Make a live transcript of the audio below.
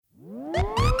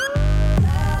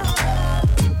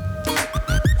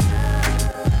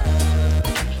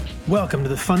Welcome to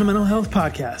the Fundamental Health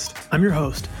Podcast. I'm your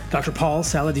host, Dr. Paul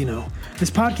Saladino.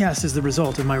 This podcast is the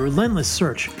result of my relentless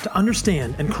search to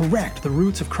understand and correct the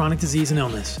roots of chronic disease and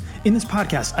illness. In this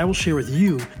podcast, I will share with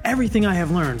you everything I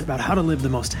have learned about how to live the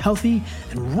most healthy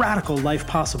and radical life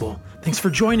possible. Thanks for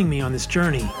joining me on this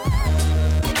journey.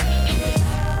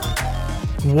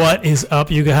 What is up,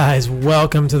 you guys?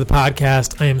 Welcome to the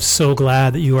podcast. I am so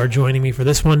glad that you are joining me for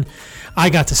this one. I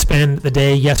got to spend the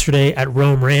day yesterday at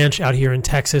Rome Ranch out here in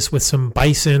Texas with some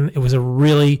bison. It was a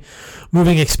really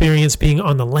moving experience being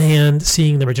on the land,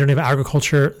 seeing the regenerative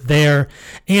agriculture there.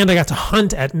 And I got to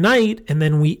hunt at night, and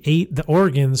then we ate the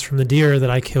organs from the deer that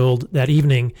I killed that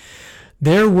evening.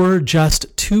 There were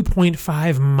just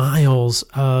 2.5 miles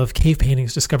of cave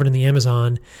paintings discovered in the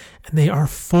Amazon, and they are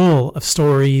full of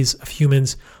stories of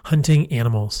humans hunting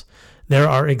animals. There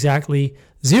are exactly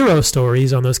 0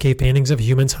 stories on those cave paintings of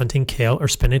humans hunting kale or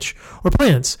spinach or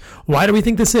plants. Why do we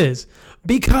think this is?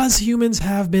 Because humans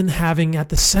have been having at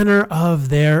the center of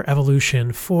their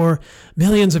evolution for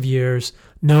millions of years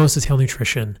nose-to-tail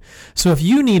nutrition. So if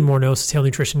you need more nose-to-tail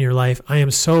nutrition in your life, I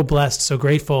am so blessed, so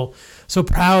grateful, so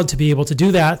proud to be able to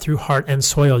do that through Heart and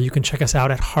Soil. You can check us out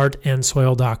at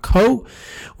heartandsoil.co.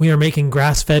 We are making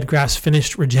grass-fed,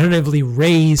 grass-finished, regeneratively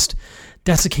raised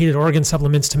desiccated organ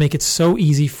supplements to make it so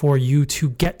easy for you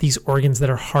to get these organs that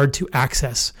are hard to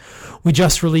access. We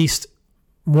just released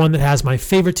one that has my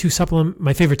favorite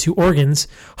two organs,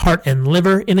 heart and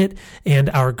liver in it, and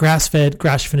our grass-fed,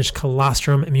 grass-finished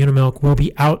colostrum immunomilk will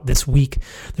be out this week.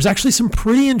 There's actually some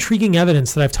pretty intriguing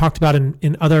evidence that I've talked about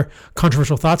in other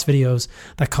controversial thoughts videos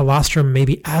that colostrum may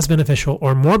be as beneficial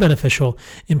or more beneficial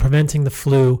in preventing the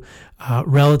flu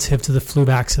relative to the flu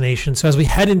vaccination. So as we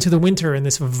head into the winter in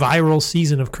this viral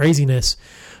season of craziness,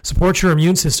 support your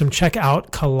immune system. Check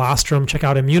out colostrum. Check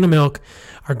out immunomilk,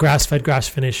 our grass-fed,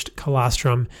 grass-finished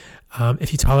colostrum,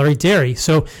 if you tolerate dairy.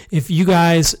 So if you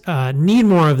guys need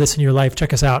more of this in your life,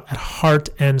 check us out at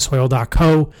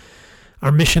heartandsoil.co.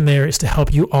 Our mission there is to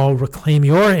help you all reclaim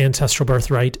your ancestral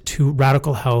birthright to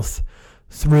radical health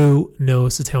through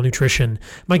nose-to-tail nutrition.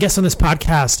 My guest on this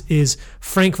podcast is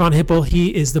Frank von Hippel.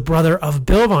 He is the brother of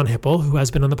Bill von Hippel, who has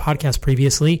been on the podcast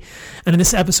previously. And in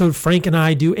this episode, Frank and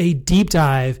I do a deep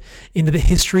dive into the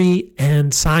history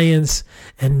and science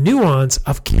and nuance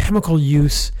of chemical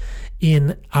use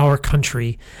in our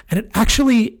country. And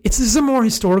this is a more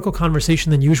historical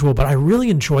conversation than usual, but I really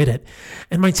enjoyed it.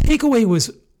 And my takeaway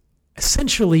was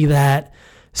essentially that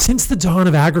since the dawn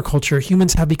of agriculture,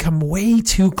 humans have become way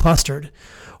too clustered,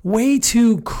 way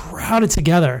too crowded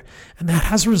together, and that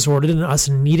has resulted in us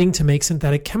needing to make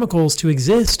synthetic chemicals to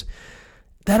exist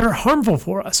that are harmful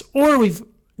for us, or we've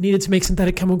needed to make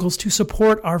synthetic chemicals to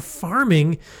support our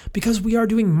farming because we are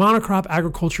doing monocrop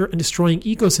agriculture and destroying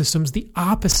ecosystems, the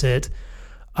opposite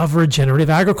of regenerative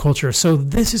agriculture. So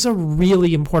this is a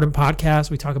really important podcast.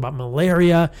 We talk about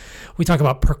malaria. We talk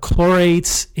about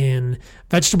perchlorates in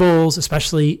vegetables,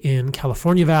 especially in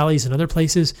California valleys and other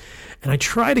places. And I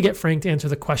try to get Frank to answer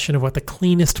the question of what the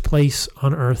cleanest place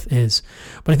on earth is.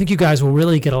 But I think you guys will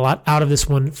really get a lot out of this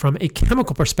one from a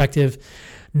chemical perspective.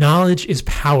 Knowledge is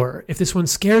power. If this one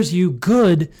scares you,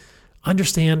 good.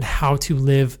 Understand how to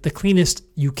live the cleanest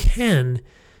you can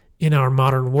in our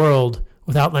modern world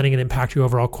without letting it impact your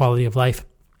overall quality of life.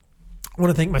 I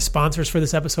want to thank my sponsors for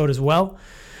this episode as well.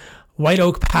 White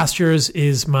Oak Pastures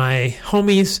is my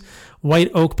homies,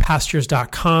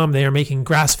 whiteoakpastures.com. They are making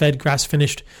grass-fed,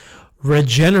 grass-finished,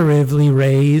 regeneratively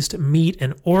raised meat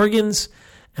and organs,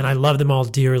 and I love them all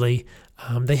dearly.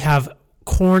 They have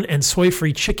corn and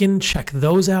soy-free chicken. Check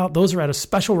those out. Those are at a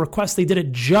special request. They did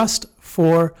it just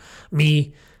for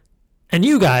me and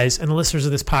you guys and the listeners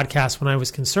of this podcast when I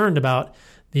was concerned about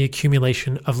the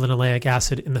accumulation of linoleic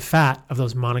acid in the fat of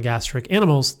those monogastric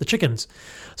animals, the chickens.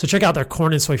 So check out their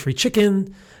corn and soy-free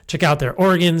chicken. Check out their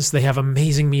organs. They have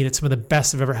amazing meat. It's some of the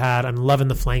best I've ever had. I'm loving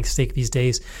the flank steak these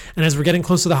days. And as we're getting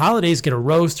close to the holidays, get a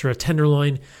roast or a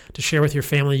tenderloin to share with your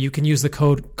family. You can use the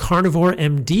code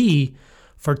CarnivoreMD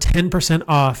for 10%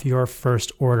 off your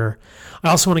first order. I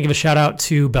also want to give a shout out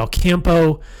to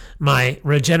Belcampo, my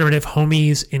regenerative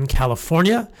homies in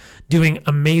California, doing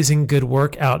amazing good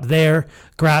work out there,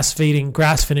 grass feeding,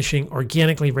 grass finishing,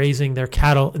 organically raising their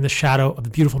cattle in the shadow of the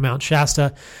beautiful Mount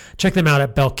Shasta. Check them out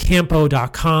at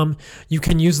belcampo.com. You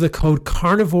can use the code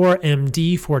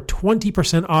CarnivoreMD for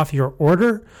 20% off your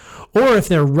order, or if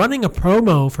they're running a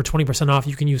promo for 20% off,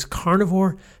 you can use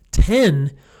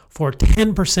Carnivore10 for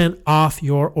 10% off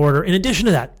your order. In addition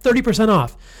to that, 30%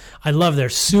 off. I love their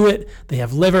suet. They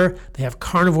have liver. They have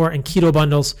carnivore and keto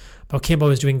bundles. Belcampo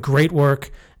is doing great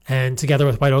work, And together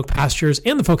with White Oak Pastures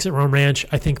and the folks at Rome Ranch,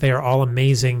 I think they are all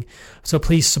amazing. So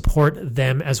please support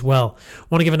them as well. I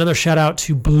want to give another shout out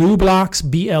to BluBlox,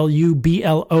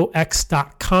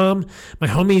 BLUBLOX.com, my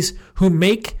homies who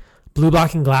make blue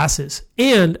blocking glasses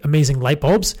and amazing light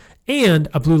bulbs and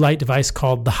a blue light device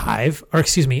called the Hive,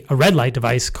 a red light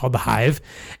device called the Hive,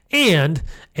 and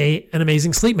an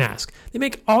amazing sleep mask. They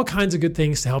make all kinds of good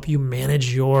things to help you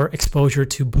manage your exposure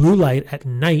to blue light at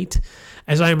night.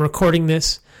 As I am recording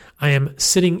this, I am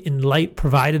sitting in light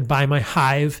provided by my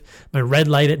Hive, my red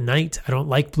light at night. I don't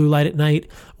like blue light at night.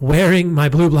 Wearing my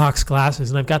BluBlox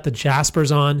glasses, and I've got the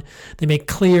Jaspers on. They make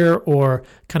clear or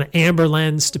kind of amber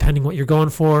lens, depending what you're going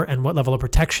for and what level of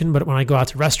protection. But when I go out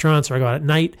to restaurants or I go out at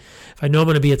night, if I know I'm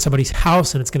going to be at somebody's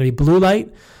house and it's going to be blue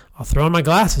light, I'll throw on my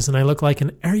glasses and I look like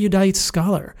an erudite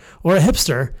scholar or a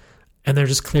hipster, and they're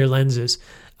just clear lenses.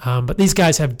 But these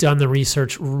guys have done the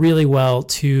research really well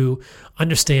to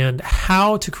understand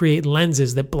how to create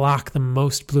lenses that block the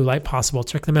most blue light possible.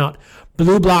 Check them out.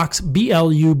 BluBlox,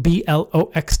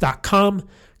 BLUBLOX.com.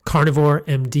 Carnivore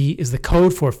MD is the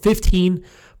code for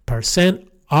 15%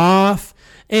 off.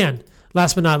 And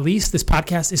last but not least, this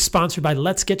podcast is sponsored by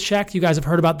Let's Get Checked. You guys have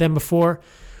heard about them before.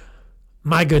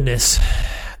 My goodness,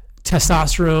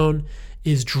 testosterone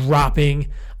is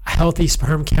dropping. Healthy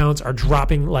sperm counts are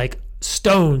dropping like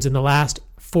stones in the last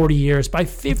 40 years by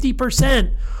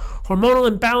 50%.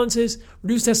 Hormonal imbalances,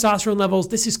 reduced testosterone levels.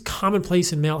 This is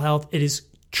commonplace in male health. It is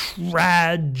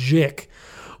tragic.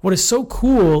 What is so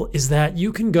cool is that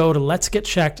you can go to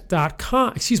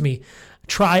letsgetchecked.com,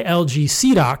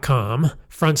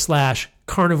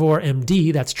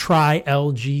 trylgc.com/carnivoremd. That's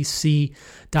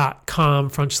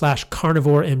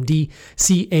trylgc.com/carnivoremd.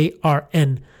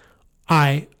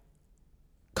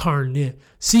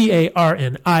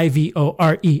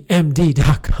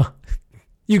 carnivoremd.com.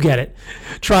 You get it.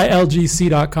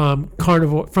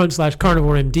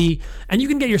 trylgc.com/carnivoremd, and you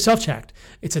can get yourself checked.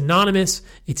 It's anonymous,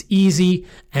 it's easy,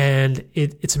 and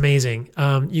it's amazing.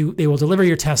 They will deliver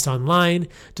your test online,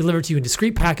 deliver to you in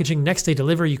discreet packaging. Next day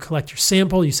delivery, you collect your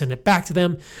sample, you send it back to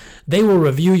them. They will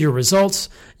review your results.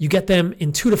 You get them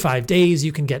in 2 to 5 days.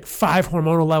 You can get 5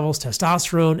 hormonal levels: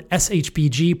 testosterone,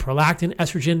 SHBG, prolactin,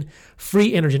 estrogen,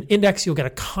 free androgen index. You'll get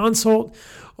a consult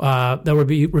that will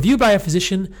be reviewed by a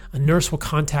physician. A nurse will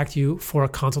contact you for a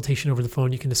consultation over the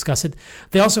phone. You can discuss it.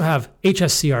 They also have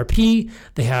HSCRP.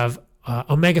 They have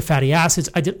omega fatty acids.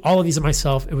 I did all of these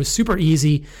myself. It was super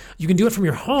easy. You can do it from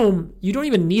your home. You don't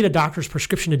even need a doctor's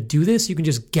prescription to do this. You can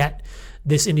just get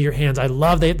this into your hands. I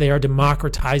love that they are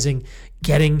democratizing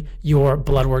getting your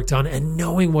blood work done and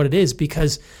knowing what it is,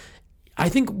 because I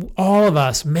think all of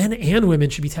us, men and women,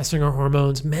 should be testing our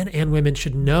hormones. Men and women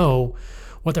should know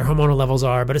what their hormonal levels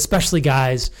are, but especially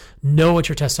guys, know what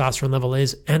your testosterone level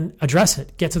is and address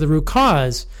it. Get to the root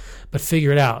cause, but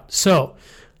figure it out. So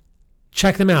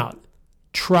check them out.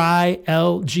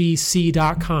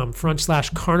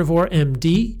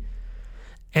 trylgc.com/carnivoremd.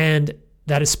 And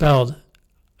that is spelled,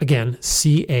 again,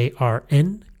 CARNIVORE,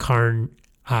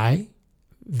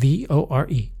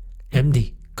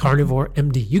 Carnivore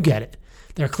MD. You get it.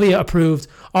 They're CLIA approved.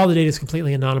 All the data is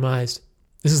completely anonymized.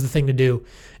 This is the thing to do.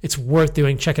 It's worth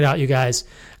doing. Check it out, you guys.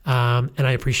 And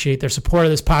I appreciate their support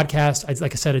of this podcast.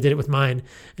 Like I said, I did it with mine,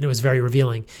 and it was very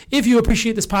revealing. If you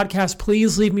appreciate this podcast,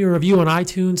 please leave me a review on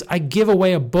iTunes. I give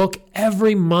away a book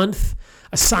every month,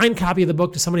 a signed copy of the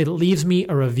book to somebody that leaves me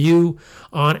a review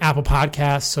on Apple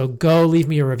Podcasts. So go leave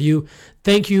me a review.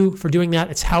 Thank you for doing that.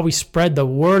 It's how we spread the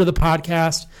word of the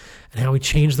podcast and how we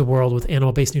change the world with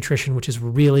animal-based nutrition, which is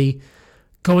really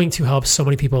going to help so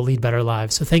many people lead better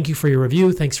lives. So thank you for your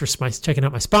review. Thanks for checking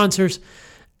out my sponsors.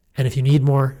 And if you need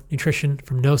more nutrition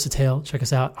from nose to tail, check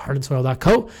us out,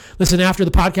 heartandsoil.co. Listen after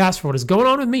the podcast for what is going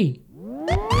on with me.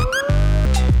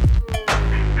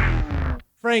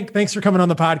 Frank, thanks for coming on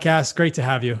the podcast. Great to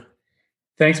have you.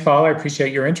 Thanks, Paul. I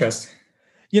appreciate your interest.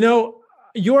 You know,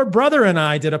 your brother and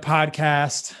I did a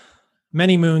podcast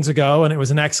many moons ago, and it was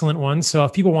an excellent one. So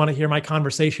if people want to hear my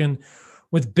conversation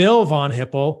with Bill Von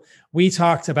Hippel, we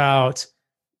talked about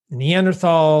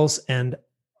Neanderthals and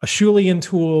Acheulean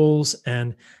tools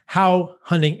and how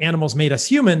hunting animals made us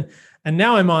human. And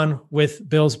now I'm on with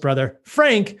Bill's brother,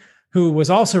 Frank, who was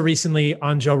also recently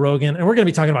on Joe Rogan. And we're going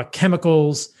to be talking about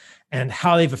chemicals and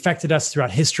how they've affected us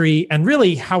throughout history and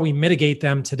really how we mitigate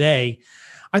them today.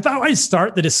 I thought I'd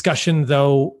start the discussion,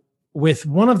 though, with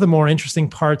one of the more interesting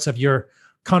parts of your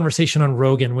conversation on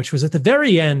Rogan, which was at the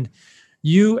very end.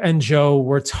 You and Joe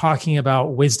were talking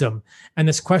about wisdom and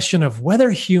this question of whether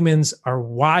humans are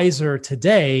wiser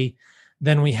today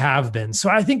than we have been. So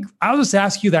I think I'll just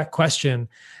ask you that question.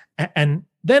 And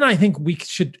then I think we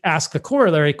should ask the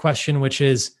corollary question, which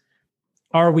is,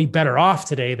 are we better off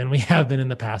today than we have been in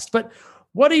the past? But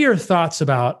what are your thoughts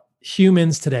about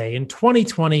humans today in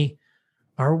 2020?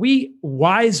 Are we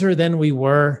wiser than we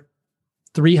were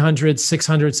 300,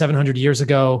 600, 700 years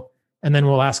ago? And then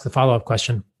we'll ask the follow-up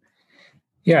question.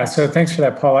 Yeah, so thanks for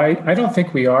that, Paul. I don't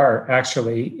think we are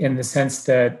actually, in the sense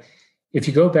that if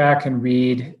you go back and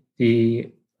read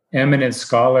the eminent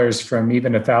scholars from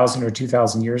even 1,000 or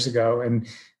 2,000 years ago, and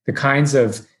the kinds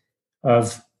of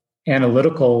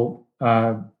analytical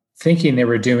thinking they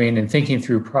were doing and thinking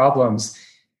through problems,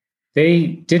 they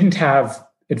didn't have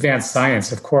advanced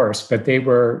science, of course, but they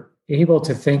were able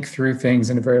to think through things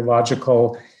in a very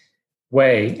logical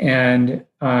way. And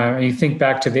you think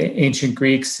back to the ancient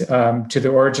Greeks, to the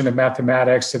origin of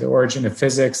mathematics, to the origin of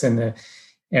physics, and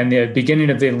the beginning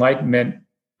of the Enlightenment.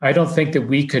 I don't think that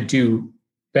we could do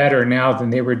better now than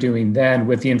they were doing then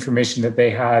with the information that they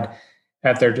had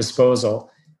at their disposal.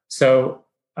 So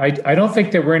I don't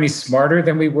think that we're any smarter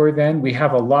than we were then. We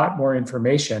have a lot more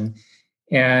information,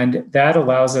 and that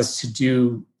allows us to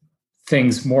do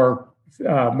things more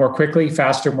quickly,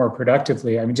 faster, more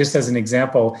productively. I mean, just as an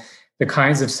example, the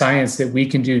kinds of science that we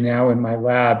can do now in my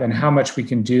lab and how much we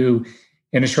can do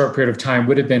in a short period of time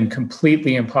would have been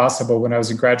completely impossible when I was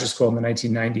in graduate school in the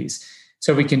 1990s.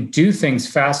 So we can do things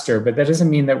faster, but that doesn't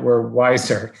mean that we're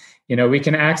wiser. We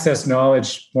can access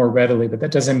knowledge more readily, but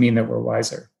that doesn't mean that we're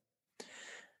wiser.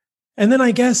 And then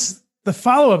I guess the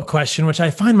follow-up question, which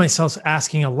I find myself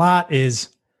asking a lot is,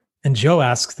 and Joe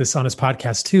asks this on his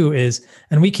podcast too, is,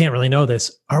 and we can't really know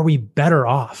this, are we better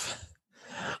off?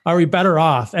 Are we better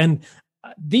off? And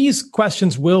these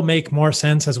questions will make more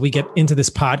sense as we get into this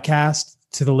podcast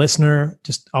to the listener.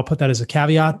 I'll put that as a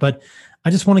caveat, but I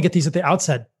just want to get these at the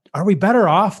outset. Are we better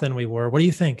off than we were? What do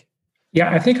you think?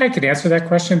 Yeah, I think I could answer that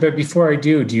question, but before I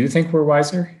do you think we're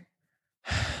wiser?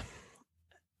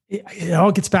 It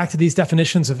all gets back to these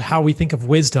definitions of how we think of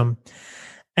wisdom.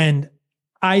 And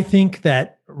I think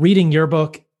that reading your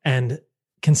book and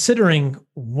considering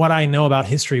what I know about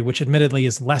history, which admittedly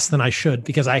is less than I should,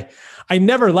 because I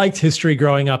never liked history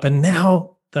growing up. And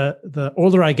now the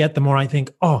older I get, the more I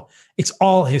think, oh, it's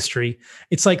all history.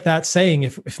 It's like that saying,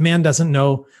 if man doesn't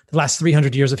know the last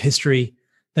 300 years of history,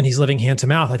 then he's living hand to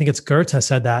mouth. I think it's Goethe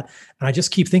said that. And I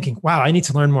just keep thinking, wow, I need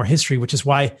to learn more history, which is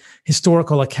why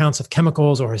historical accounts of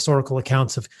chemicals or historical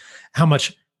accounts of how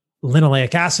much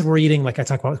linoleic acid we're eating, like I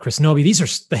talk about with Chris Noby, these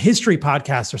are the history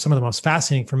podcasts are some of the most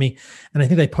fascinating for me. And I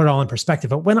think they put it all in perspective.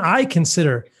 But when I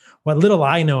consider what little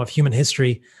I know of human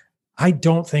history, I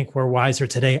don't think we're wiser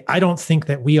today. I don't think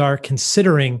that we are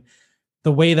considering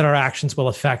the way that our actions will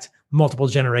affect multiple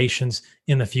generations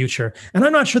in the future. And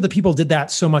I'm not sure that people did that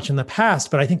so much in the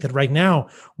past, but I think that right now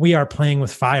we are playing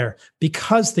with fire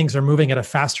because things are moving at a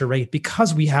faster rate,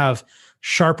 because we have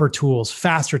sharper tools,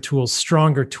 faster tools,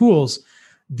 stronger tools.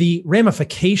 The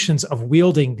ramifications of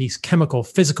wielding these chemical,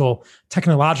 physical,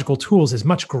 technological tools is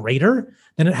much greater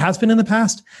than it has been in the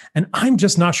past. And I'm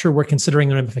just not sure we're considering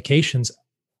the ramifications.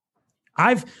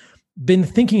 I've been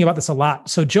thinking about this a lot.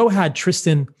 So Joe had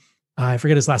Tristan, I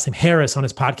forget his last name, Harris, on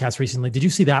his podcast recently. Did you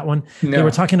see that one? No. They were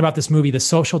talking about this movie, The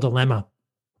Social Dilemma.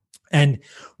 And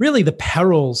really the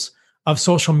perils of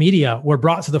social media were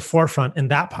brought to the forefront in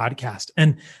that podcast.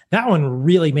 And that one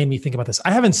really made me think about this.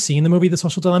 I haven't seen the movie, The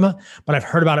Social Dilemma, but I've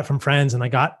heard about it from friends and I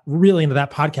got really into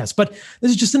that podcast. But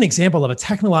this is just an example of a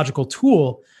technological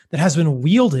tool that has been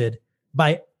wielded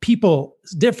by people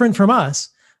different from us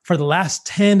for the last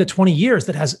 10 to 20 years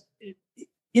that has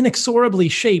inexorably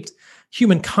shaped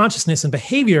human consciousness and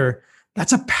behavior.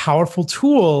 That's a powerful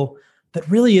tool that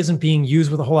really isn't being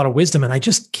used with a whole lot of wisdom. And I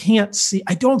just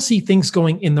I don't see things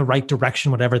going in the right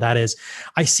direction, whatever that is.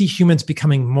 I see humans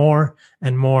becoming more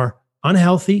and more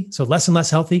unhealthy, so less and less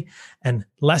healthy and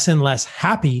less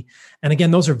happy. And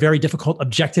again, those are very difficult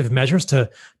objective measures to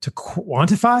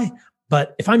quantify.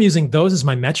 But if I'm using those as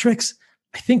my metrics,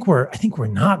 I think we're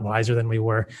not wiser than we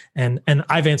were. And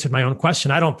I've answered my own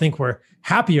question. I don't think we're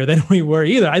happier than we were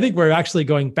either. I think we're actually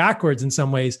going backwards in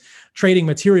some ways, trading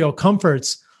material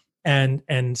comforts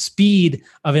and speed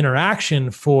of interaction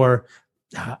for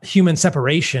human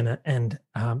separation and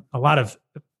a lot of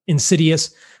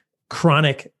insidious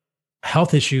chronic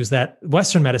health issues that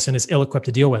Western medicine is ill-equipped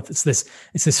to deal with. It's this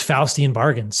Faustian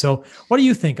bargain. So what do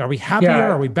you think? Are we happier?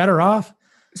 Yeah. Are we better off?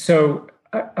 So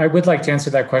I would like to answer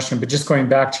that question, but just going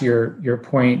back to your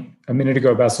point a minute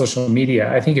ago about social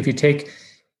media, I think if you take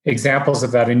examples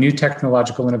of that in new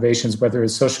technological innovations, whether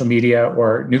it's social media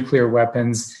or nuclear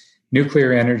weapons,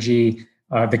 nuclear energy,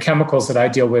 the chemicals that I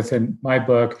deal with in my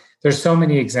book, there's so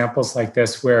many examples like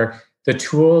this where the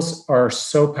tools are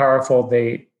so powerful,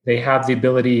 they have the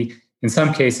ability, in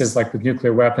some cases, like with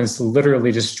nuclear weapons, to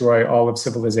literally destroy all of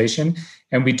civilization.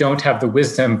 And we don't have the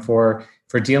wisdom for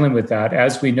dealing with that,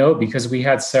 as we know, because we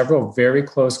had several very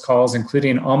close calls,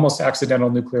 including almost accidental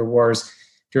nuclear wars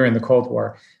during the Cold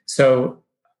War. So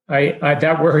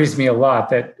that worries me a lot,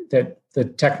 that the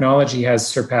technology has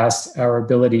surpassed our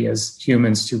ability as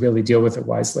humans to really deal with it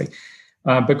wisely.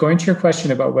 But going to your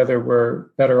question about whether we're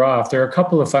better off, there are a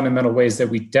couple of fundamental ways that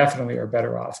we definitely are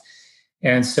better off.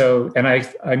 And so, and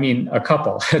I mean a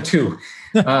couple, two.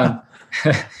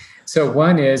 So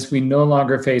one is we no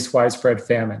longer face widespread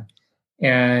famine.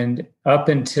 And up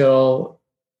until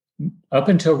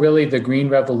really the Green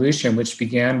Revolution, which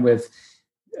began with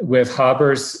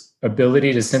Haber's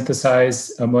ability to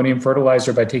synthesize ammonium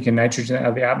fertilizer by taking nitrogen out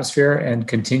of the atmosphere, and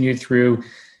continued through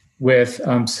with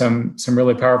some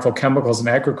really powerful chemicals in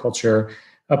agriculture.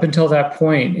 Up until that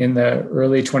point in the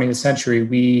early 20th century,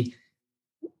 we,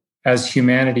 as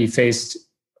humanity, faced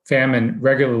famine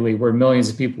regularly where millions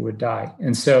of people would die.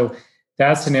 And so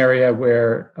that's an area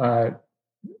where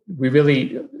we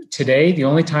really, today, the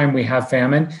only time we have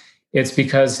famine, it's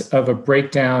because of a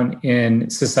breakdown in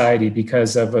society,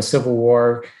 because of a civil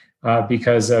war,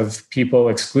 because of people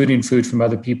excluding food from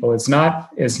other people. It's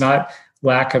not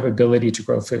lack of ability to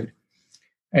grow food.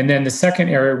 And then the second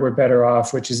area we're better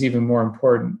off, which is even more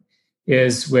important,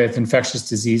 is with infectious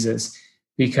diseases,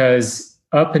 because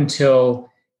up until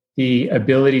the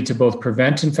ability to both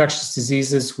prevent infectious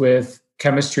diseases with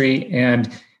chemistry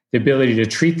and the ability to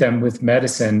treat them with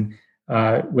medicine,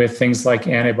 with things like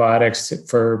antibiotics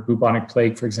for bubonic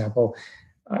plague, for example,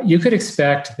 you could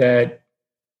expect that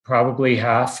probably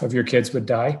half of your kids would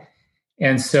die.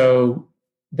 And so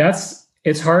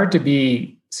it's hard to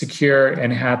be secure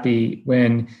and happy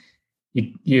when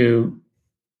you're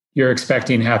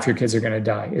expecting half your kids are going to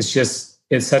die.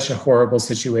 It's such a horrible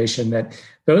situation that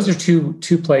those are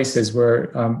two places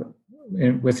where,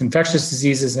 with infectious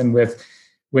diseases and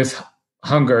with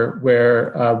hunger,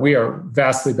 where we are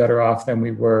vastly better off than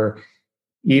we were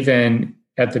even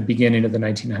at the beginning of the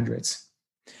 1900s.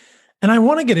 And I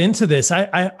want to get into this.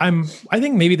 I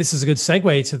think maybe this is a good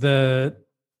segue to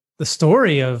the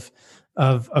story of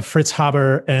Fritz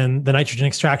Haber and the nitrogen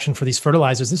extraction for these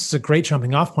fertilizers. This is a great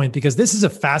jumping off point, because this is a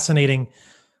fascinating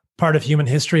part of human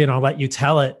history, and I'll let you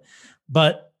tell it.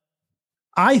 But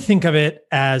I think of it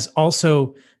as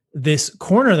also this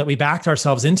corner that we backed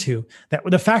ourselves into, that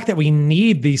the fact that we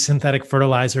need these synthetic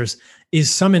fertilizers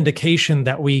is some indication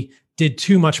that we did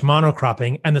too much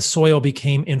monocropping and the soil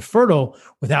became infertile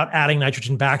without adding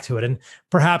nitrogen back to it. And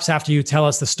perhaps after you tell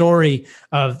us the story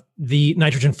of the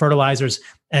nitrogen fertilizers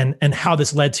and how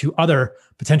this led to other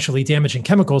potentially damaging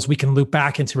chemicals, we can loop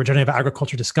back into regenerative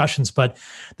agriculture discussions. But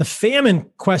the famine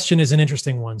question is an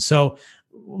interesting one. So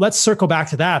let's circle back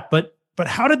to that. But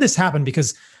how did this happen?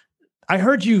 Because I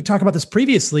heard you talk about this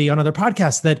previously on other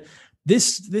podcasts, that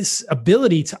this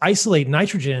ability to isolate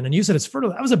nitrogen and use it as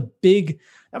fertilizer, that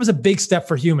was a big step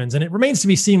for humans. And it remains to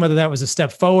be seen whether that was a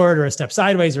step forward or a step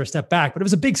sideways or a step back, but it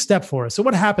was a big step for us. So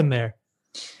what happened there?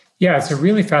 Yeah, it's a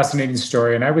really fascinating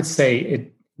story. And I would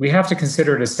say we have to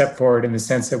consider it a step forward in the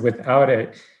sense that without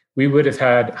it, we would have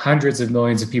had hundreds of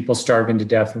millions of people starving to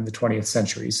death in the 20th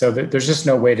century. So there's just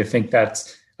no way to think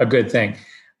that's a good thing.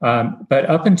 But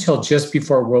up until just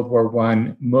before World War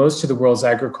I, most of the world's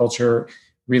agriculture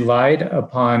relied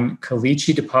upon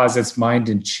caliche deposits mined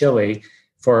in Chile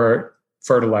for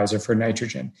fertilizer, for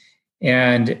nitrogen.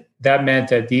 And that meant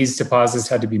that these deposits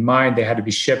had to be mined, they had to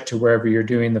be shipped to wherever you're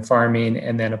doing the farming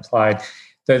and then applied.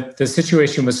 The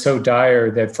situation was so dire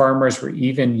that farmers were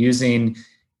even using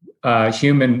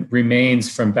human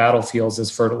remains from battlefields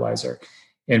as fertilizer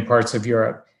in parts of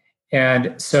Europe.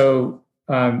 And so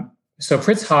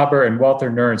Fritz Haber and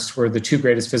Walther Nernst were the two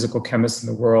greatest physical chemists in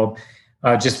the world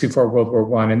just before World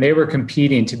War I. And they were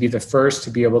competing to be the first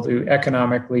to be able to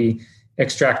economically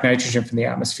extract nitrogen from the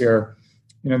atmosphere.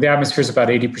 The atmosphere is about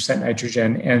 80%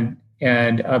 nitrogen,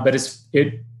 but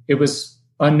it was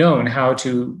unknown how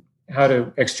to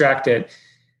extract it,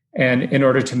 and in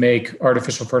order to make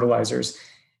artificial fertilizers.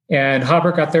 And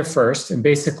Haber got there first, and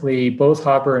basically both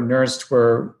Haber and Nernst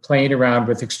were playing around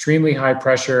with extremely high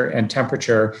pressure and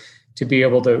temperature to be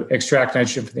able to extract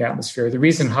nitrogen from the atmosphere. The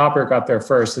reason Haber got there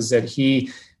first is that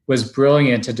he was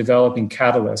brilliant at developing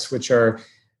catalysts, which are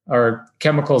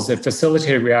chemicals that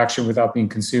facilitate a reaction without being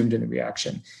consumed in the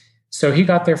reaction. So he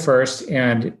got there first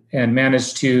and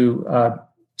managed to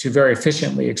very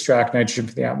efficiently extract nitrogen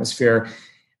from the atmosphere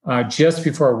just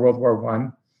before World War I.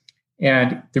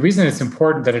 And the reason it's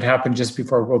important that it happened just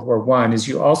before World War I is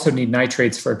you also need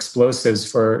nitrates for explosives,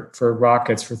 for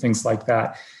rockets, for things like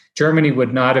that. Germany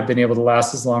would not have been able to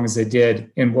last as long as they did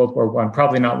in World War I,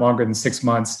 probably not longer than 6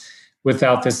 months,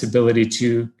 without this ability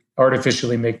to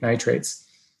artificially make nitrates.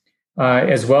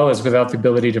 as well as without the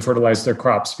ability to fertilize their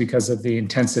crops because of the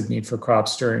intensive need for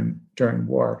crops during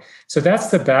war. So that's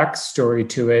the backstory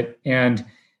to it. And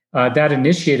that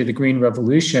initiated the Green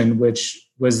Revolution, which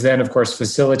was then, of course,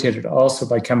 facilitated also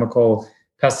by chemical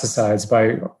pesticides,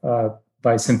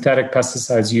 by synthetic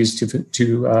pesticides used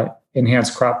to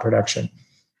enhance crop production.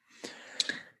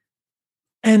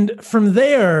 And from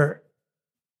there,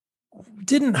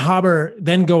 didn't Haber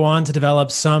then go on to develop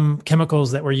some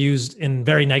chemicals that were used in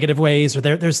very negative ways? Or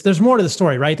there's more to the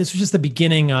story, right? This was just the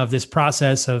beginning of this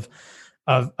process of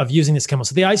using this chemical.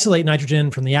 So they isolate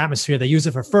nitrogen from the atmosphere. They use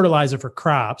it for fertilizer for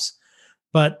crops.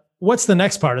 But what's the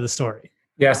next part of the story?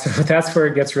 Yeah, so that's where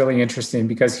it gets really interesting,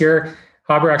 because here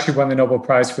Haber actually won the Nobel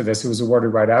Prize for this. It was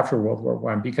awarded right after World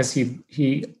War I because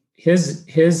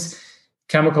his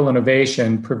chemical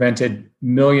innovation prevented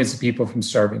millions of people from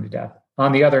starving to death.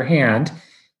 On the other hand,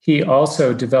 he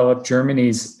also developed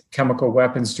Germany's chemical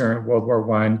weapons during World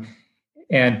War I,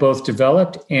 and both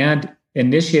developed and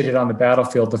initiated on the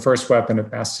battlefield the first weapon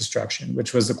of mass destruction,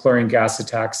 which was the chlorine gas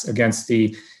attacks against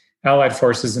the Allied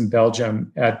forces in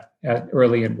Belgium at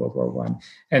early in World War I.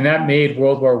 And that made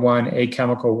World War I a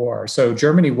chemical war. So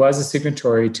Germany was a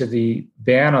signatory to the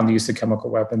ban on the use of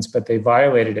chemical weapons, but they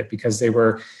violated it because they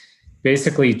were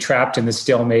basically trapped in the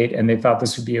stalemate, and they thought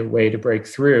this would be a way to break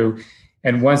through.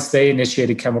 And once they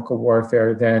initiated chemical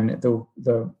warfare, then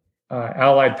the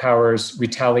Allied powers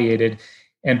retaliated.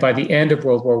 And by the end of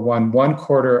World War I,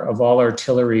 1/4 of all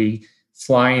artillery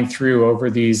flying through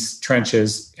over these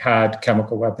trenches had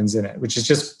chemical weapons in it, which is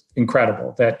just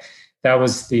incredible. That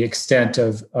was the extent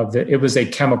of it was a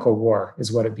chemical war,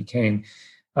 is what it became.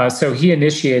 So he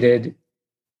initiated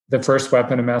the first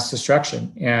weapon of mass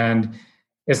destruction. And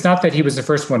it's not that he was the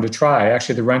first one to try.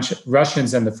 Actually, the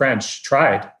Russians and the French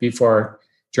tried before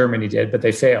Germany did, but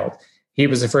they failed. He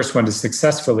was the first one to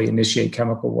successfully initiate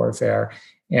chemical warfare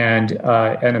and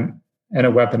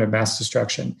a weapon of mass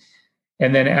destruction.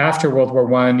 And then after World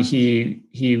War I,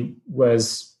 he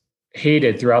was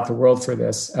hated throughout the world for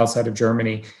this outside of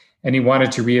Germany, and he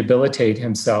wanted to rehabilitate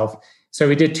himself. So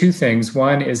he did two things.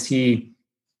 One is he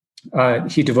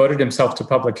devoted himself to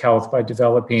public health by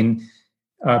developing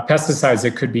pesticides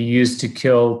that could be used to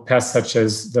kill pests such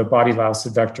as the body louse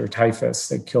vector typhus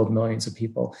that killed millions of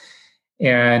people.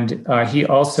 And he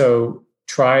also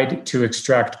tried to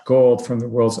extract gold from the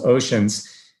world's oceans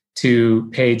to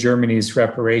pay Germany's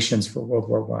reparations for World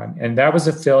War I. And that was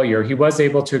a failure. He was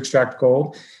able to extract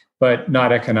gold, but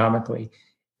not economically.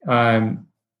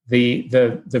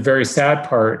 The very sad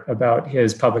part about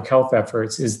his public health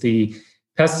efforts is the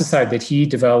pesticide that he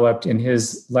developed in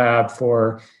his lab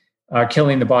for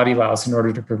killing the body louse in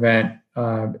order to prevent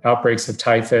outbreaks of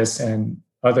typhus and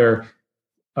other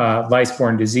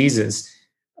lice-borne diseases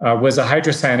was a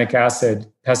hydrocyanic acid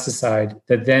pesticide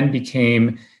that then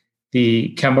became the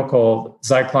chemical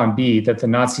Zyklon B that the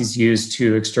Nazis used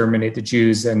to exterminate the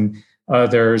Jews and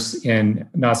others in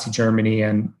Nazi Germany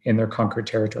and in their conquered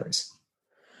territories.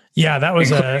 Yeah, that was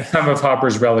some of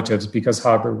Haber's relatives, because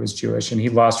Haber was Jewish and he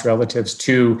lost relatives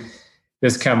to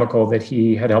this chemical that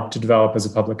he had helped to develop as a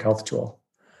public health tool.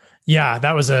 Yeah,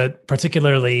 that was a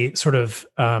particularly sort of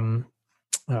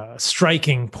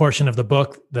striking portion of the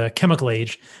book, The Chemical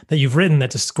Age, that you've written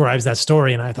that describes that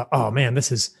story. And I thought, oh man,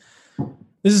 this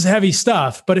is heavy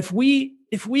stuff. But if we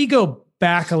go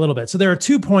back a little bit, so there are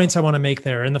 2 points I want to make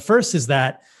there. And the first is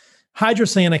that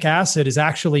hydrocyanic acid is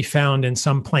actually found in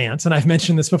some plants. And I've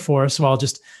mentioned this before, so I'll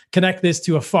just connect this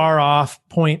to a far off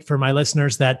point for my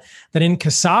listeners that in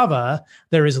cassava,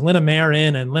 there is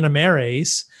linamarin and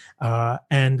linamarase,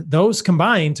 and those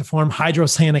combine to form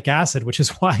hydrocyanic acid, which is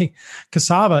why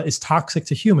cassava is toxic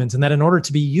to humans. And that in order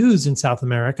to be used in South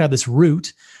America, this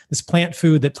root, this plant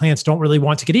food that plants don't really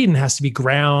want to get eaten, has to be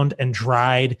ground and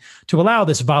dried to allow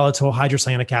this volatile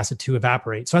hydrocyanic acid to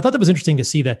evaporate. So I thought that was interesting to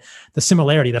see the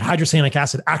similarity that hydrocyanic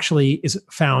acid actually is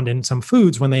found in some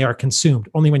foods when they are consumed,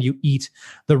 only when you eat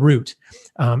the root.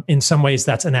 In some ways,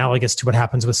 that's analogous to what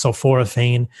happens with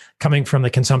sulforaphane coming from the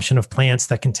consumption of plants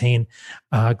that contain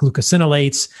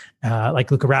glucosinolates, like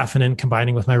glucoraphanin,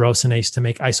 combining with myrosinase to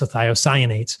make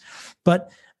isothiocyanates. But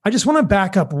I just want to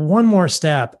back up one more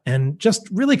step and just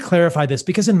really clarify this,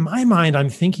 because in my mind, I'm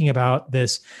thinking about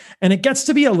this, and it gets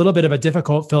to be a little bit of a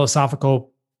difficult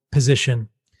philosophical position.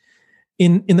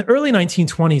 In the early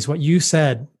 1920s, what you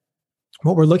said,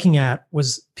 what we're looking at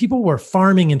was people were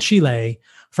farming in Chile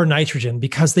for nitrogen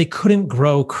because they couldn't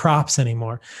grow crops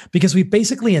anymore. Because we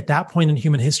basically, at that point in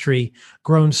human history,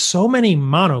 grown so many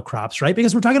monocrops, right?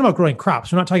 Because we're talking about growing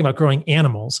crops. We're not talking about growing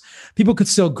animals. People could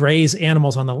still graze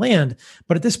animals on the land.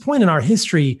 But at this point in our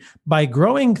history, by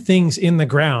growing things in the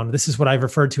ground, this is what I've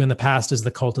referred to in the past as the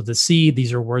cult of the seed.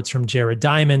 These are words from Jared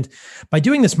Diamond. By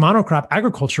doing this monocrop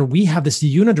agriculture, we have this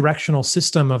unidirectional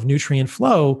system of nutrient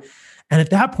flow. And at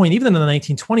that point, even in the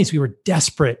 1920s, we were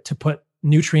desperate to put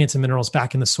nutrients and minerals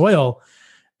back in the soil.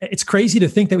 It's crazy to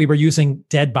think that we were using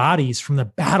dead bodies from the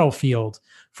battlefield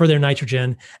for their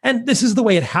nitrogen. And this is the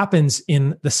way it happens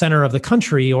in the center of the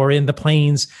country or in the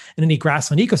plains in any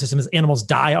grassland ecosystem is animals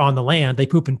die on the land. They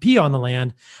poop and pee on the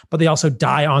land, but they also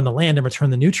die on the land and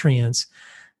return the nutrients.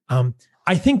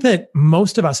 I think that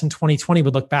most of us in 2020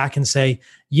 would look back and say,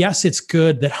 yes, it's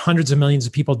good that hundreds of millions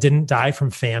of people didn't die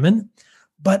from famine.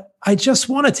 But I just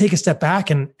want to take a step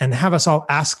back and have us all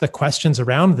ask the questions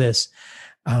around this.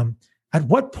 At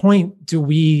what point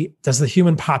does the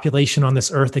human population on this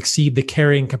earth exceed the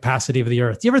carrying capacity of the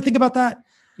earth? Do you ever think about that?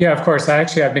 Yeah, of course.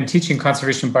 I've been teaching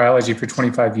conservation biology for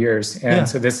 25 years. And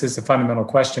so this is a fundamental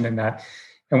question in that.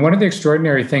 And one of the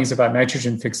extraordinary things about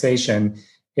nitrogen fixation,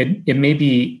 it may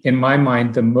be, in my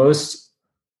mind, the most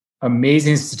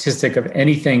amazing statistic of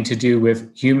anything to do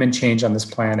with human change on this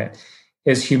planet,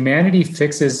 is humanity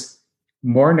fixes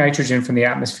more nitrogen from the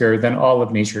atmosphere than all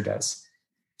of nature does.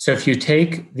 So if you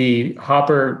take the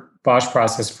Haber-Bosch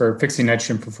process for fixing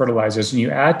nitrogen for fertilizers, and you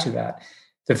add to that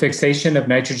the fixation of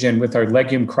nitrogen with our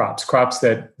legume crops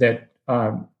that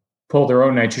pull their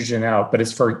own nitrogen out, but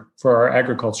it's for our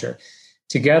agriculture,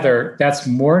 together, that's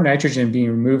more nitrogen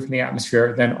being removed from the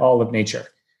atmosphere than all of nature.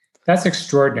 That's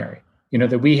extraordinary,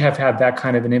 that we have had that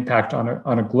kind of an impact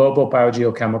on a global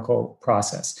biogeochemical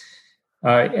process.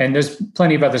 And there's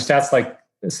plenty of other stats like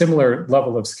a similar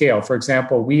level of scale. For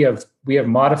example, we have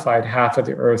modified half of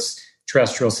the Earth's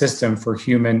terrestrial system for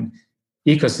human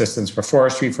ecosystems, for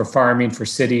forestry, for farming, for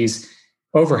cities,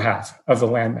 over half of the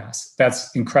landmass.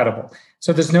 That's incredible.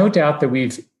 So there's no doubt that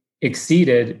we've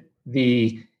exceeded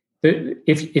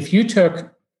if you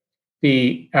took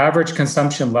the average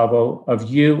consumption level of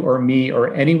you or me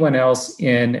or anyone else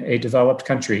in a developed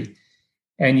country,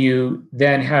 and you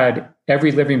then had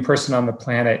every living person on the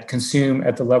planet consume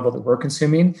at the level that we're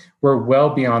consuming, we're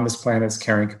well beyond this planet's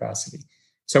carrying capacity.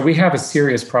 So we have a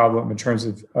serious problem in terms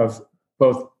of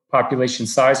both population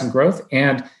size and growth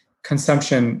and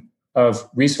consumption of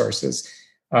resources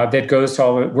that goes to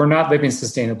all. We're not living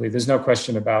sustainably. There's no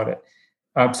question about it.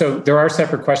 So there are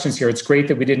separate questions here. It's great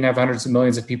that we didn't have hundreds of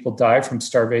millions of people die from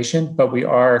starvation, but we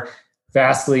are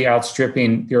vastly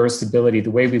outstripping the Earth's ability,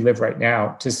 the way we live right now,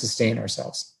 to sustain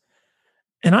ourselves.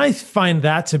 And I find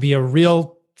that to be a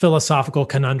real philosophical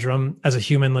conundrum as a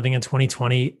human living in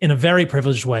 2020 in a very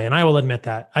privileged way. And I will admit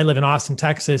that. I live in Austin,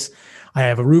 Texas. I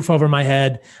have a roof over my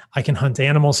head. I can hunt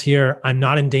animals here. I'm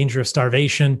not in danger of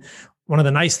starvation. One of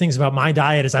the nice things about my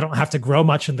diet is I don't have to grow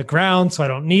much in the ground, so I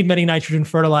don't need many nitrogen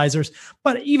fertilizers.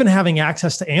 But even having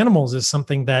access to animals is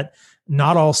something that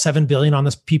not all 7 billion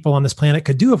people on this planet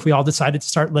could do if we all decided to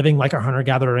start living like our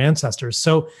hunter-gatherer ancestors.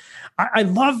 So I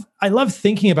love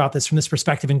thinking about this from this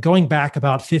perspective and going back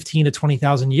about 15 to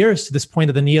 20,000 years to this point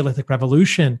of the Neolithic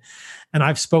Revolution. And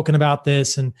I've spoken about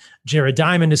this, and Jared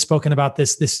Diamond has spoken about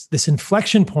this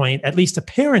inflection point, at least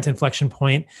apparent inflection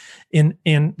point in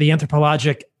the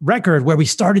anthropologic record where we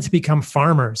started to become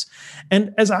farmers.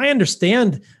 And as I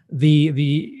understand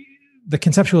the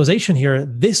conceptualization here,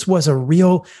 this was a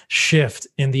real shift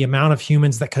in the amount of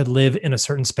humans that could live in a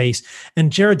certain space.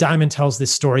 And Jared Diamond tells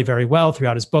this story very well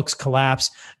throughout his books,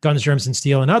 Collapse, Guns, Germs, and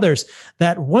Steel, and others,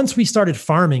 that once we started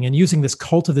farming and using this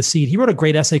cult of the seed, he wrote a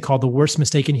great essay called The Worst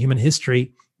Mistake in Human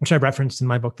History, which I referenced in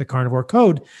my book, The Carnivore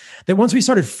Code, that once we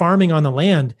started farming on the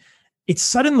land, it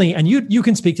suddenly, and you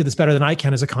can speak to this better than I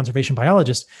can as a conservation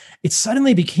biologist, it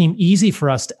suddenly became easy for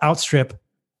us to outstrip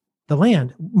the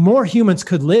land. More humans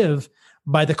could live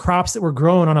by the crops that were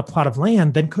grown on a plot of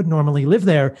land than could normally live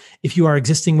there if you are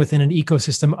existing within an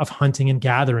ecosystem of hunting and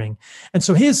gathering. And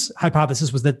so his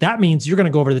hypothesis was that means you're going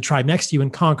to go over to the tribe next to you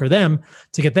and conquer them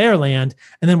to get their land.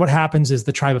 And then what happens is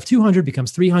the tribe of 200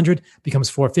 becomes 300, becomes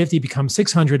 450, becomes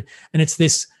 600. And it's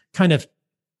this kind of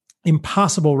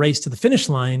impossible race to the finish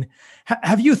line.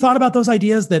 Have you thought about those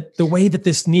ideas, that the way that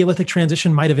this Neolithic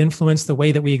transition might have influenced the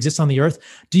way that we exist on the earth?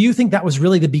 Do you think that was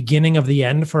really the beginning of the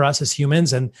end for us as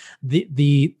humans and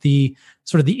the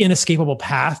sort of the inescapable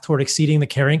path toward exceeding the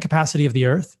carrying capacity of the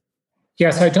earth?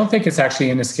 Yes, I don't think it's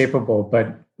actually inescapable,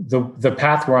 but the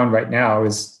path we're on right now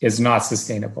is not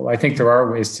sustainable. I think there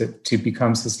are ways to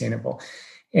become sustainable.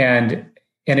 And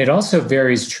And it also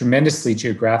varies tremendously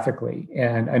geographically.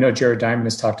 And I know Jared Diamond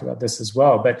has talked about this as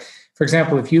well. But for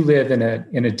example, if you live in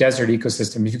a desert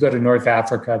ecosystem, if you go to North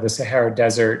Africa, the Sahara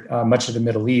Desert, much of the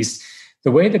Middle East,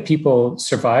 the way that people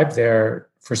survived there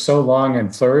for so long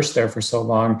and flourished there for so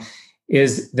long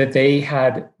is that they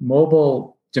had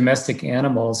mobile domestic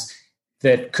animals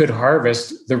that could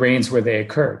harvest the rains where they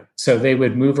occurred. So they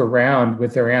would move around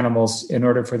with their animals in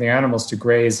order for the animals to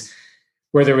graze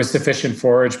where there was sufficient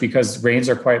forage, because rains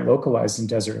are quite localized in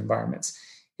desert environments.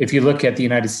 If you look at the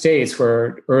United States,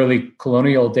 where early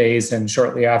colonial days and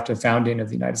shortly after the founding of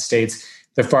the United States,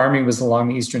 the farming was along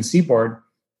the eastern seaboard.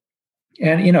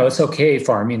 And, it's okay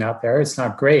farming out there. It's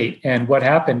not great. And what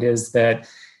happened is that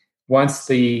once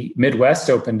the Midwest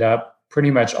opened up,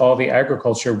 pretty much all the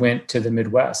agriculture went to the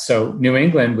Midwest. So New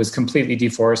England was completely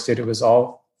deforested. It was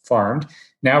all farmed.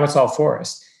 Now it's all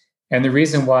forest. And the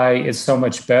reason why it's so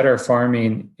much better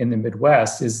farming in the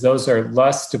Midwest is those are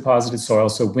less deposited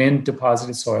soils, so wind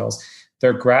deposited soils.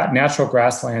 They're natural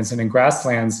grasslands. And in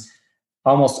grasslands,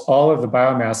 almost all of the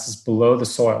biomass is below the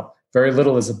soil. Very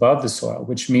little is above the soil,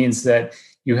 which means that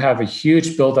you have a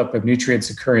huge buildup of nutrients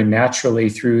occurring naturally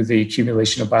through the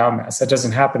accumulation of biomass. That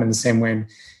doesn't happen in the same way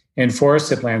in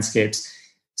forested landscapes.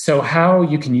 So how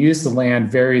you can use the land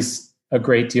varies a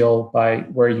great deal by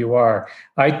where you are.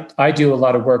 I do a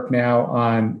lot of work now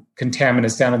on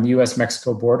contaminants down in the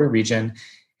US-Mexico border region.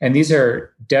 And these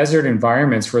are desert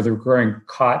environments where they're growing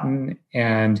cotton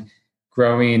and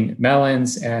growing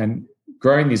melons and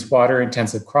growing these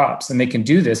water-intensive crops. And they can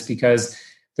do this because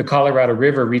the Colorado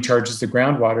River recharges the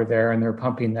groundwater there and they're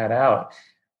pumping that out.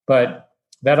 But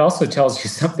that also tells you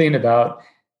something about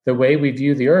the way we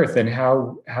view the earth and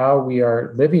how we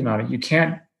are living on it. You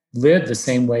can't live the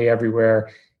same way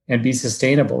everywhere and be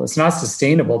sustainable. It's not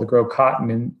sustainable to grow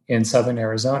cotton in southern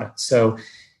Arizona. So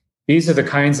these are the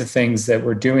kinds of things that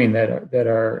we're doing that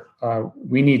are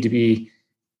we need to be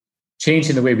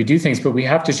changing the way we do things, but we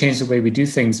have to change the way we do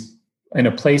things in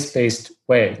a place-based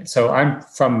way. So I'm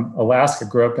from Alaska,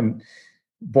 grew up and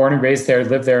born and raised there,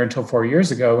 lived there until 4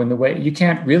 years ago. And the way you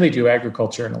can't really do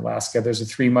agriculture in Alaska. There's a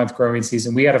 3-month growing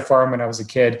season. We had a farm when I was a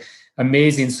kid,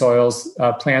 amazing soils,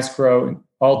 plants grow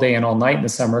all day and all night in the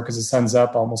summer because the sun's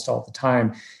up almost all the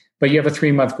time, but you have a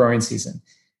 3-month growing season.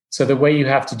 So the way you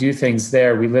have to do things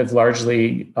there, we live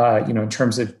largely, in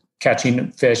terms of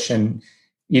catching fish and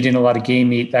eating a lot of game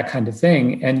meat, that kind of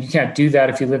thing. And you can't do that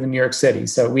if you live in New York City.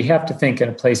 So we have to think in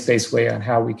a place-based way on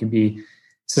how we can be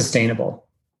sustainable.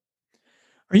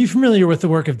 Are you familiar with the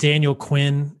work of Daniel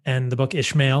Quinn and the book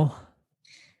Ishmael?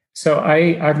 So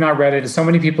I've not read it. So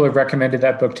many people have recommended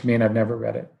that book to me and I've never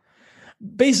read it.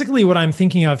 Basically, what I'm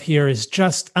thinking of here is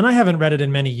and I haven't read it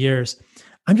in many years,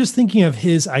 I'm just thinking of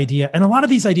his idea. And a lot of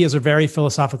these ideas are very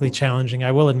philosophically challenging.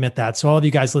 I will admit that. So all of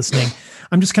you guys listening,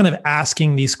 I'm just kind of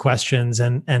asking these questions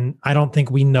and I don't think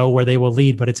we know where they will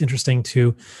lead, but it's interesting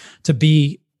to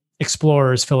be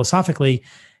explorers philosophically.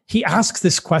 He asks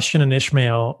this question in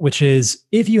Ishmael, which is,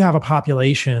 if you have a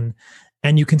population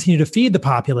and you continue to feed the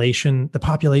population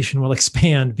will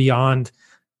expand beyond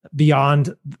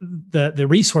the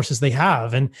resources they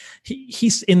have. And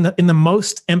he's in the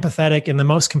most empathetic, in the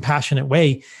most compassionate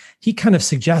way, he kind of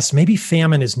suggests maybe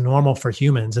famine is normal for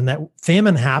humans and that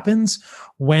famine happens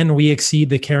when we exceed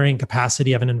the carrying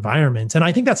capacity of an environment. And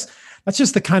I think that's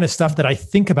just the kind of stuff that I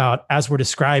think about as we're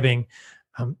describing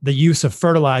the use of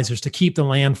fertilizers to keep the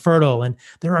land fertile. And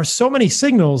there are so many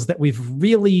signals that we've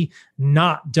really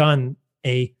not done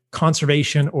a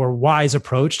conservation or wise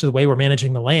approach to the way we're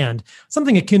managing the land,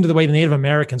 something akin to the way the Native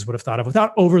Americans would have thought of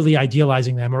without overly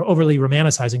idealizing them or overly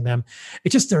romanticizing them.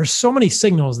 There are so many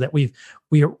signals that we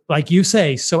are, like you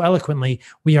say so eloquently,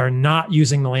 we are not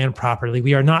using the land properly.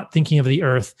 We are not thinking of the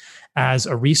earth as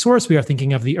a resource. We are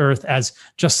thinking of the earth as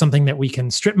just something that we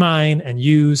can strip mine and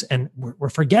use. And we're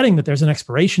forgetting that there's an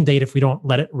expiration date if we don't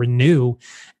let it renew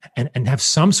and have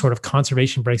some sort of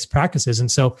conservation-based practices.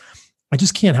 And so I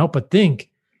just can't help but think,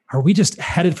 are we just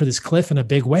headed for this cliff in a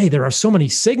big way? There are so many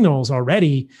signals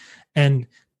already. And,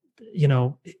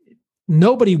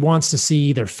 nobody wants to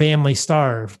see their family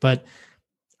starve, but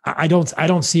I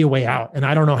don't see a way out. And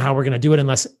I don't know how we're going to do it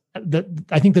unless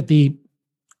I think that the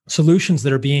solutions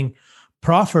that are being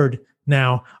proffered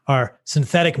now are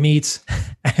synthetic meats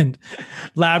and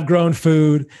lab-grown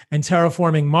food and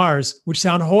terraforming Mars, which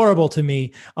sound horrible to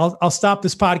me. I'll stop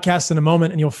this podcast in a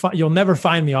moment, and you'll never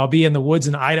find me. I'll be in the woods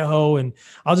in Idaho, and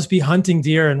I'll just be hunting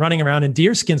deer and running around in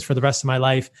deer skins for the rest of my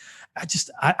life.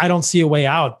 I don't see a way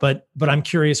out, but I'm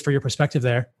curious for your perspective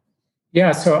there.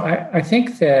 Yeah, so I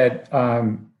think that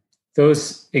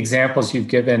those examples you've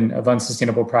given of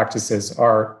unsustainable practices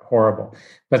are horrible,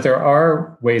 but there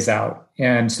are ways out.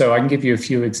 And so I can give you a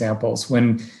few examples.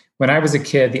 When I was a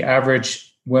kid, the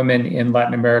average woman in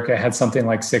Latin America had something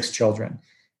like 6 children.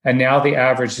 And now the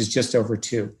average is just over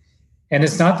 2. And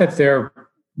it's not that they're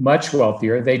much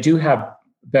wealthier. They do have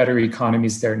better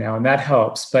economies there now, and that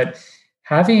helps. But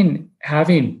having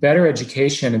better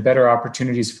education and better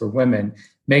opportunities for women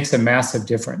makes a massive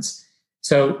difference.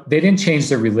 So they didn't change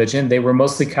their religion. They were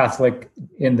mostly Catholic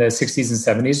in the 60s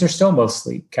and 70s. They're still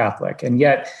mostly Catholic. And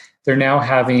yet they're now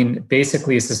having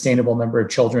basically a sustainable number of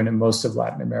children in most of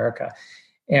Latin America.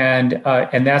 And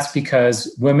that's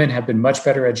because women have been much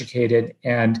better educated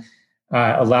and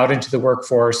allowed into the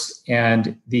workforce,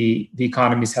 and the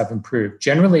economies have improved.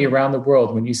 Generally around the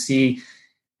world, when you see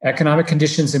economic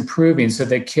conditions improving so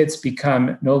that kids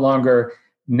become no longer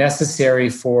necessary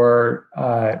for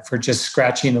just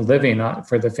scratching a living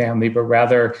for the family, but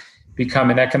rather become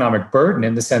an economic burden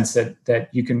in the sense that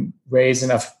you can raise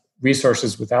enough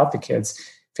resources without the kids,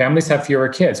 families have fewer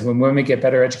kids. When women get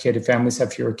better educated, families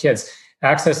have fewer kids.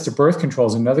 Access to birth control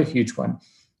is another huge one.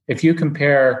 If you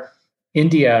compare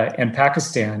India and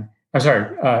Pakistan,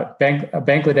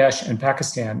 Bangladesh and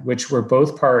Pakistan, which were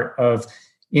both part of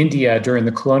India during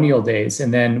the colonial days,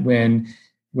 and then when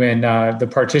the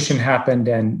partition happened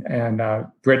and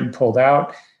Britain pulled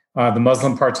out, the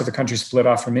Muslim parts of the country split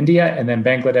off from India, and then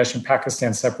Bangladesh and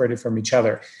Pakistan separated from each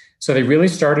other. So they really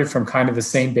started from kind of the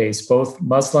same base, both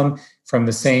Muslim, from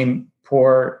the same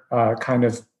poor kind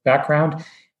of background.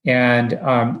 And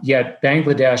yet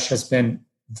Bangladesh has been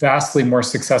vastly more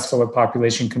successful at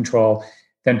population control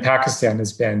than Pakistan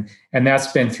has been. And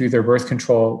that's been through their birth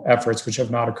control efforts, which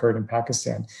have not occurred in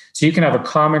Pakistan. So you can have a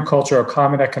common culture, a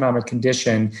common economic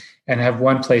condition, and have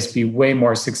one place be way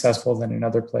more successful than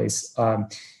another place.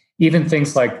 Even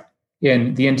things like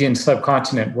in the Indian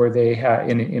subcontinent, where they have,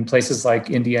 in places like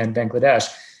India and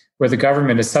Bangladesh, where the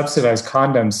government has subsidized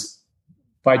condoms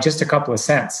by just a couple of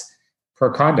cents per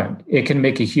condom, it can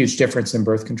make a huge difference in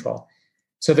birth control.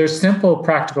 So there's simple,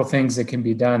 practical things that can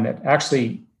be done that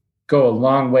actually go a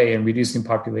long way in reducing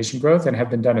population growth and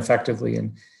have been done effectively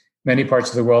in many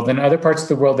parts of the world. In other parts of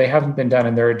the world, they haven't been done,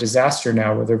 and they're a disaster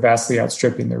now where they're vastly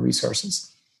outstripping their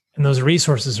resources. And those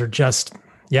resources are just,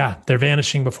 they're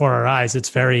vanishing before our eyes. It's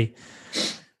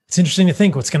interesting to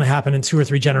think what's going to happen in 2 or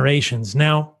 3 generations.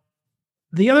 Now,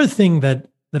 the other thing that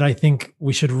I think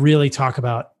we should really talk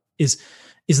about is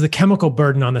the chemical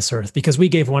burden on this earth, because we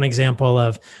gave one example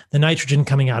of the nitrogen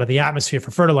coming out of the atmosphere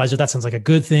for fertilizer. That sounds like a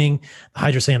good thing. The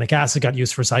hydrocyanic acid got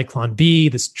used for Zyklon B,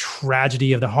 this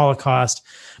tragedy of the Holocaust.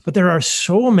 But there are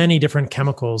so many different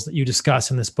chemicals that you discuss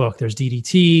in this book. There's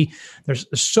DDT. There's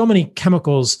so many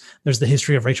chemicals. There's the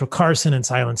history of Rachel Carson and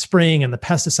Silent Spring and the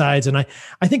pesticides. And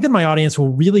I think that my audience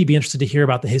will really be interested to hear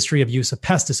about the history of use of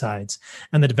pesticides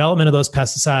and the development of those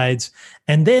pesticides.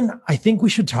 And then I think we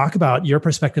should talk about your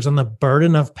perspectives on the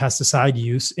burden of pesticide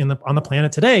use on the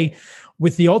planet today,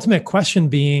 with the ultimate question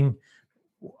being,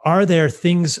 are there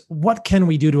things, what can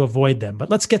we do to avoid them?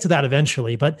 But let's get to that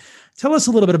eventually. But tell us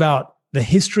a little bit about the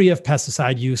history of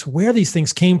pesticide use, where these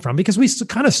things came from, because we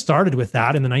kind of started with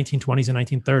that in the 1920s and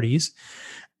 1930s.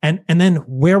 And then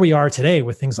where we are today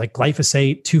with things like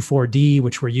glyphosate, 2,4-D,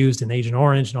 which were used in Agent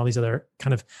Orange and all these other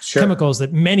kind of chemicals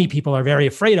that many people are very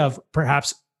afraid of,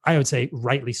 perhaps I would say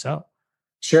rightly so.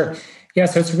 Sure. Yeah,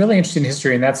 so it's a really interesting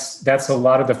history, and that's a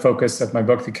lot of the focus of my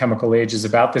book, The Chemical Age, is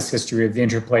about this history of the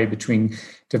interplay between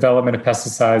development of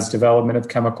pesticides, development of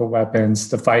chemical weapons,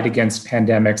 the fight against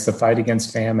pandemics, the fight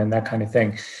against famine, that kind of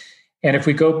thing. And if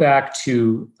we go back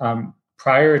to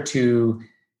prior to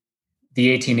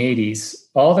the 1880s,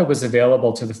 all that was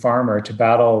available to the farmer to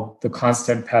battle the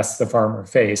constant pests the farmer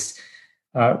faced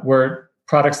were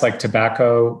products like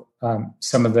tobacco,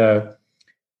 some of the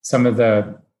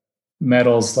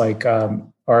metals like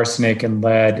arsenic and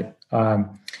lead,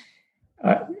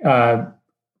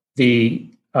 the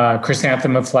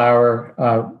chrysanthemum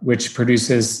flower, which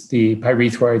produces the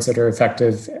pyrethroids that are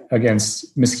effective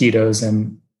against mosquitoes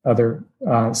and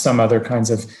some other kinds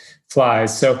of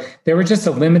flies. So there were just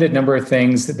a limited number of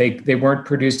things that they weren't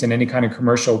produced in any kind of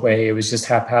commercial way. It was just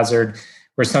haphazard,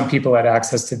 where some people had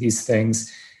access to these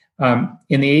things.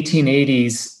 In the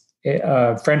 1880s,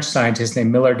 a French scientist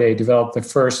named Millardet developed the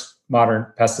first modern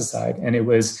pesticide, and it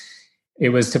was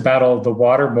to battle the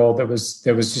water mold that was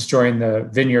destroying the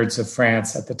vineyards of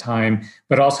France at the time,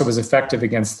 but also was effective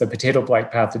against the potato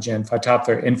blight pathogen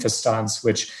Phytophthora infestans,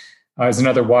 which is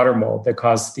another water mold that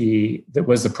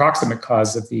was the proximate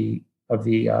cause of the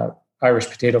Irish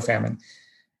potato famine,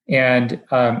 and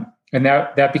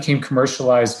that became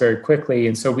commercialized very quickly,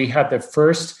 and so we had the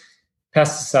first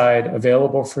pesticide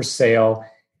available for sale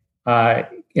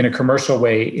in a commercial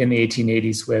way in the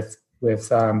 1880s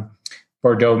with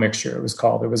Bordeaux mixture. It was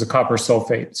called. It was a copper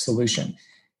sulfate solution,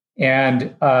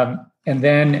 and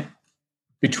then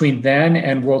between then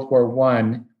and World War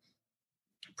I,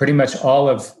 pretty much all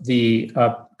of the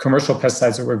commercial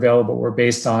pesticides that were available were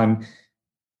based on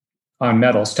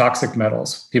metals, toxic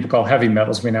metals. People call heavy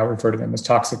metals. We now refer to them as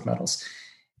toxic metals,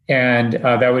 and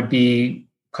that would be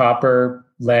copper,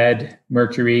 lead,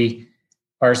 mercury,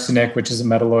 arsenic, which is a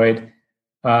metalloid.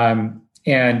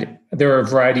 And there were a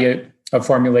variety of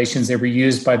formulations. They were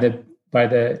used by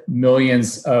the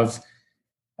millions of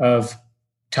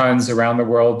tons around the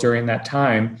world during that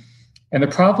time. And the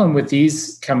problem with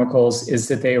these chemicals is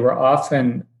that they were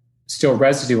often still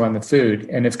residue on the food.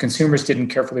 And if consumers didn't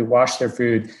carefully wash their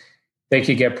food, they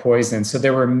could get poisoned. So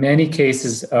there were many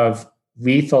cases of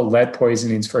lethal lead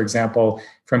poisonings, for example,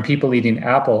 from people eating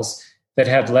apples that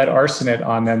had lead arsenate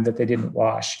on them that they didn't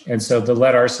wash. And so the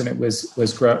lead arsenate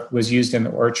was used in the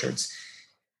orchards.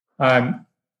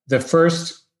 The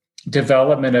first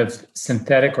development of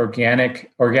synthetic organic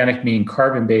meaning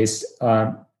carbon-based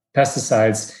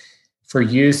pesticides for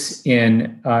use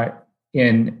in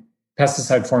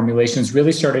pesticide formulations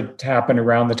really started to happen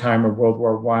around the time of World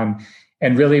War I,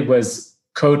 and really was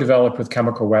co-developed with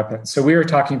chemical weapons. So we were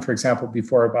talking, for example,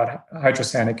 before about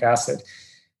hydrocyanuric acid.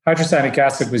 Hydrocyanuric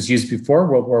acid was used before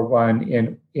World War I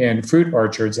in fruit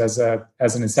orchards as an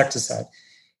insecticide.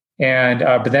 And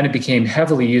but then it became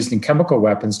heavily used in chemical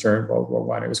weapons during World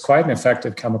War I. It was quite an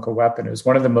effective chemical weapon. It was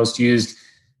one of the most used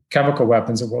chemical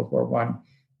weapons of World War I.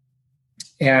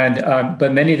 And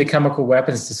but many of the chemical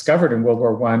weapons discovered in World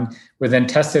War I were then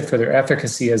tested for their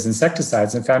efficacy as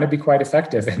insecticides and found to be quite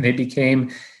effective. And they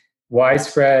became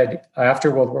widespread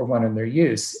after World War I in their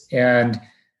use. And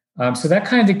so that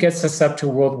kind of gets us up to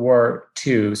World War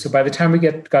II. So by the time we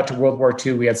got to World War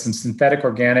II, we had some synthetic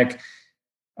organic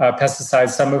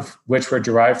pesticides, some of which were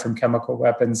derived from chemical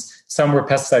weapons. Some were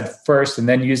pesticide first and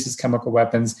then used as chemical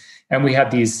weapons. And we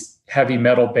had these heavy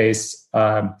metal-based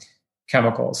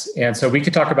chemicals. And so we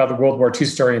could talk about the World War II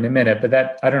story in a minute,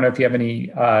 but I don't know if you have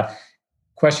any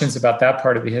questions about that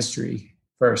part of the history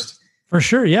first. For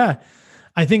sure, yeah.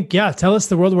 I think, tell us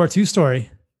the World War II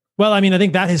story. Well, I mean, I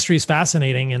think that history is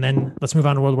fascinating, and then let's move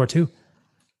on to World War II.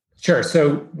 Sure.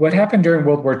 So what happened during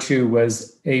World War II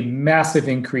was a massive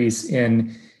increase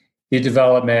in the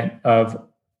development of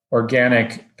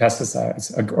organic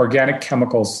pesticides, organic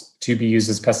chemicals to be used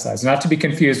as pesticides, not to be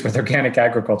confused with organic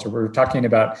agriculture. We're talking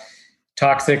about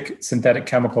toxic synthetic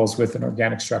chemicals with an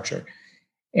organic structure.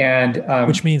 And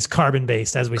which means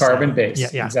carbon-based, as we say.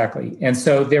 Carbon-based, yeah, exactly. And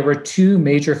so there were two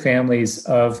major families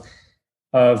of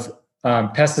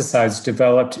pesticides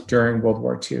developed during World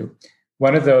War II.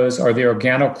 One of those are the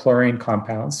organochlorine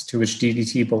compounds, to which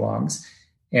DDT belongs.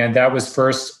 And that was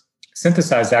first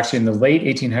synthesized actually in the late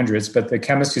 1800s, but the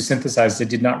chemist who synthesized it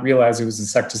did not realize it was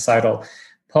insecticidal.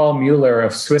 Paul Mueller,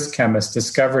 a Swiss chemist,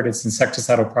 discovered its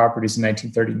insecticidal properties in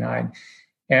 1939.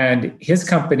 And his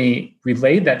company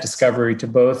relayed that discovery to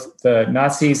both the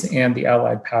Nazis and the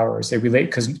Allied powers. They relayed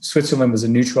because Switzerland was a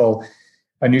neutral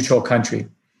country.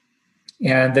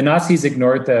 And the Nazis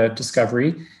ignored the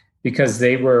discovery because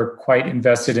they were quite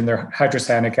invested in their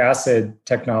hydrocyanuric acid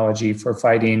technology for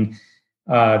fighting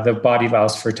the body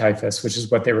louse for typhus, which is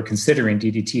what they were considering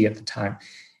DDT at the time.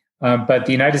 But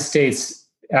the United States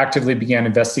actively began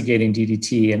investigating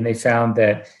DDT, and they found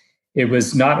that it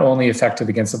was not only effective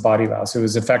against the body louse, it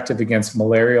was effective against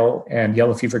malarial and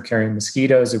yellow fever carrying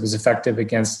mosquitoes. It was effective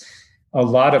against a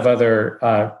lot of other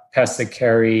pests that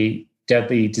carry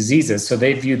deadly diseases. So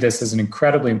they viewed this as an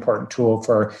incredibly important tool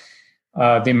for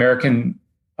the American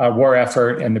war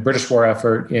effort and the British war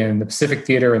effort in the Pacific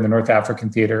theater, in the North African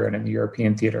theater, and in the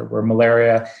European theater, where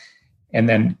malaria and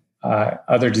then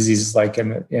other diseases like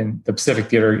in the Pacific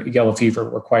theater, yellow fever,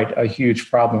 were quite a huge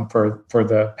problem for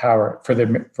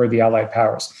the Allied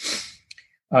powers.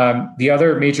 The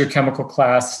other major chemical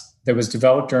class that was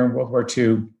developed during World War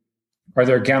II are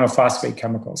the organophosphate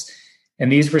chemicals.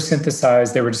 And these were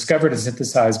synthesized, they were discovered and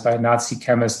synthesized by a Nazi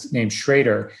chemist named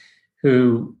Schrader,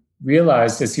 who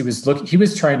realized as he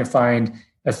was trying to find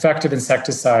effective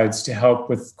insecticides to help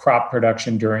with crop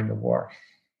production during the war.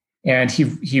 And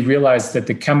he realized that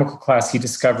the chemical class he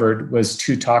discovered was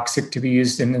too toxic to be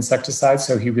used in insecticides.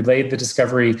 So he relayed the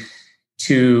discovery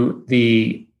to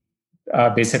the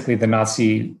basically the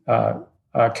Nazi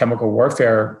chemical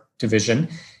warfare division.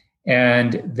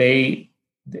 And they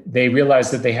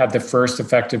realized that they had the first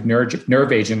effective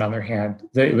nerve agent on their hand.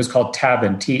 It was called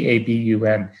Tabun,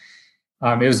 Tabun.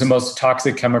 It was the most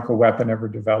toxic chemical weapon ever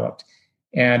developed.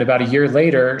 And about a year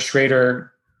later,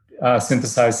 Schrader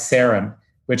synthesized sarin,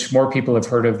 which more people have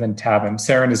heard of than tabin.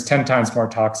 Sarin is 10 times more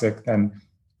toxic than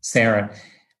sarin.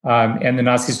 And the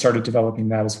Nazis started developing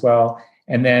that as well.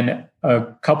 And then a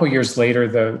couple years later,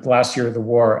 the last year of the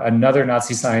war, another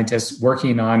Nazi scientist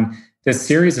working on this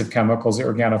series of chemicals,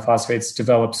 organophosphates,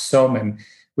 developed soman,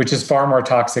 which is far more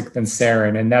toxic than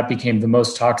sarin. And that became the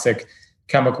most toxic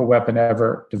chemical weapon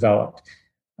ever developed.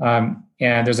 And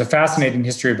there's a fascinating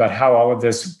history about how all of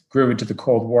this grew into the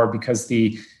Cold War, because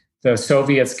the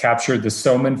Soviets captured the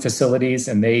soman facilities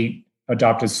and they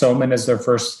adopted soman as their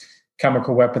first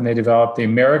chemical weapon they developed. The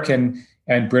American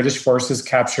and British forces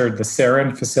captured the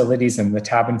sarin facilities and the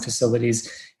tabin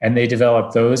facilities, and they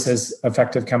developed those as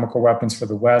effective chemical weapons for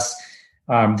the West.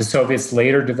 The Soviets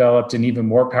later developed an even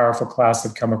more powerful class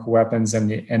of chemical weapons, and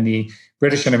the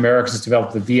British and Americans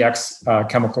developed the VX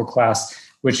chemical class,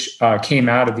 which came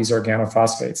out of these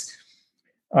organophosphates.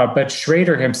 But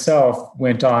Schrader himself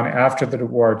went on after the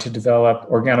war to develop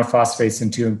organophosphates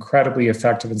into incredibly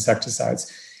effective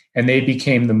insecticides. And they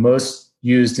became the most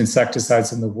used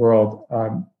insecticides in the world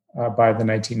by the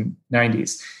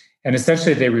 1990s. And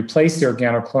essentially, they replaced the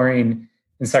organochlorine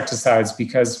insecticides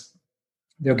because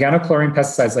the organochlorine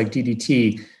pesticides like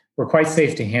DDT were quite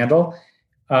safe to handle.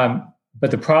 But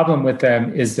the problem with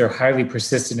them is they're highly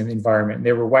persistent in the environment.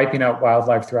 They were wiping out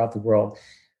wildlife throughout the world.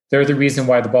 They're the reason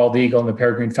why the bald eagle and the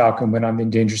peregrine falcon went on the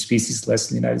endangered species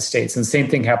list in the United States. And the same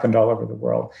thing happened all over the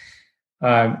world.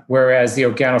 Whereas the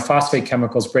organophosphate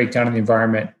chemicals break down in the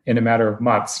environment in a matter of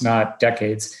months, not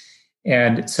decades.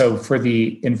 And so for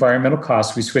the environmental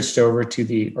costs, we switched over to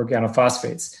the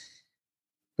organophosphates.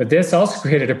 But this also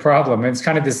created a problem. And it's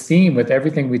kind of this theme with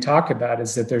everything we talk about,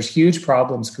 is that there's huge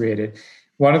problems created.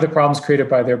 One of the problems created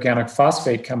by the organic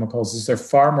phosphate chemicals is they're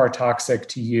far more toxic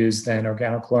to use than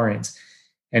organochlorines.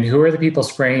 And who are the people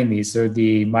spraying these? They're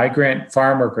the migrant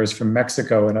farm workers from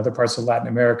Mexico and other parts of Latin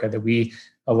America that we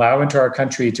allow into our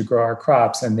country to grow our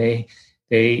crops. And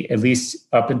they at least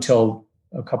up until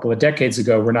a couple of decades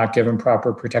ago, were not given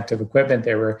proper protective equipment.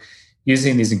 They were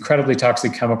using these incredibly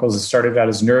toxic chemicals that started out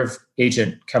as nerve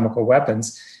agent chemical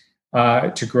weapons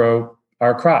to grow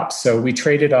our crops. So we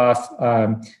traded off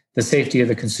the safety of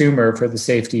the consumer for the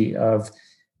safety of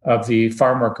the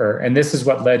farm worker. And this is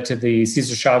what led to the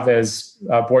Cesar Chavez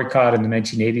boycott in the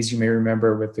 1980s, you may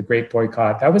remember, with the Great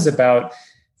Boycott. That was about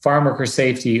farm worker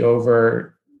safety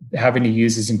over having to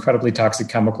use these incredibly toxic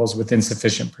chemicals with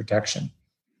insufficient protection.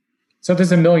 So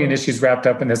there's a million issues wrapped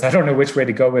up in this. I don't know which way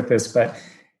to go with this, but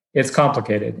it's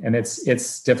complicated and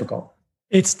it's difficult.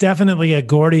 It's definitely a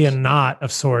Gordian knot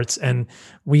of sorts. And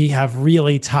we have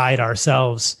really tied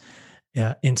ourselves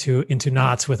into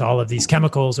knots with all of these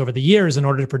chemicals over the years in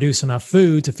order to produce enough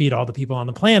food to feed all the people on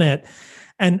the planet.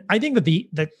 And I think that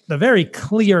the very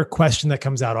clear question that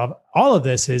comes out of all of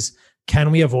this is,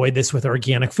 can we avoid this with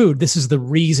organic food? This is the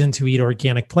reason to eat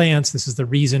organic plants. This is the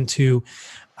reason to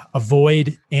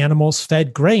avoid animals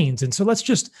fed grains. And so let's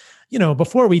just,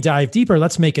 before we dive deeper,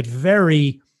 let's make it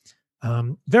very,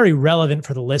 very relevant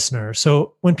for the listener.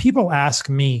 So when people ask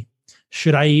me,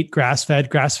 should I eat grass-fed,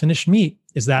 grass-finished meat?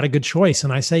 Is that a good choice?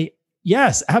 And I say,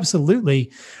 yes,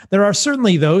 absolutely. There are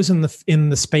certainly those in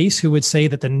the space who would say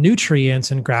that the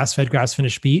nutrients in grass-fed,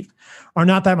 grass-finished beef are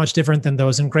not that much different than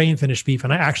those in grain-finished beef.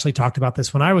 And I actually talked about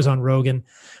this when I was on Rogan.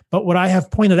 But what I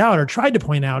have pointed out or tried to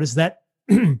point out is that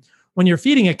when you're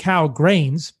feeding a cow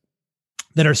grains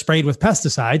that are sprayed with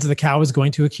pesticides, the cow is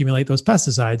going to accumulate those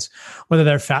pesticides, whether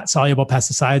they're fat-soluble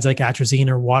pesticides like atrazine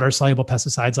or water-soluble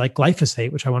pesticides like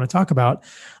glyphosate, which I want to talk about.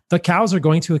 The cows are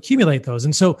going to accumulate those.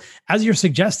 And so as you're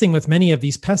suggesting with many of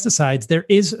these pesticides, there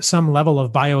is some level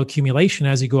of bioaccumulation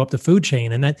as you go up the food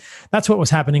chain. And that's what was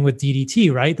happening with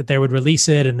DDT, right? That they would release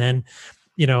it and then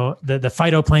the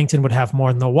phytoplankton would have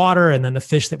more than the water, and then the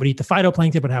fish that would eat the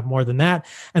phytoplankton would have more than that.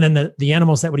 And then the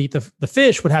animals that would eat the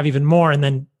fish would have even more. And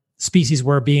then species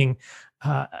were being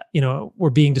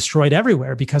destroyed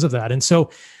everywhere because of that. And so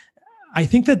I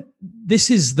think that this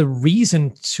is the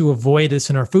reason to avoid this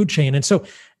in our food chain. And so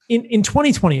in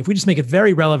 2020, if we just make it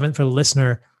very relevant for the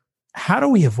listener, how do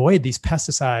we avoid these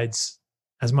pesticides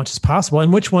as much as possible?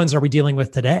 And which ones are we dealing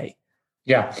with today?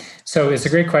 Yeah, so it's a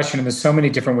great question. And there's so many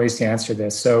different ways to answer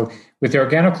this. So with the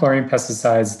organochlorine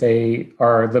pesticides, they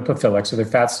are lipophilic, so they're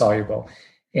fat soluble.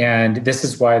 And this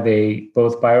is why they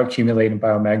both bioaccumulate and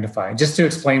biomagnify. Just to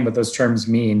explain what those terms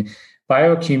mean,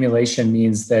 bioaccumulation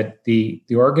means that the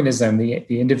organism, the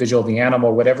individual, the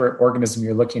animal, whatever organism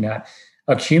you're looking at,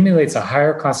 accumulates a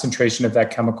higher concentration of that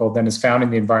chemical than is found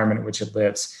in the environment in which it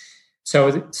lives.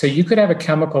 So you could have a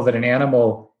chemical that an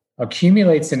animal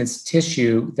accumulates in its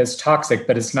tissue that's toxic,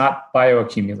 but it's not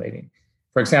bioaccumulating.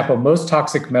 For example, most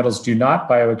toxic metals do not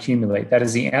bioaccumulate. That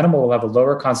is, the animal will have a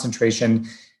lower concentration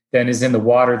than is in the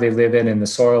water they live in and the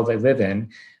soil they live in.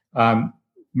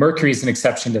 Mercury is an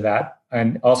exception to that,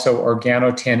 and also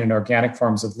organotin and organic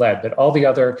forms of lead. But all the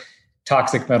other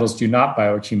toxic metals do not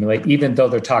bioaccumulate, even though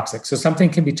they're toxic. So something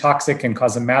can be toxic and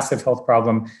cause a massive health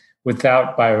problem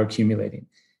without bioaccumulating.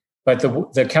 But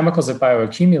the chemicals that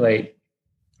bioaccumulate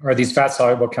are these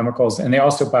fat-soluble chemicals, and they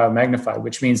also biomagnify,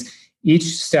 which means each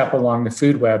step along the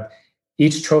food web,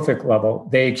 each trophic level,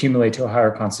 they accumulate to a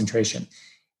higher concentration.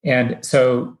 And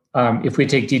so if we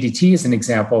take DDT as an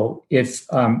example, if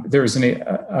there's an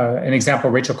example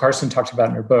Rachel Carson talked about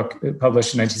in her book,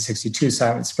 published in 1962,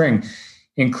 Silent Spring,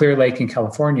 in Clear Lake in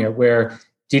California, where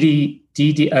a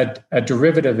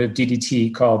derivative of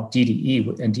DDT called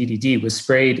DDE and DDD was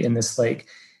sprayed in this lake.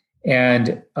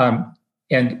 And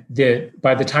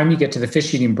by the time you get to the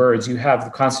fish-eating birds, you have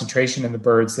the concentration in the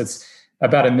birds that's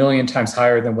about 1 million times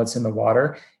higher than what's in the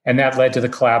water. And that led to the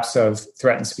collapse of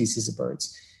threatened species of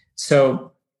birds.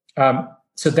 So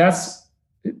that's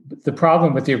the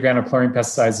problem with the organochlorine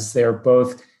pesticides is they're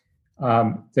both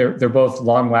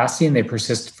long-lasting, they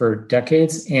persist for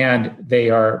decades, and they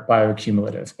are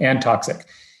bioaccumulative and toxic.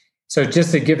 So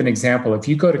just to give an example, if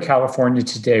you go to California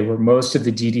today, where most of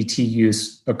the DDT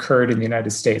use occurred in the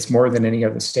United States, more than any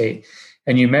other state,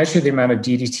 and you measure the amount of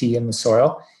DDT in the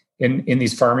soil in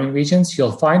these farming regions,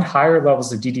 you'll find higher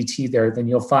levels of DDT there than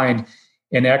you'll find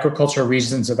in agricultural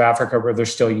regions of Africa where they're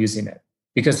still using it,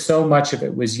 because so much of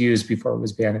it was used before it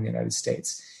was banned in the United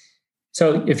States.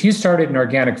 So if you started an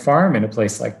organic farm in a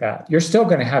place like that, you're still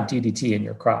going to have DDT in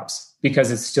your crops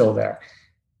because it's still there.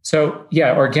 So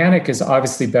yeah, organic is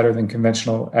obviously better than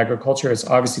conventional agriculture. It's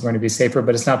obviously going to be safer,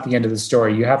 but it's not the end of the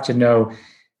story. You have to know,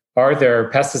 are there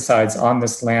pesticides on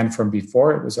this land from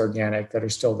before it was organic that are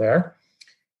still there?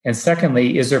 And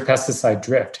secondly, is there pesticide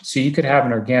drift? So you could have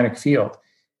an organic field,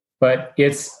 but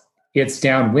it's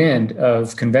downwind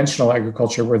of conventional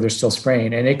agriculture where they're still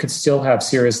spraying, and it could still have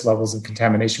serious levels of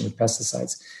contamination with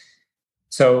pesticides.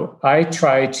 So I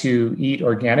try to eat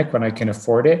organic when I can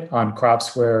afford it on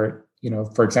crops where,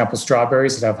 for example,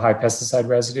 strawberries that have high pesticide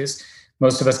residues.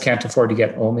 Most of us can't afford to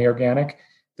get only organic.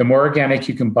 The more organic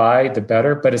you can buy, the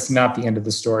better, but it's not the end of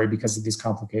the story because of these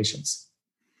complications.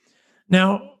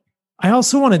 Now, I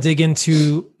also want to dig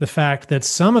into the fact that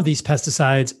some of these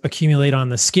pesticides accumulate on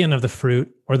the skin of the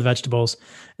fruit or the vegetables,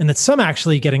 and that some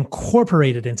actually get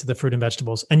incorporated into the fruit and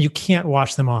vegetables, and you can't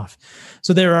wash them off.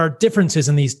 So there are differences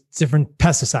in these different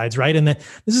pesticides, right? And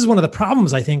this is one of the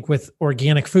problems, I think, with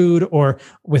organic food or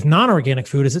with non-organic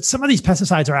food, is that some of these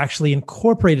pesticides are actually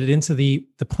incorporated into the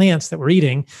plants that we're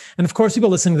eating. And of course, people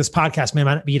listening to this podcast may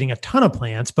not be eating a ton of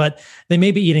plants, but they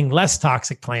may be eating less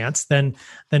toxic plants than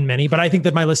many. But I think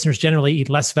that my listeners generally eat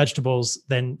less vegetables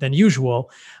than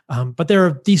usual. But there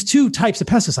are these two types of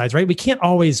pesticides, right? We can't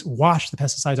always wash the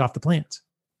pesticides off the plants.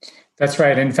 That's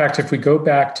right. In fact, if we go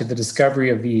back to the discovery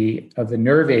of the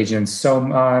nerve agents,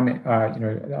 Soman,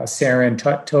 sarin,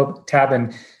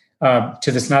 tabin,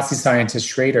 to this Nazi scientist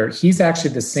Schrader, he's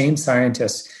actually the same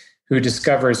scientist who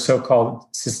discovers so-called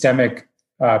systemic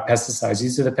pesticides.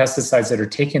 These are the pesticides that are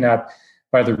taken up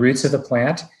by the roots of the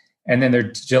plant, and then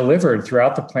they're delivered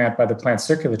throughout the plant by the plant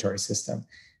circulatory system.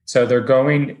 So they're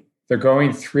going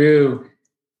through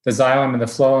the xylem and the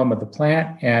phloem of the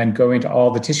plant and going to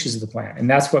all the tissues of the plant. And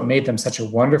that's what made them such a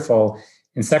wonderful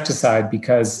insecticide,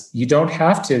 because you don't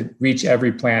have to reach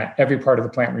every part of the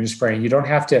plant when you're spraying. You don't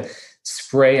have to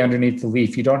spray underneath the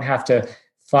leaf. You don't have to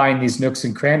find these nooks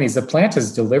and crannies. The plant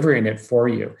is delivering it for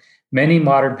you. Many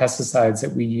modern pesticides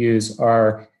that we use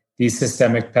are these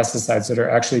systemic pesticides that are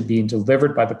actually being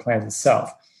delivered by the plant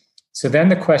itself. So then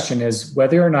the question is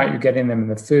whether or not you're getting them in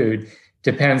the food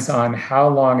depends on how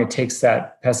long it takes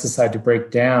that pesticide to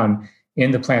break down in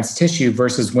the plant's tissue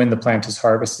versus when the plant is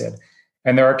harvested.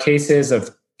 And there are cases of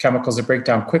chemicals that break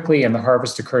down quickly and the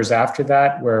harvest occurs after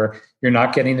that, where you're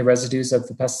not getting the residues of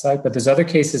the pesticide. But there's other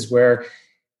cases where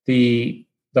the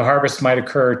harvest might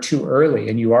occur too early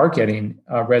and you are getting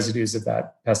residues of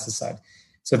that pesticide.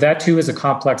 So that too is a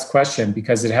complex question,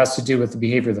 because it has to do with the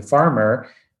behavior of the farmer,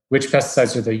 which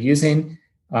pesticides are they using,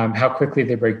 how quickly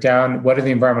they break down, what are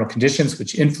the environmental conditions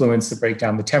which influence the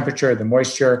breakdown, the temperature, the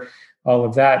moisture, all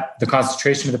of that, the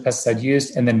concentration of the pesticide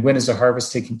used, and then when is the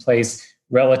harvest taking place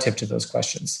relative to those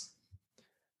questions.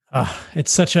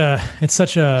 It's such a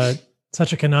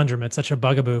conundrum. It's such a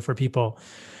bugaboo for people.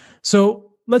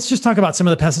 So let's just talk about some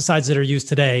of the pesticides that are used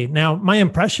today. Now, my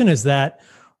impression is that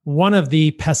one of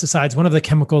the pesticides, one of the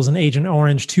chemicals in Agent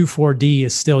Orange 2,4-D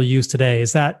is still used today.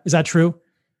 Is that true?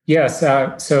 Yes.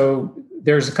 So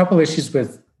there's a couple issues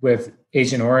with with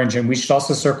Agent Orange, and we should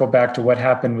also circle back to what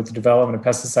happened with the development of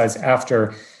pesticides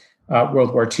after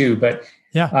World War II. But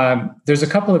there's a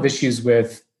couple of issues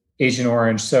with Agent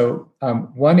Orange. So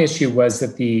one issue was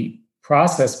that the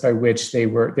process by which they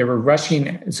were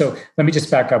rushing. So let me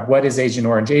just back up. What is Agent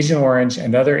Orange? Agent Orange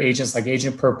and other agents like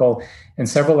Agent Purple and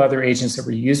several other agents that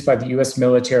were used by the U.S.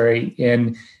 military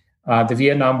in the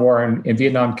Vietnam War and in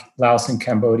Vietnam, Laos, and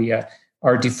Cambodia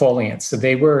are defoliants. So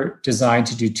they were designed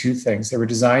to do two things. They were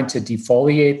designed to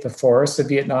defoliate the forests of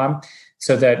Vietnam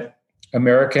so that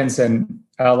Americans and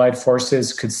Allied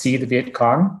forces could see the Viet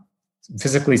Cong,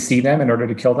 physically see them in order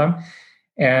to kill them.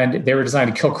 And they were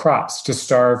designed to kill crops, to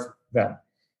starve them.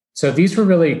 So these were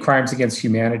really crimes against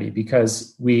humanity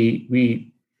because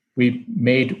we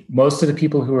made most of the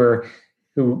people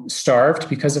who starved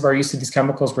because of our use of these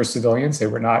chemicals were civilians. They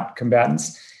were not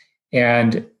combatants.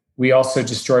 And we also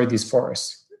destroyed these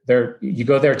forests. You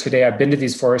go there today. I've been to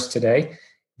these forests today.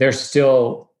 They're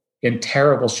still in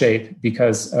terrible shape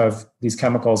because of these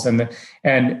chemicals. And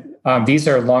these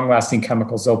are long-lasting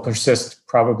chemicals. They'll persist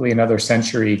probably another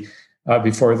century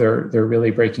before they're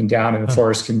really breaking down and the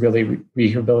forest can really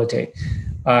rehabilitate.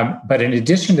 But in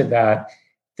addition to that,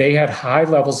 they had high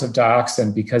levels of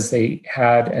dioxin because they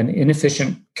had an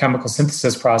inefficient chemical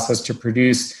synthesis process to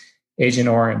produce Agent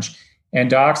Orange. And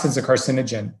dioxin is a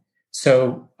carcinogen.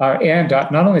 So, not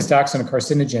only is dioxin a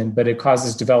carcinogen, but it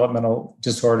causes developmental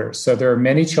disorders. So there are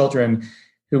many children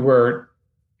who were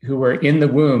in the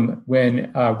womb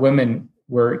when women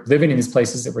were living in these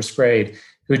places that were sprayed,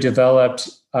 who developed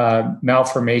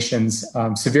malformations,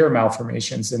 severe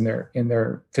malformations in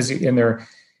their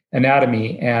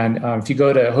anatomy. And if you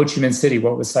go to Ho Chi Minh City,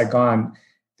 what was Saigon,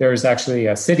 there's actually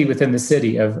a city within the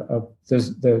city of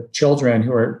the children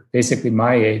who are basically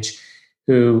my age,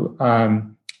 who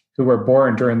were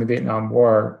born during the Vietnam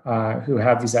War, who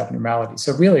have these abnormalities.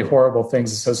 So really horrible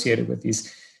things associated with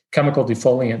these chemical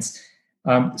defoliants.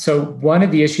 So one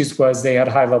of the issues was they had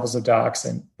high levels of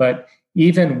dioxin, but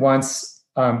even once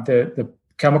the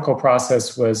chemical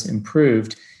process was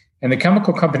improved, and the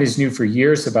chemical companies knew for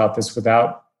years about this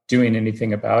without doing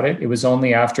anything about it. It was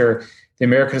only after the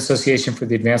American Association for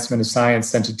the Advancement of Science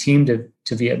sent a team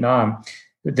to Vietnam.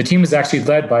 The team was actually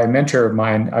led by a mentor of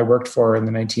mine I worked for in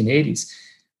the 1980s,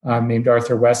 named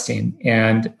Arthur Westing.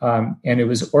 And it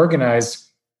was organized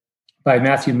by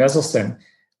Matthew Meselson,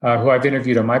 who I've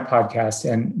interviewed on my podcast.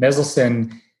 And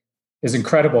Meselson is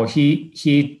incredible.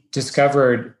 He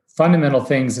discovered fundamental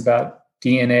things about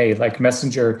DNA, like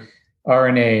messenger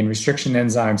RNA and restriction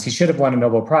enzymes. He should have won a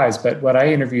Nobel Prize, but what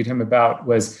I interviewed him about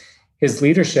was his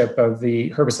leadership of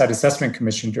the Herbicide Assessment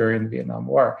Commission during the Vietnam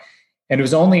War. And it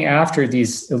was only after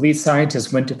these elite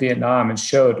scientists went to Vietnam and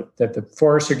showed that the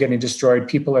forests are getting destroyed,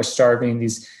 people are starving,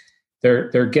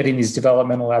 they're getting these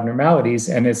developmental abnormalities,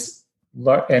 and it's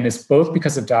both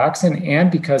because of dioxin and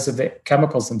because of the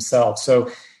chemicals themselves. So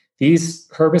these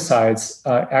herbicides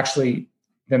actually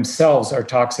themselves are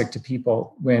toxic to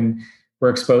people when we're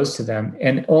exposed to them.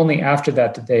 And only after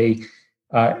that did they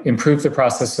improve the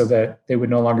process so that they would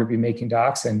no longer be making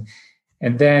dioxin.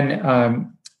 And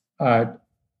then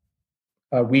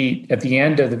we, at the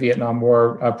end of the Vietnam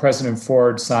War, President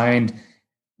Ford signed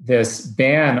this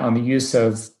ban on the use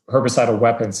of herbicidal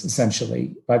weapons,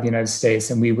 essentially, by the United States.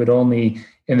 And we would only,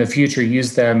 in the future,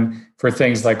 use them for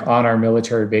things like on our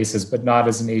military bases, but not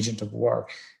as an agent of war.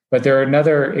 But they're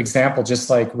another example, just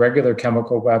like regular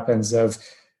chemical weapons, of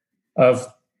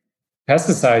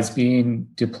pesticides being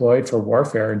deployed for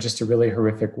warfare in just a really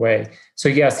horrific way. So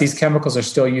yes, these chemicals are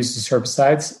still used as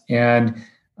herbicides, and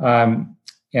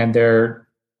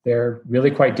they're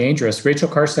really quite dangerous. Rachel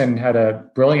Carson had a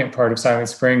brilliant part of Silent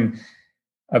Spring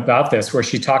about this, where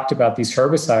she talked about these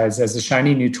herbicides as a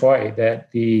shiny new toy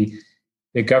that the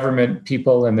government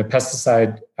people and the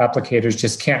pesticide applicators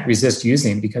just can't resist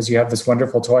using, because you have this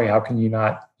wonderful toy. How can you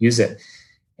not use it?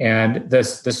 And the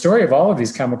story of all of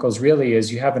these chemicals really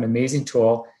is you have an amazing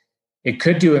tool. It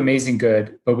could do amazing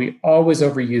good, but we always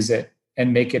overuse it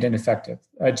and make it ineffective.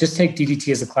 Just take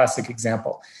DDT as a classic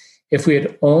example. If we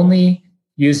had only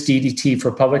used DDT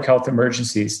for public health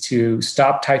emergencies to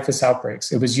stop typhus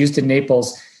outbreaks, it was used in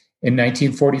Naples in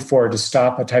 1944 to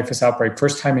stop a typhus outbreak.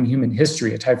 First time in human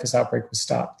history, a typhus outbreak was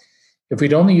stopped. If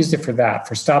we'd only used it for that,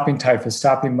 for stopping typhus,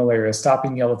 stopping malaria,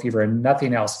 stopping yellow fever, and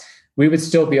nothing else, we would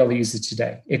still be able to use it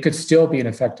today. It could still be an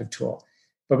effective tool.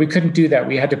 But we couldn't do that.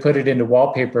 We had to put it into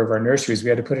wallpaper of our nurseries. We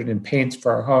had to put it in paint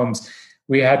for our homes.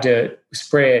 We had to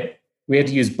spray it. We had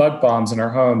to use bug bombs in our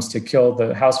homes to kill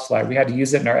the housefly. We had to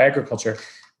use it in our agriculture.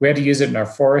 We had to use it in our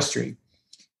forestry.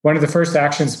 One of the first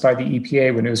actions by the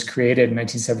EPA when it was created in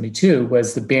 1972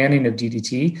 was the banning of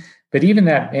DDT. But even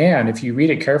that ban, if you read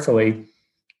it carefully,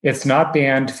 It's not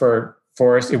banned for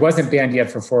forest. It wasn't banned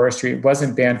yet for forestry. It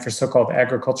wasn't banned for so-called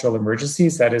agricultural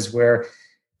emergencies. That is where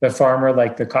the farmer,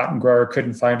 like the cotton grower,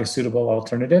 couldn't find a suitable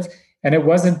alternative. And it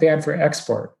wasn't banned for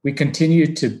export. We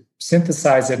continued to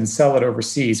synthesize it and sell it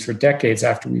overseas for decades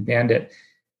after we banned it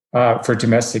for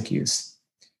domestic use.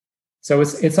 So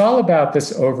it's all about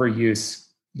this overuse.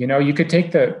 You could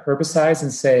take the herbicides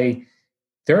and say,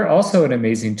 they're also an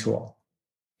amazing tool.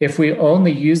 If we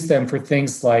only use them for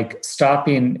things like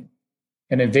stopping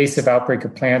an invasive outbreak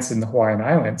of plants in the Hawaiian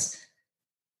Islands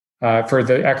for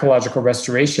the ecological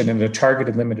restoration in a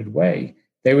targeted, limited way,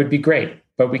 they would be great.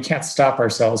 But we can't stop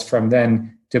ourselves from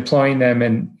then deploying them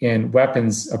in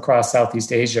weapons across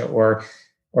Southeast Asia or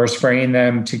spraying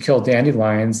them to kill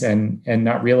dandelions and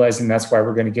not realizing that's why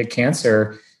we're going to get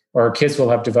cancer, or our kids will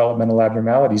have developmental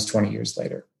abnormalities 20 years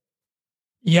later.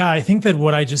 Yeah, I think that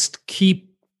what I just keep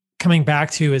coming back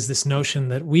to is this notion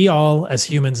that we all as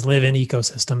humans live in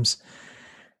ecosystems,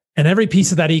 and every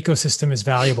piece of that ecosystem is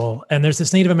valuable. And there's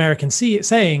this Native American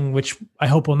saying, which I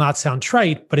hope will not sound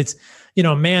trite, but it's,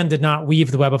 man did not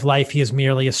weave the web of life. He is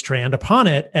merely a strand upon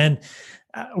it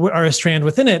or a strand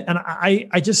within it. And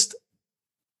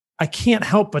I can't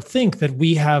help but think that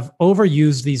we have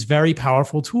overused these very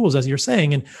powerful tools, as you're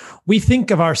saying, and we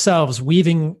think of ourselves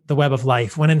weaving the web of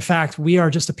life when in fact we are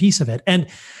just a piece of it. And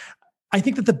I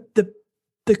think that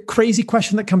the crazy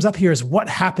question that comes up here is, what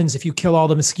happens if you kill all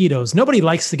the mosquitoes? Nobody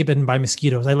likes to get bitten by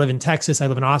mosquitoes. I live in Texas. I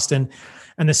live in Austin.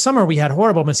 And this summer we had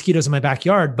horrible mosquitoes in my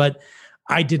backyard, but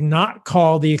I did not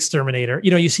call the exterminator.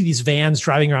 You see these vans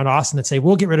driving around Austin that say,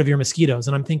 we'll get rid of your mosquitoes.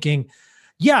 And I'm thinking,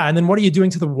 yeah. And then what are you doing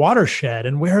to the watershed?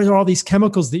 And where are all these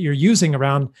chemicals that you're using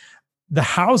around the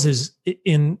houses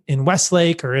in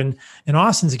Westlake or in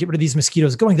Austin to get rid of these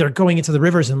mosquitoes going? They're going into the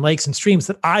rivers and lakes and streams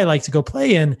that I like to go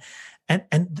play in.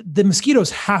 And the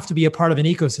mosquitoes have to be a part of an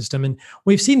ecosystem. And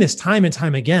we've seen this time and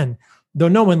time again. Though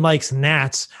no one likes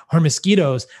gnats or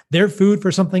mosquitoes, they're food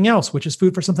for something else, which is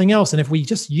food for something else. And if we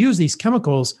just use these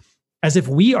chemicals as if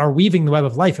we are weaving the web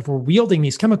of life, if we're wielding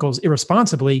these chemicals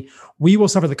irresponsibly, we will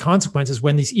suffer the consequences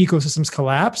when these ecosystems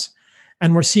collapse.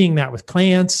 And we're seeing that with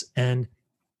plants and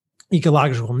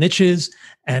ecological niches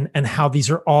and how these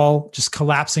are all just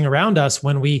collapsing around us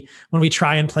when we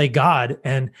try and play God.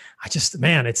 And it's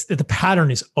the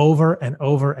pattern is over and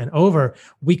over and over.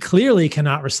 We clearly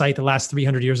cannot recite the last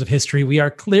 300 years of history. We are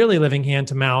clearly living hand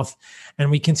to mouth, and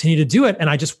we continue to do it. And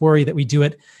I just worry that we do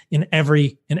it in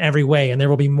every way. And there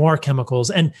will be more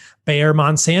chemicals. And Bayer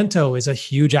Monsanto is a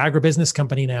huge agribusiness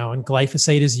company now, and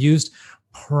glyphosate is used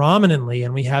prominently.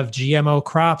 And we have GMO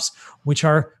crops, which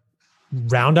are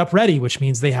Roundup ready, which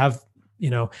means they have,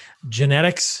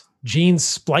 genetics, genes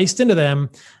spliced into them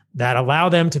that allow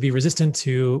them to be resistant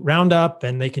to Roundup,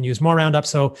 and they can use more Roundup.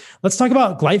 So let's talk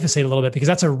about glyphosate a little bit, because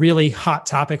that's a really hot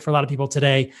topic for a lot of people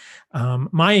today.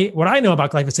 What I know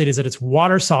about glyphosate is that it's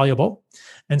water soluble.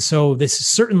 And so this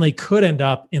certainly could end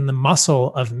up in the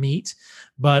muscle of meat.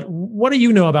 But what do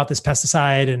you know about this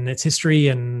pesticide and its history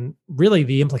and really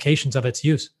the implications of its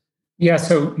use? Yeah,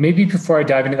 so maybe before I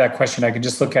dive into that question, I can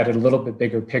just look at it a little bit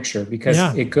bigger picture, because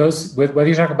it goes with whether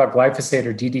you're talking about glyphosate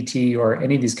or DDT or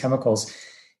any of these chemicals,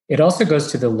 it also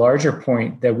goes to the larger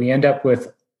point that we end up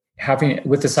with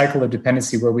the cycle of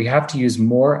dependency, where we have to use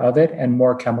more of it and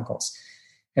more chemicals.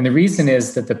 And the reason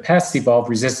is that the pests evolve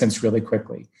resistance really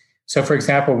quickly. So for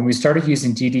example, when we started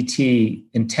using DDT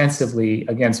intensively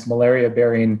against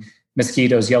malaria-bearing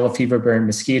mosquitoes, yellow fever-bearing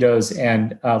mosquitoes,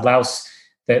 and lice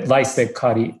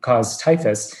that cause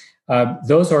typhus,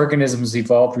 those organisms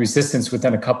evolved resistance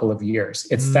within a couple of years.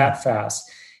 It's that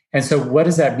fast. And so what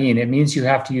does that mean? It means you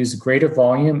have to use greater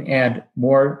volume and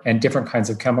more and different kinds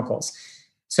of chemicals.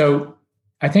 So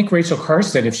I think Rachel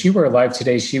Carson, if she were alive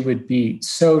today, she would be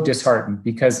so disheartened,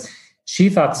 because she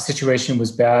thought the situation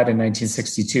was bad in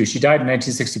 1962. She died in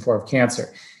 1964 of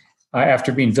cancer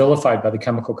after being vilified by the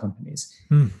chemical companies.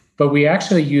 But we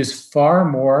actually use far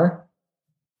more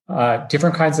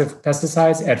different kinds of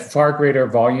pesticides at far greater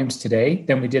volumes today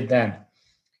than we did then.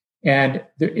 And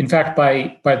in fact,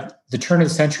 by the turn of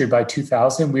the century, by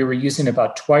 2000, we were using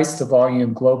about twice the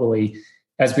volume globally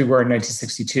as we were in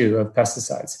 1962 of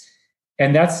pesticides.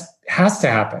 And that has to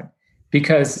happen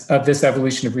because of this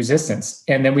evolution of resistance.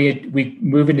 And then we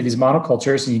move into these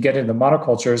monocultures, and you get into the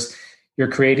monocultures, you're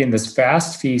creating this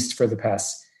fast feast for the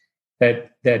pests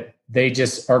that they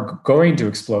just are going to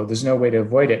explode. There's no way to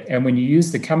avoid it. And when you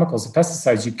use the chemicals, the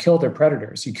pesticides, you kill their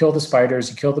predators. You kill the spiders,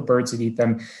 you kill the birds that eat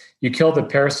them, you kill the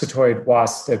parasitoid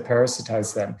wasps that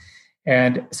parasitize them.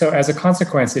 And so as a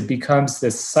consequence, it becomes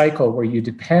this cycle where you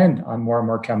depend on more and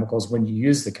more chemicals when you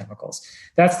use the chemicals.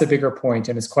 That's the bigger point,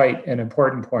 and it's quite an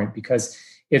important point, because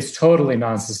it's totally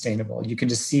non-sustainable. You can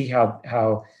just see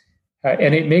how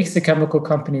and it makes the chemical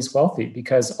companies wealthy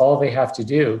because all they have to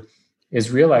do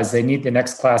is realize they need the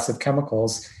next class of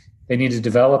chemicals. They need to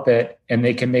develop it, and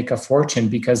they can make a fortune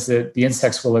because the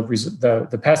insects will have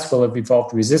the pests will have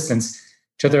evolved resistance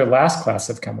to their last class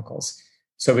of chemicals.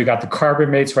 So we got the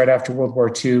carbamates right after World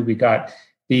War II. We got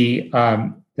the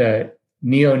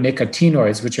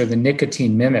neonicotinoids, which are the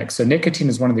nicotine mimics. So nicotine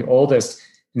is one of the oldest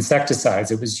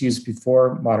insecticides. It was used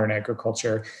before modern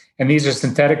agriculture. And these are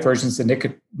synthetic versions of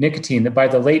nicotine that by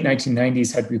the late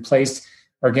 1990s had replaced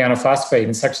organophosphate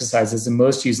insecticides as the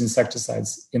most used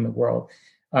insecticides in the world.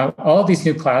 All of these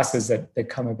new classes that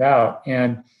come about.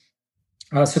 And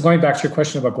so going back to your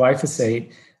question about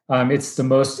glyphosate, it's the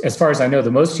most, as far as I know,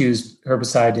 the most used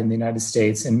herbicide in the United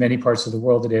States. In many parts of the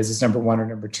world it is. It's number one or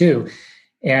number two.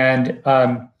 And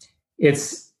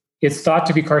it's thought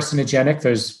to be carcinogenic.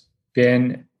 There's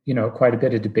been quite a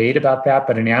bit of debate about that,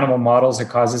 but in animal models it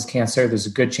causes cancer. There's a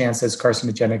good chance it's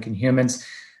carcinogenic in humans.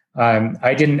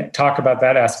 I didn't talk about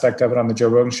that aspect of it on the Joe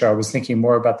Rogan show. I was thinking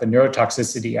more about the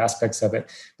neurotoxicity aspects of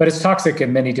it, but it's toxic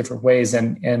in many different ways.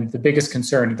 And the biggest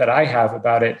concern that I have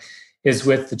about it is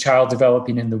with the child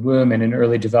developing in the womb and in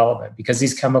early development, because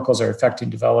these chemicals are affecting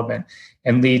development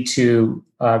and lead to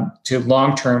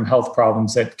long-term health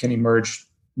problems that can emerge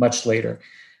much later,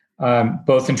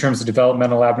 both in terms of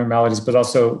developmental abnormalities, but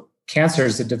also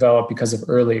cancers that develop because of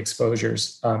early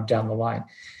exposures down the line.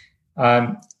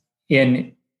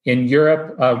 In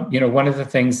Europe, one of the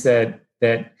things that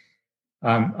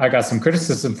I got some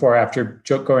criticism for after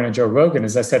going to Joe Rogan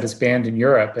is I said it's banned in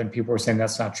Europe, and people were saying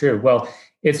that's not true. Well,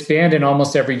 it's banned in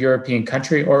almost every European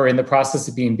country, or in the process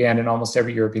of being banned in almost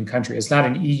every European country. It's not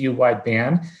an EU-wide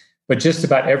ban, but just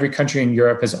about every country in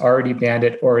Europe has already banned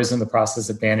it or is in the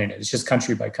process of banning it. It's just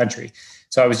country by country.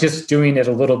 So I was just doing it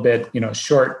a little bit,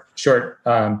 short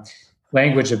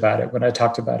language about it when I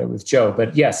talked about it with Joe.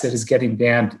 But yes, it is getting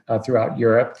banned throughout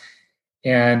Europe.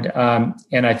 And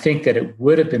I think that it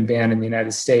would have been banned in the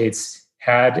United States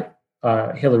had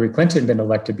Hillary Clinton been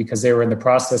elected, because they were in the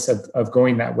process of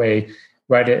going that way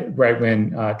right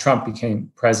when Trump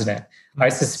became president. I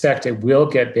suspect it will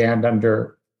get banned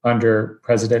under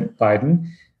President Biden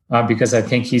because I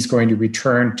think he's going to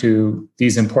return to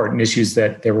these important issues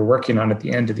that they were working on at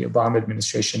the end of the Obama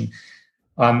administration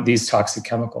on these toxic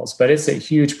chemicals. But it's a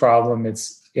huge problem.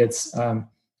 It's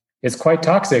quite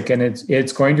toxic, and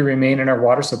it's going to remain in our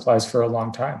water supplies for a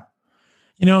long time.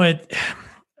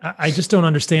 I just don't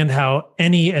understand how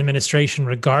any administration,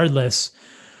 regardless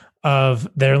of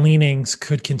their leanings,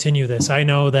 could continue this. I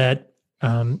know that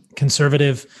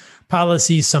conservative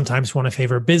policies sometimes want to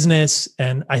favor business,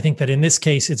 and I think that in this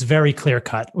case, it's very clear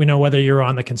cut. We know whether you're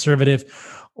on the conservative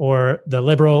or the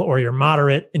liberal or you're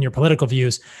moderate in your political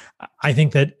views. I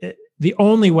think that the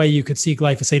only way you could see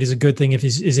glyphosate is a good thing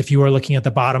is if you are looking at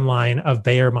the bottom line of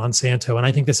Bayer Monsanto. And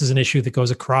I think this is an issue that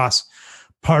goes across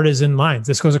partisan lines.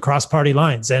 This goes across party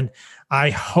lines. And I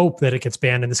hope that it gets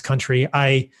banned in this country.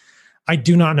 I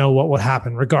do not know what will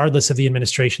happen, regardless of the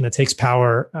administration that takes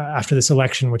power after this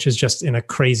election, which is just in a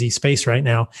crazy space right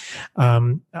now.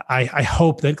 I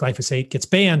hope that glyphosate gets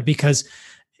banned, because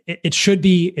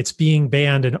it's being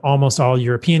banned in almost all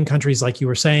European countries, like you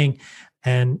were saying.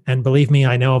 And believe me,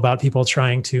 I know about people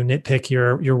trying to nitpick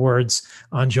your words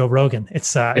on Joe Rogan.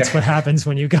 It's what happens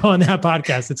when you go on that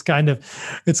podcast. It's kind of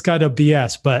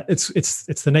BS, but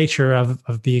it's the nature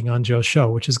of being on Joe's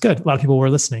show, which is good. A lot of people were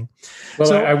listening. Well,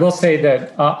 so, I will say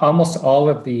that almost all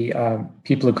of the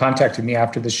people who contacted me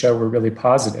after the show were really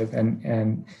positive,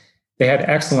 and they had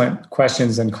excellent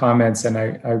questions and comments, and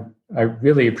I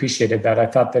really appreciated that. I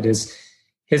thought that his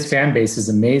fan base is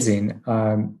amazing.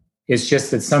 It's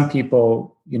just that some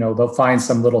people, they'll find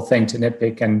some little thing to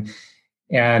nitpick, and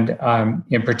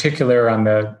in particular on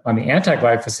the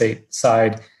anti-glyphosate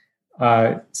side,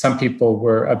 some people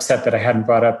were upset that I hadn't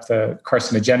brought up the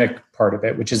carcinogenic part of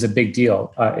it, which is a big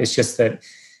deal. It's just that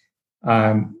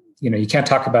you can't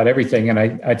talk about everything, and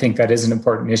I think that is an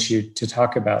important issue to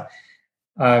talk about.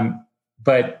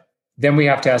 But then we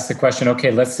have to ask the question: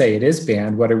 okay, let's say it is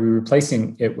banned. What are we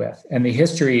replacing it with? And the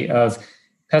history of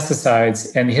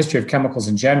pesticides and the history of chemicals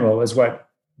in general is what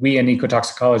we in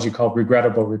ecotoxicology call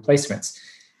regrettable replacements,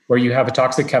 where you have a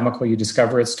toxic chemical, you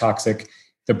discover it's toxic.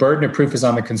 The burden of proof is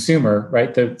on the consumer,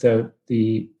 right?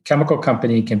 The chemical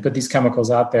company can put these chemicals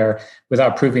out there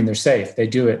without proving they're safe. They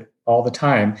do it all the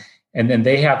time. And then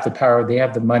they have the power, they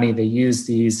have the money, they use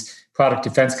these product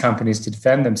defense companies to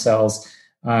defend themselves.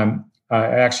 I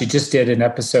actually just did an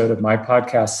episode of my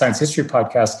podcast, Science History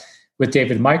Podcast, with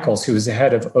David Michaels, who was the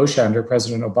head of OSHA under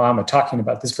President Obama, talking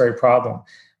about this very problem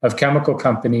of chemical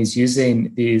companies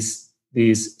using these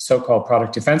these so-called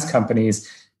product defense companies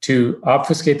to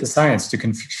obfuscate the science, to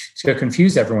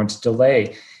confuse everyone, to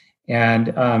delay.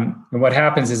 And what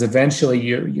happens is eventually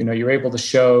you're able to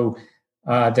show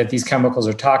that these chemicals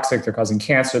are toxic. They're causing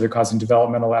cancer. They're causing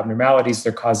developmental abnormalities.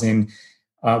 They're causing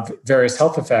various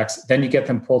health effects. Then you get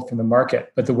them pulled from the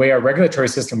market. But the way our regulatory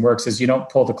system works is you don't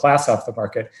pull the class off the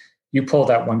market. You pull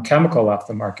that one chemical off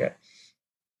the market.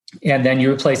 And then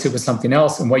you replace it with something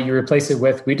else. And what you replace it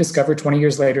with, we discover 20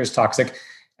 years later is toxic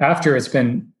after it's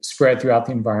been spread throughout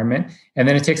the environment. And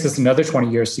then it takes us another 20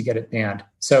 years to get it banned.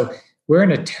 So we're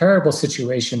in a terrible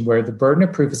situation where the burden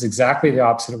of proof is exactly the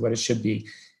opposite of what it should be.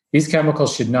 These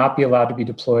chemicals should not be allowed to be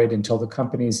deployed until the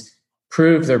companies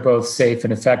prove they're both safe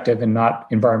and effective and not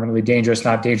environmentally dangerous,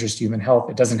 not dangerous to human health.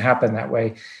 It doesn't happen that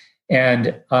way.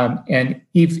 And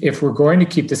if we're going to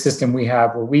keep the system we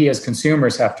have, where we as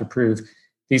consumers have to prove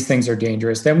these things are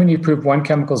dangerous, then when you prove one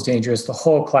chemical is dangerous, the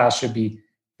whole class should be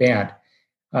banned.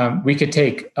 We could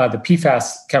take the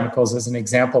PFAS chemicals as an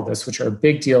example of this, which are a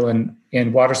big deal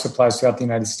in water supplies throughout the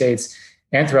United States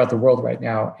and throughout the world right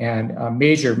now, and a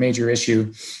major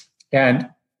issue. And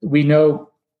we know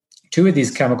two of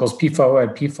these chemicals, PFOA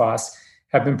and PFOS,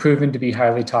 have been proven to be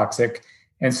highly toxic.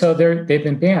 And so they've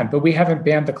been banned, but we haven't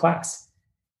banned the class.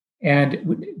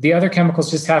 And the other chemicals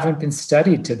just haven't been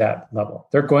studied to that level.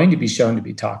 They're going to be shown to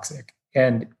be toxic.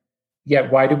 And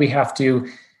yet, why do we have to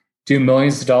do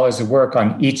millions of dollars of work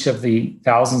on each of the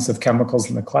thousands of chemicals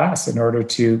in the class in order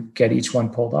to get each one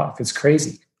pulled off? It's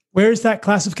crazy. Where is that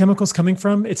class of chemicals coming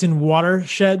from? It's in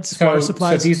watersheds, water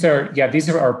supplies? So these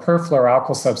are our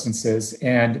perfluoroalkyl substances,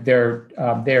 and they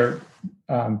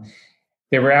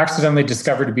were accidentally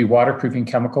discovered to be waterproofing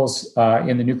chemicals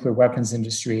in the nuclear weapons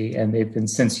industry, and they've been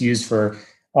since used for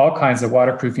all kinds of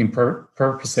waterproofing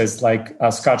purposes, like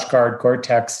Scotchgard,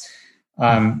 Gore-Tex,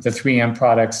 the 3M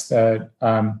products. They're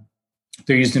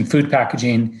used in food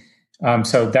packaging.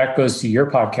 So that goes to your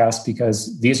podcast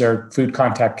because these are food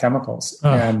contact chemicals,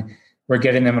 and we're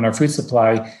getting them in our food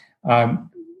supply.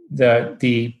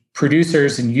 The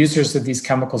producers and users of these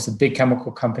chemicals, the big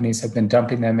chemical companies, have been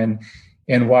dumping them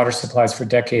in water supplies for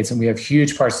decades. And we have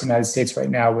huge parts of the United States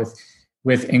right now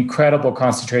with incredible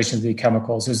concentrations of the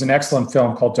chemicals. There's an excellent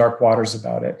film called Dark Waters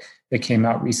about it that came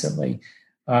out recently.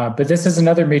 But this is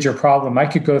another major problem. I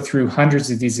could go through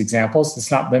hundreds of these examples. It's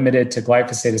not limited to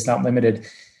glyphosate. It's not limited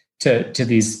to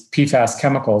these PFAS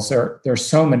chemicals. There are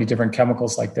so many different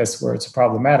chemicals like this where it's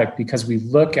problematic because we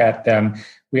look at them,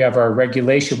 we have our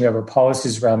regulation, we have our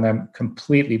policies around them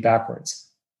completely backwards.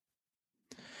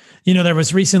 There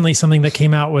was recently something that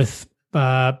came out with,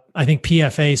 I think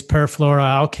PFAS,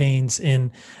 perfluoroalkanes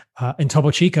in Topo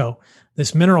Chico,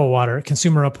 this mineral water.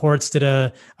 Consumer Reports did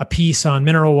a piece on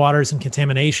mineral waters and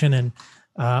contamination, and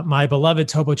my beloved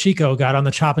Topo Chico got on the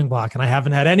chopping block, and I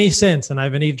haven't had any since. And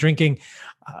I've been drinking,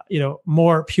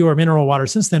 more pure mineral water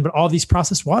since then. But all these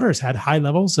processed waters had high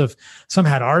levels of, some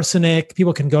had arsenic.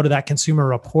 People can go to that Consumer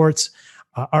Reports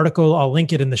article. I'll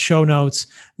link it in the show notes.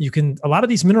 A lot of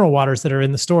these mineral waters that are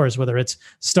in the stores, whether it's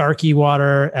Starkey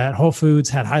water at Whole Foods,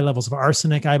 had high levels of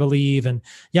arsenic, I believe. And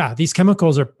yeah, these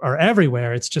chemicals are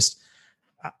everywhere. It's just,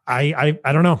 I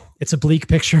don't know. It's a bleak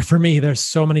picture for me. There's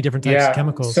so many different types of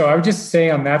chemicals. So I would just say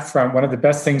on that front, one of the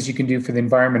best things you can do for the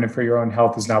environment and for your own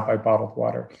health is not buy bottled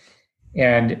water.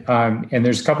 And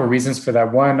there's a couple of reasons for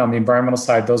that. One, on the environmental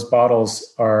side, those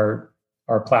bottles are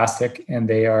plastic, and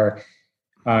they're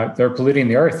polluting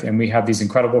the earth. And we have these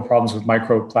incredible problems with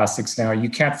microplastics now. You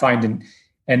can't find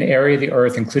an area of the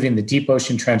earth, including the deep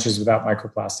ocean trenches, without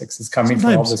microplastics. It's coming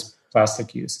from all this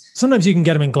plastic use. Sometimes you can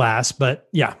get them in glass, but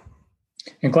yeah.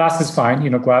 And glass is fine.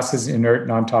 Glass is inert,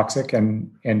 non-toxic,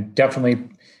 and definitely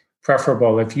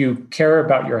preferable. If you care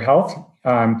about your health,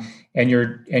 and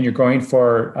you're going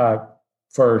for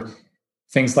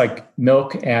things like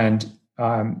milk and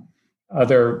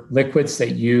other liquids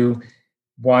that you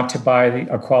want to buy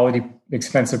a quality,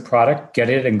 expensive product, get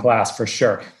it in glass for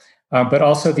sure. But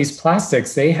also these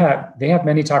plastics, they have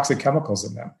many toxic chemicals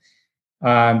in them.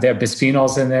 They have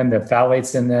bisphenols in them, they have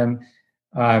phthalates in them,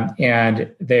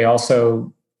 and they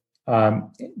also a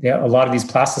lot of these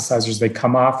plasticizers, they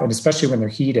come off, and especially when they're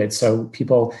heated. So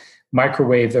people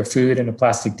microwave their food in a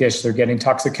plastic dish, they're getting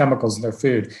toxic chemicals in their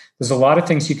food. There's a lot of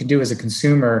things you can do as a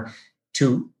consumer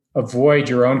to avoid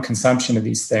your own consumption of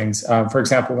these things. For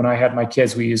example, when I had my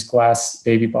kids, we used glass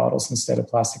baby bottles instead of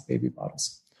plastic baby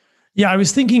bottles. Yeah, I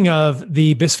was thinking of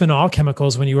the bisphenol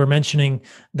chemicals when you were mentioning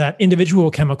that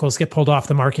individual chemicals get pulled off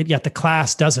the market, yet the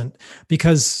class doesn't,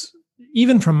 because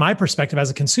even from my perspective as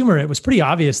a consumer, it was pretty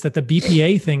obvious that the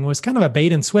BPA thing was kind of a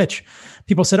bait and switch.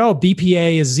 People said, oh,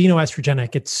 BPA is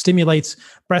xenoestrogenic. It stimulates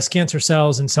breast cancer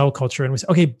cells and cell culture. And we said,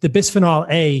 okay, the bisphenol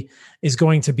A is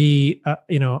going to be, a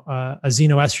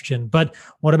xenoestrogen. But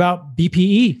what about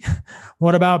BPE?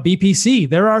 What about BPC?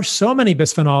 There are so many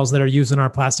bisphenols that are used in our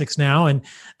plastics now, and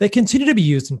they continue to be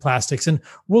used in plastics. And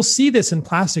we'll see this in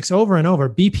plastics over and over,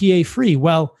 BPA free.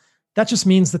 Well, that just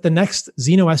means that the next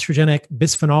xenoestrogenic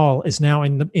bisphenol is now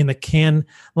in the can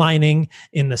lining,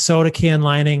 in the soda can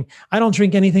lining. I don't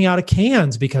drink anything out of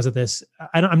cans because of this.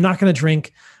 I'm not going to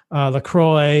drink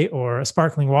LaCroix or a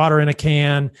sparkling water in a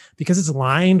can because it's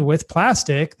lined with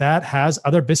plastic that has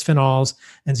other bisphenols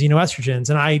and xenoestrogens.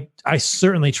 And I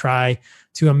certainly try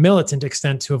to a militant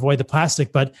extent to avoid the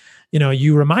plastic. But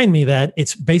you remind me that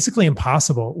it's basically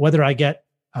impossible. Whether I get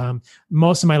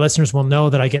most of my listeners will know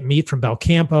that I get meat from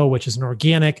Belcampo, which is an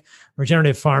organic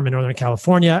regenerative farm in Northern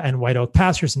California, and White Oak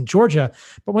Pastures in Georgia.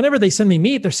 But whenever they send me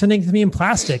meat, they're sending it to me in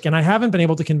plastic. And I haven't been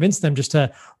able to convince them just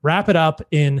to wrap it up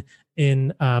in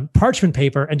parchment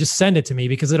paper and just send it to me,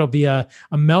 because it'll be a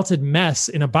melted mess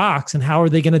in a box. And how are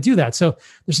they going to do that? So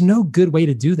there's no good way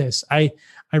to do this. I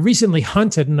recently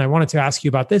hunted, and I wanted to ask you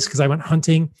about this because I went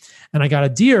hunting and I got a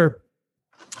deer,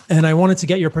 and I wanted to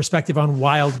get your perspective on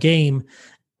wild game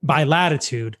by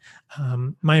latitude.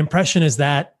 My impression is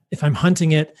that if I'm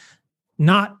hunting it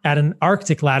not at an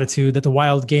Arctic latitude, that the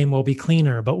wild game will be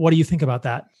cleaner. But what do you think about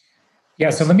that? Yeah,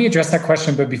 so let me address that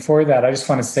question. But before that, I just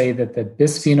want to say that the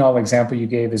bisphenol example you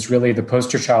gave is really the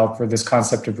poster child for this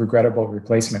concept of regrettable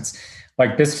replacements.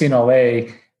 Like bisphenol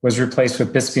A was replaced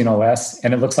with bisphenol S,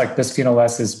 and it looks like bisphenol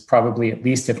S is probably at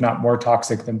least, if not more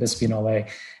toxic than bisphenol A.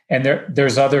 And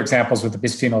there's other examples with the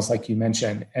bisphenols like you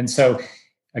mentioned. And so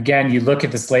again, you look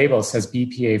at this label, it says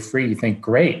BPA free, you think,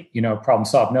 great, problem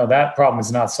solved. No, that problem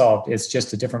is not solved. It's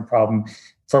just a different problem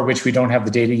for which we don't have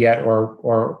the data yet,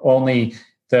 or only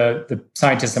the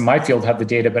scientists in my field have the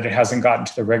data, but it hasn't gotten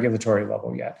to the regulatory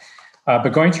level yet. But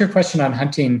going to your question on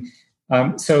hunting,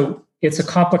 so it's a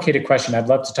complicated question. I'd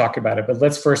love to talk about it, but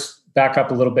let's first back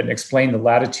up a little bit and explain the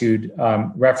latitude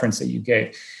reference that you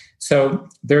gave. So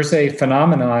there's a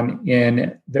phenomenon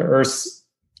in the Earth's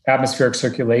atmospheric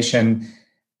circulation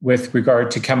with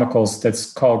regard to chemicals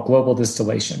that's called global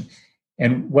distillation.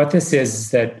 And what this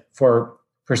is that for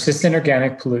persistent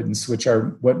organic pollutants, which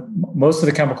are what most of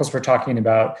the chemicals we're talking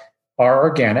about are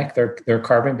organic, they're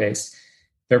carbon-based,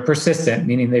 they're persistent,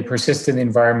 meaning they persist in the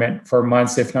environment for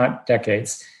months, if not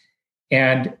decades,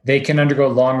 and they can undergo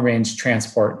long-range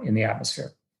transport in the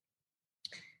atmosphere.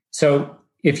 So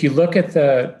if you look at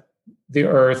the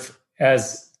Earth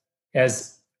as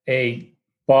a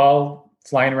ball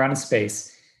flying around in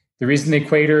space, the reason the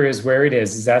equator is where it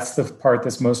is that's the part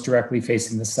that's most directly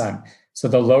facing the sun. So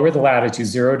the lower the latitude,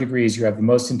 0 degrees, you have the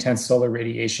most intense solar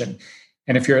radiation.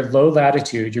 And if you're at low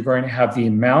latitude, you're going to have the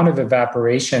amount of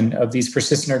evaporation of these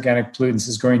persistent organic pollutants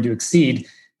is going to exceed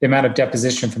the amount of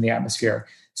deposition from the atmosphere.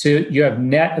 So you have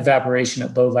net evaporation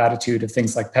at low latitude of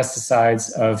things like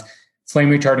pesticides, of flame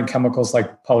retardant chemicals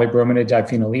like polybrominated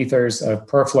diphenyl ethers, of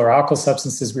perfluoroalkyl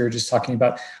substances we were just talking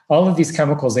about. All of these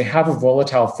chemicals, they have a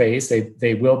volatile phase.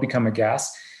 They will become a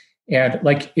gas. And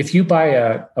like if you buy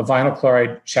a vinyl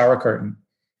chloride shower curtain,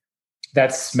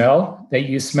 that smell that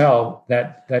you smell,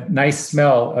 that nice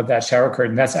smell of that shower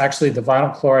curtain, that's actually the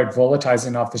vinyl chloride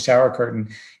volatilizing off the shower curtain.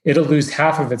 It'll lose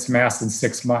half of its mass in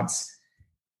 6 months.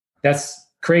 That's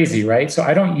crazy, right? So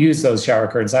I don't use those shower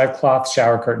curtains. I have cloth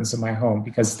shower curtains in my home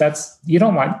because you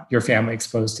don't want your family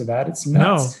exposed to that. It's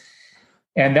nuts.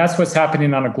 No. And that's what's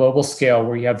happening on a global scale,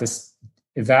 where you have this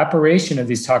evaporation of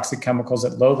these toxic chemicals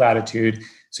at low latitude.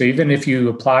 So even if you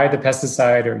apply the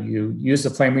pesticide or you use the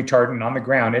flame retardant on the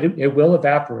ground, it will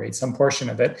evaporate some portion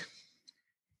of it.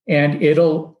 And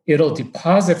it'll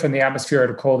deposit from the atmosphere at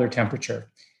a colder temperature.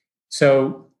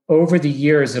 So over the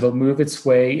years, it'll move its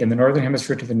way in the northern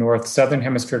hemisphere to the north, southern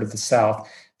hemisphere to the south.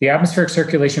 The atmospheric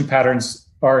circulation patterns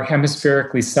are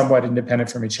hemispherically somewhat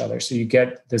independent from each other. So you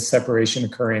get this separation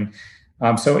occurring.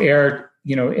 So air,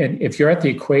 and if you're at the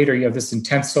equator, you have this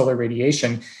intense solar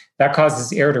radiation that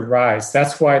causes air to rise.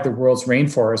 That's why the world's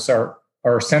rainforests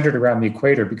are centered around the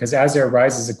equator, because as air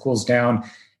rises, it cools down.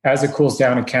 As it cools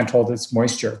down, it can't hold its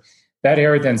moisture. That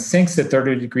air then sinks at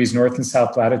 30 degrees north and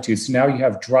south latitude. So now you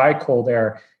have dry, cold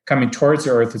air coming towards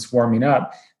the Earth. It's warming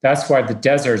up. That's why the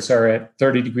deserts are at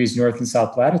 30 degrees north and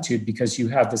south latitude, because you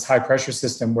have this high pressure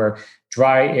system where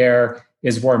dry air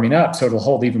is warming up. So it'll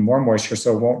hold even more moisture,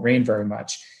 so it won't rain very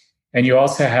much. And you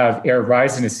also have air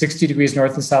rising at 60 degrees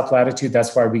north and south latitude.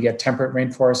 That's why we get temperate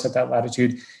rainforests at that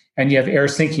latitude. and you have air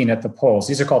sinking at the poles.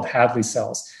 These are called Hadley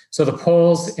cells. So the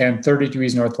poles and 30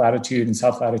 degrees north latitude and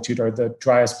south latitude are the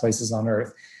driest places on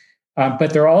Earth.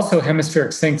 But there are also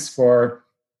hemispheric sinks for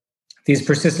these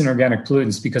persistent organic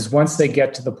pollutants, because once they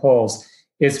get to the poles,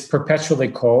 it's perpetually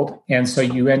cold. And so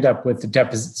you end up with the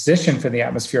deposition for the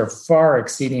atmosphere far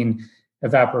exceeding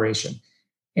evaporation.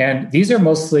 And these are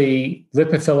mostly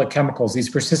lipophilic chemicals. These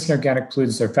persistent organic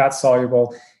pollutants are fat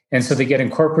soluble, and so they get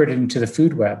incorporated into the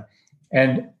food web.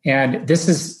 And this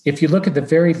is, if you look at the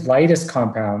very lightest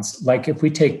compounds, like if we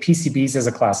take PCBs as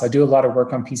a class, I do a lot of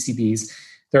work on PCBs.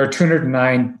 There are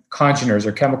 209 congeners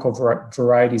or chemical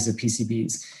varieties of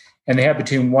PCBs, and they have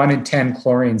between 1 and 10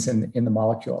 chlorines in the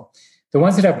molecule. The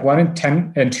ones that have 1 and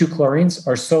 10 and 2 chlorines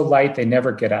are so light they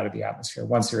never get out of the atmosphere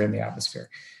once they're in the atmosphere.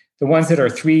 The ones that are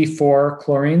 3, 4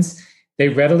 chlorines, they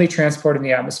readily transport in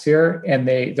the atmosphere, and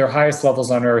their highest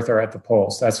levels on Earth are at the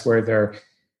poles. That's where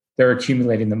they're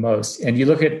accumulating the most. And you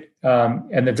look at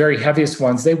and the very heaviest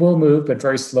ones, they will move, but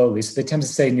very slowly. So they tend to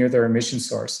stay near their emission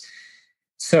source.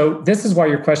 So this is why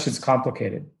your question is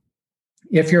complicated.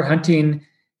 If you're hunting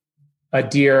a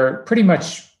deer, pretty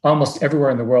much almost everywhere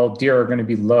in the world, deer are going to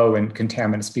be low in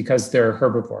contaminants because they're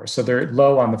herbivores. So they're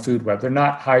low on the food web. They're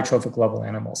not high trophic level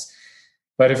animals.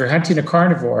 But if you're hunting a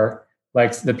carnivore,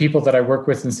 like the people that I work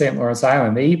with in St. Lawrence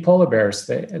Island, they eat polar bears,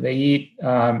 they eat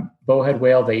bowhead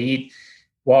whale, they eat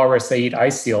walrus, they eat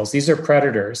ice seals. These are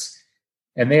predators,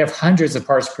 and they have hundreds of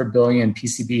parts per billion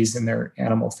PCBs in their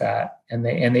animal fat. And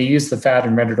they use the fat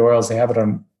and rendered oils. They have it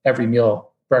on every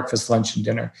meal, breakfast, lunch, and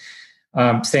dinner,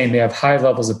 saying they have high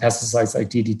levels of pesticides like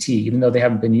DDT. Even though they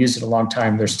haven't been used in a long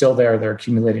time, they're still there. They're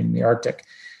accumulating in the Arctic.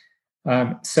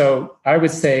 So I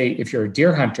would say if you're a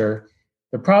deer hunter,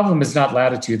 the problem is not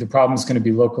latitude. The problem is going to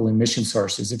be local emission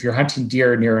sources. If you're hunting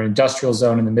deer near an industrial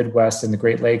zone in the Midwest and the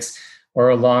Great Lakes, or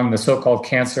along the so-called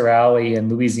Cancer Alley in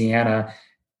Louisiana,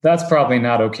 that's probably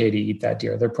not okay to eat that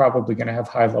deer. They're probably going to have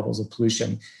high levels of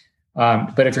pollution.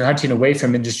 But if you're hunting away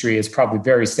from industry, it's probably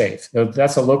very safe.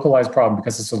 That's a localized problem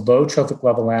because it's a low trophic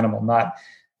level animal,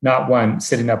 not one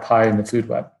sitting up high in the food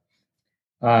web.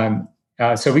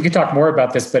 So we could talk more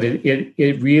about this, but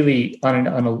it really, on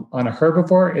a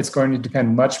herbivore, it's going to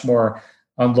depend much more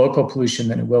on local pollution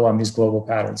than it will on these global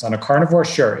patterns. On a carnivore,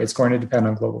 sure, it's going to depend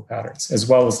on global patterns as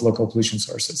well as local pollution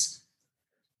sources.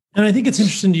 And I think it's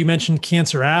interesting you mentioned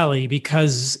Cancer Alley,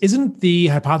 because isn't the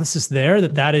hypothesis there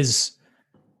that is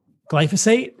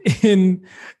glyphosate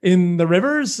in the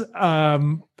rivers? I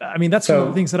mean, that's one of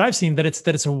the things that I've seen, that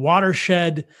it's a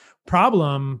watershed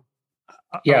problem.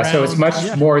 Yeah, so it's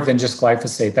much more than just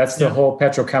glyphosate. That's the whole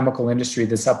petrochemical industry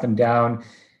that's up and down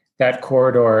that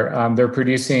corridor. They're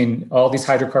producing all these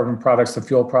hydrocarbon products, the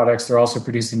fuel products. They're also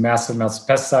producing massive amounts of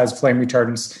pesticides, flame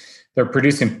retardants. They're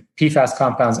producing PFAS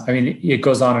compounds. I mean, it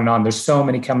goes on and on. There's so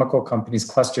many chemical companies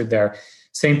clustered there.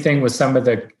 Same thing with some of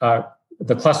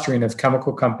the clustering of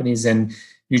chemical companies in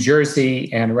New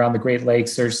Jersey and around the Great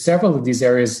Lakes. There's several of these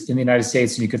areas in the United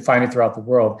States, and you could find it throughout the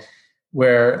world,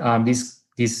 where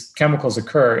these chemicals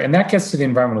occur. And that gets to the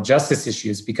environmental justice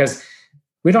issues, because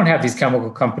we don't have these chemical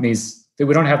companies,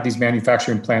 we don't have these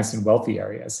manufacturing plants in wealthy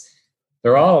areas.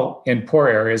 They're all in poor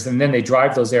areas, and then they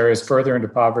drive those areas further into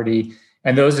poverty.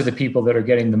 And those are the people that are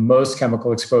getting the most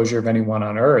chemical exposure of anyone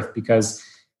on Earth, because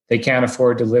they can't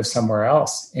afford to live somewhere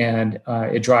else. And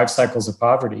it drives cycles of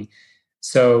poverty.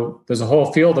 So there's a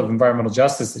whole field of environmental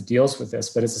justice that deals with this,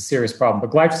 but it's a serious problem.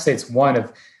 But glyphosate's one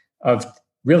of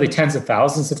really tens of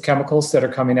thousands of chemicals that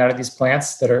are coming out of these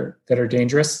plants that are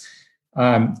dangerous.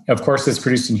 Of course, it's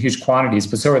produced in huge quantities,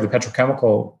 but so are the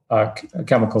petrochemical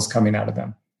chemicals coming out of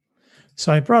them.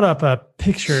 So I brought up a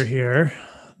picture here.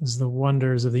 This is the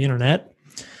wonders of the internet.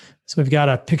 So we've got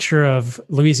a picture of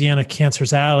Louisiana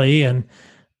Cancer's Alley, and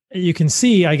you can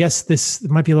see, I guess this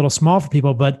might be a little small for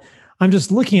people, but I'm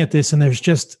just looking at this, and there's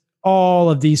just all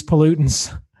of these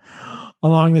pollutants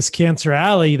along this Cancer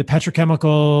Alley, the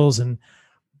petrochemicals and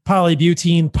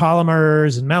polybutene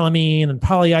polymers and melamine and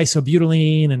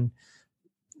polyisobutylene. And,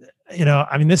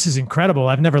 I mean, this is incredible.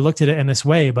 I've never looked at it in this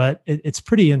way, but it's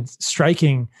pretty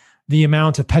striking, the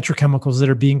amount of petrochemicals that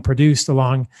are being produced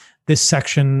along this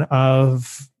section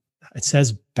of, it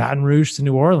says, Baton Rouge to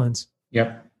New Orleans.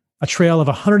 Yep. A trail of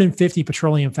 150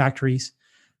 petroleum factories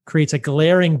creates a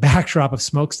glaring backdrop of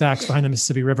smokestacks behind the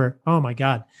Mississippi River. Oh my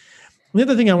God. The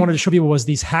other thing I wanted to show people was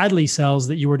these Hadley cells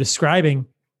that you were describing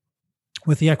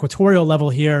with the equatorial level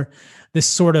here, this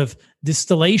sort of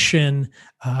distillation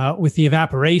with the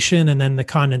evaporation and then the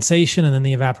condensation and then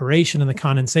the evaporation and the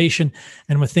condensation,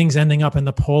 and with things ending up in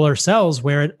the polar cells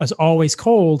where it is always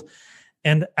cold.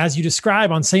 And as you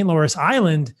describe on St. Lawrence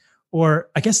Island, or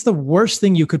I guess the worst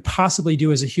thing you could possibly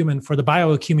do as a human for the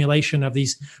bioaccumulation of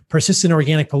these persistent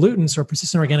organic pollutants or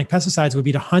persistent organic pesticides would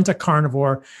be to hunt a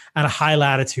carnivore at a high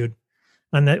latitude.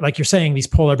 And that, like you're saying, these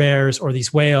polar bears or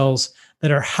these whales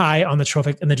that are high on the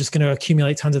trophic, and they're just going to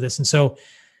accumulate tons of this. And so,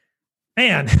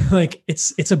 man, like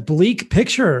it's a bleak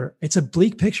picture. It's a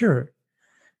bleak picture.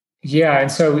 Yeah,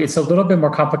 and so it's a little bit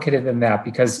more complicated than that,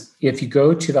 because if you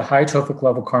go to the high trophic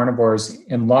level carnivores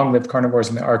and long-lived carnivores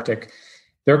in the Arctic,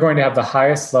 they're going to have the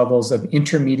highest levels of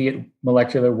intermediate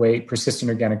molecular weight persistent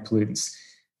organic pollutants.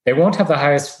 They won't have the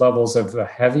highest levels of the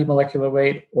heavy molecular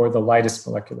weight or the lightest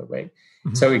molecular weight.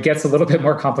 Mm-hmm. So it gets a little bit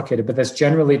more complicated, but that's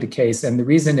generally the case. And the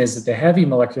reason is that the heavy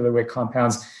molecular weight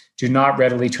compounds do not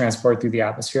readily transport through the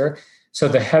atmosphere. So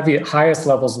the highest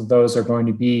levels of those are going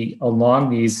to be along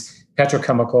these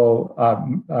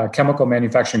petrochemical chemical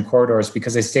manufacturing corridors,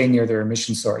 because they stay near their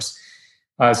emission source.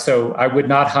 So I would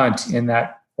not hunt in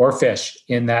that or fish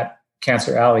in that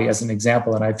Cancer Alley as an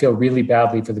example. And I feel really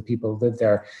badly for the people who live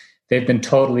there. They've been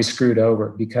totally screwed over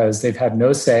because they've had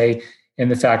no say in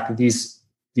the fact that these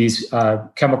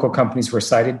chemical companies were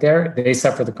sited there. They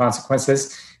suffer the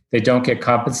consequences. They don't get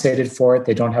compensated for it.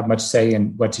 They don't have much say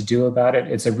in what to do about it.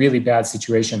 It's a really bad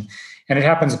situation. And it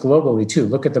happens globally too.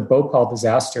 Look at the Bhopal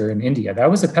disaster in India.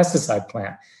 That was a pesticide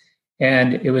plant.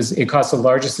 And it caused the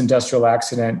largest industrial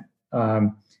accident,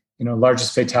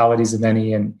 largest fatalities of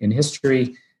any in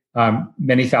history.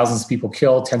 Many thousands of people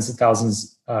killed, tens of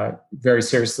thousands very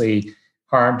seriously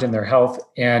harmed in their health.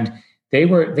 And they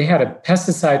had a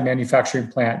pesticide manufacturing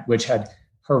plant which had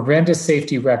horrendous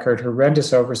safety record,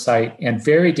 horrendous oversight, and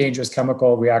very dangerous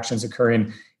chemical reactions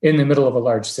occurring in the middle of a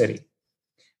large city.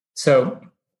 So,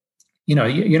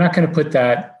 you're not going to put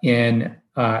that in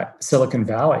Silicon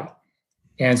Valley.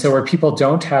 And so where people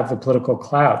don't have the political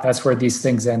clout, that's where these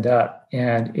things end up.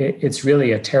 And it's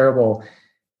really a terrible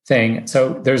thing.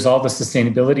 So there's all the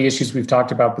sustainability issues we've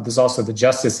talked about, but there's also the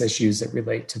justice issues that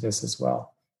relate to this as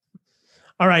well.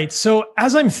 All right. So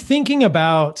as I'm thinking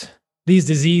about these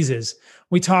diseases,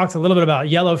 we talked a little bit about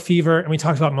yellow fever and we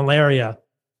talked about malaria.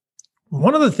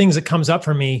 One of the things that comes up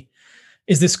for me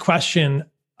is this question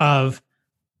of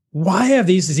why have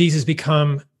these diseases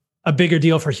become a bigger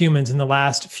deal for humans in the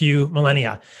last few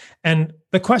millennia? And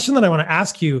the question that I want to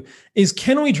ask you is,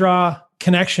 can we draw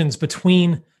connections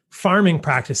between farming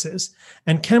practices?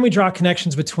 And can we draw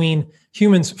connections between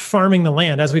humans farming the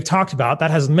land? As we've talked about,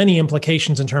 that has many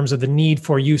implications in terms of the need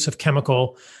for use of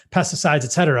chemical pesticides,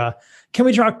 et cetera. Can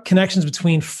we draw connections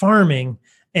between farming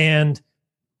and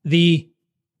the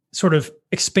sort of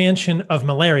expansion of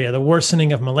malaria, the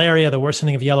worsening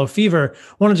of yellow fever?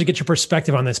 Wanted to get your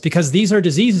perspective on this, because these are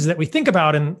diseases that we think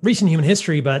about in recent human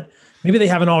history, but maybe they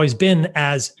haven't always been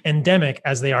as endemic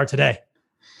as they are today.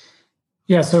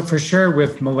 Yeah, so for sure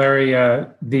with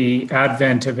malaria, the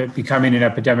advent of it becoming an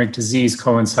epidemic disease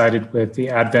coincided with the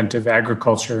advent of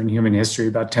agriculture in human history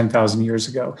about 10,000 years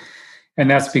ago. And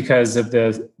that's because of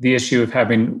the issue of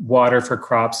having water for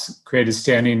crops created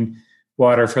standing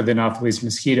water for the Anopheles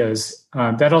mosquitoes.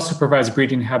 That also provides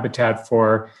breeding habitat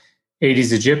for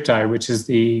Aedes aegypti, which is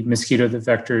the mosquito that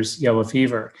vectors yellow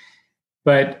fever.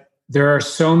 But there are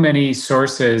so many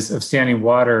sources of standing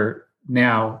water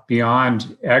now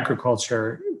beyond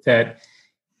agriculture that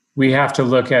we have to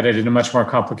look at it in a much more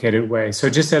complicated way. So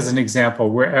just as an example,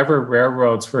 wherever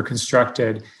railroads were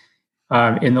constructed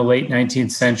in the late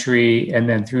 19th century and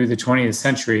then through the 20th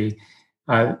century,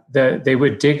 they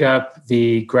would dig up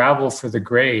the gravel for the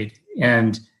grade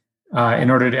and in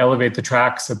order to elevate the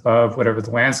tracks above whatever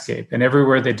the landscape. And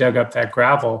everywhere they dug up that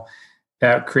gravel,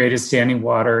 that created standing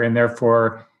water, and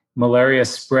therefore malaria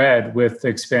spread with the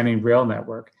expanding rail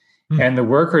network. And the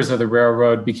workers of the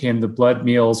railroad became the blood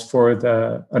meals for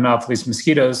the Anopheles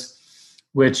mosquitoes,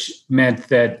 which meant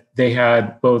that they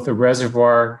had both a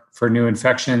reservoir for new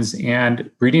infections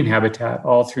and breeding habitat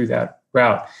all through that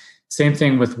route. Same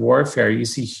thing with warfare. You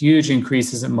see huge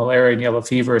increases in malaria and yellow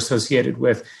fever associated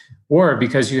with war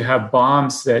because you have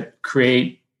bombs that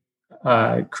create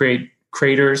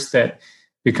craters that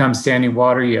become standing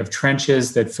water. You have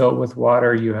trenches that fill with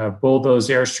water. You have bulldozed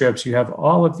airstrips. You have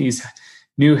all of these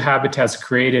new habitats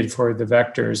created for the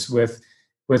vectors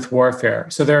with warfare.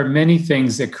 So there are many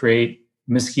things that create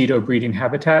mosquito breeding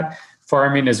habitat.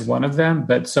 Farming is one of them,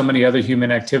 but so many other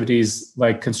human activities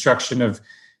like construction of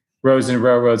roads and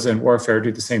railroads and warfare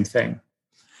do the same thing.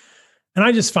 And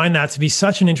I just find that to be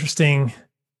such an interesting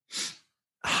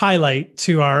highlight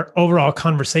to our overall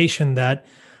conversation, that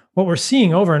what we're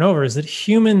seeing over and over is that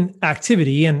human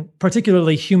activity, and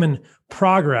particularly human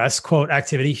progress, quote,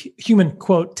 activity, human,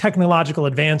 quote, technological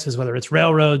advances, whether it's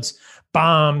railroads,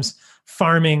 bombs,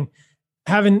 farming,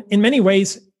 have in many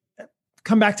ways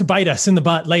come back to bite us in the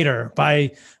butt later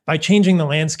by changing the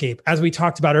landscape, as we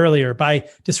talked about earlier, by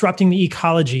disrupting the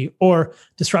ecology or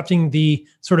disrupting the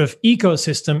sort of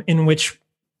ecosystem in which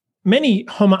many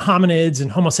hominids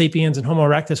and Homo sapiens and Homo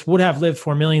erectus would have lived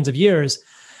for millions of years.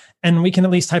 And we can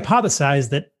at least hypothesize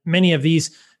that many of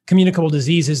these communicable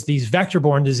diseases, these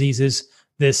vector-borne diseases,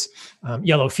 this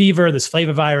yellow fever, this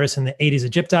flavivirus, and the Aedes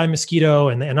aegypti mosquito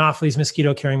and the Anopheles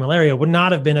mosquito carrying malaria would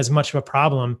not have been as much of a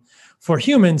problem for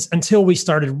humans until we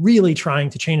started really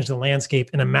trying to change the landscape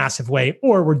in a massive way,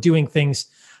 or we're doing things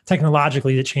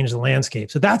technologically that change the landscape.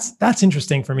 So that's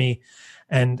interesting for me.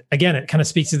 And again, it kind of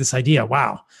speaks to this idea,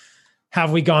 wow,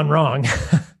 have we gone wrong?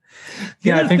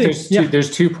 I think there's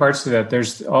two parts to that.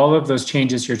 There's all of those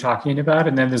changes you're talking about,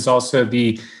 and then there's also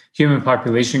the human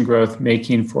population growth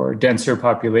making for denser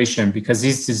population, because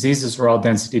these diseases are all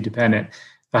density dependent.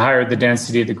 The higher the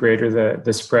density, the greater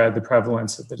the spread, the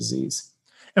prevalence of the disease.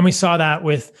 And we saw that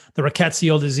with the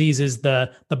rickettsial diseases,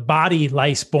 the body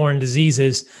lice-borne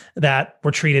diseases that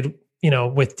were treated,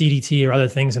 with DDT or other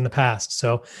things in the past.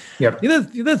 So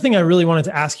the other thing I really wanted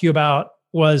to ask you about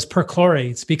was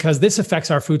perchlorates, because this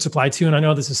affects our food supply too. And I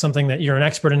know this is something that you're an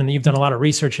expert in and that you've done a lot of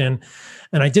research in.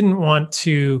 And I didn't want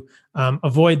to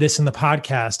avoid this in the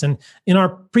podcast. And in our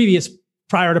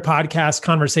prior to podcast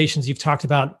conversations, you've talked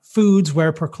about foods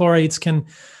where perchlorates can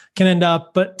end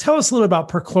up. But tell us a little about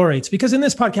perchlorates, because in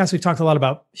this podcast, we've talked a lot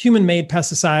about human-made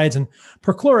pesticides, and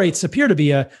perchlorates appear to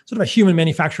be a sort of a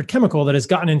human-manufactured chemical that has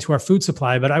gotten into our food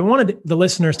supply. But I wanted the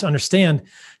listeners to understand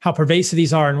how pervasive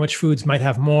these are and which foods might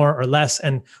have more or less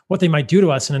and what they might do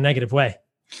to us in a negative way.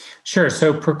 Sure.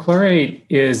 So perchlorate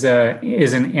is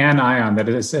an anion, that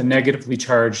is a negatively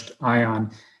charged ion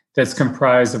that's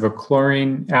comprised of a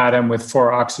chlorine atom with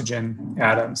 4 oxygen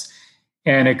atoms.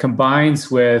 And it combines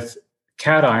with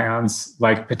cations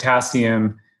like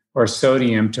potassium or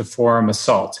sodium to form a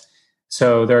salt.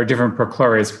 So there are different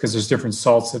perchlorates because there's different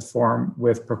salts that form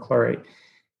with perchlorate.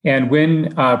 And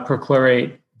when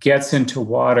perchlorate gets into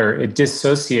water, it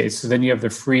dissociates. So then you have the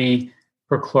free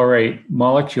perchlorate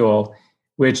molecule,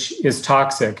 which is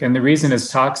toxic. And the reason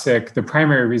it's toxic, the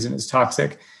primary reason it's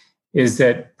toxic, is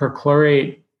that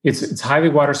perchlorate, it's highly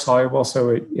water soluble, so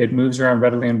it moves around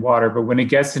readily in water. But when it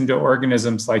gets into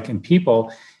organisms like in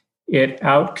people, it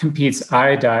outcompetes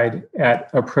iodide at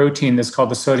a protein that's called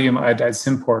the sodium iodide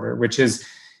symporter, which is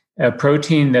a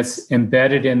protein that's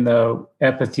embedded in the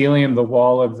epithelium, the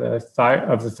wall of the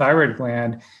thyroid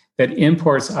gland, that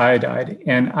imports iodide.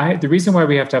 And the reason why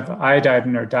we have to have iodide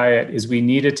in our diet is we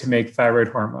need it to make thyroid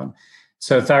hormone.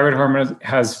 So thyroid hormone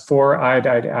has 4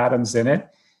 iodide atoms in it.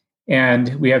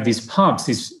 And we have these pumps,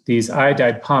 these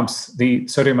iodide pumps, the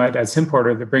sodium iodide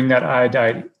symporter, that bring that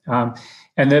iodide.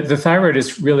 And the thyroid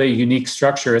is really a unique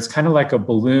structure. It's kind of like a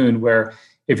balloon, where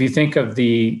if you think of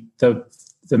the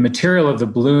material of the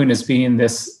balloon as being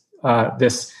this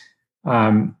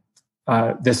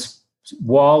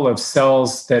wall of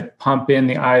cells that pump in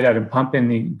the iodide and pump in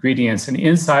the ingredients, and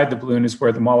inside the balloon is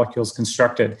where the molecule is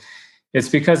constructed. It's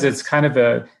because it's kind of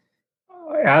a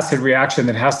acid reaction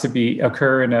that has to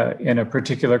occur in a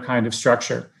particular kind of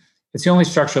structure. It's the only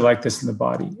structure like this in the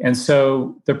body. And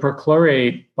so the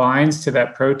perchlorate binds to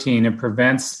that protein and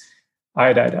prevents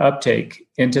iodide uptake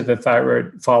into the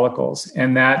thyroid follicles.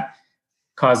 And that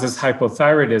causes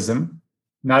hypothyroidism,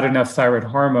 not enough thyroid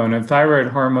hormone. And thyroid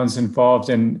hormone's involved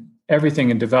in everything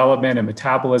in development and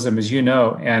metabolism, as you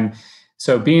know. And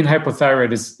so being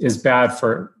hypothyroid is bad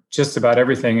for just about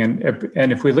everything.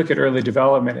 And if we look at early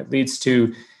development, it leads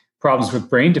to problems with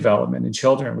brain development in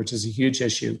children, which is a huge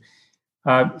issue.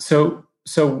 So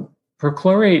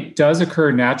perchlorate does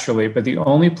occur naturally, but the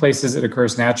only places it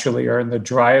occurs naturally are in the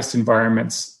driest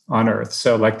environments on Earth.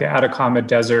 So like the Atacama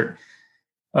Desert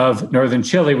of northern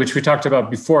Chile, which we talked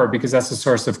about before, because that's the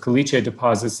source of caliche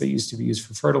deposits that used to be used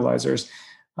for fertilizers.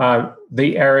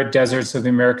 The arid deserts of the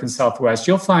American Southwest,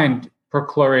 you'll find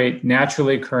perchlorate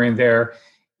naturally occurring there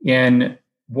in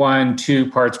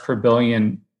 1-2 parts per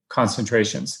billion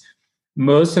concentrations.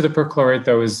 Most of the perchlorate,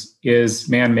 though, is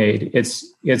man-made.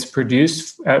 It's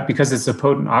produced because it's a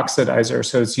potent oxidizer.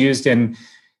 So it's used in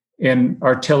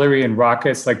artillery and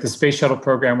rockets. Like the space shuttle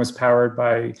program was powered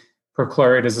by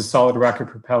perchlorate as a solid rocket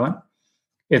propellant.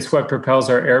 It's what propels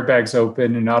our airbags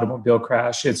open in an automobile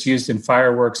crash. It's used in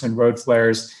fireworks and road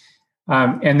flares.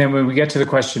 And then when we get to the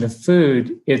question of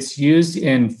food, it's used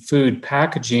in food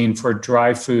packaging for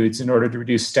dry foods in order to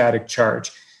reduce static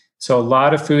charge. So a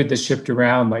lot of food that's shipped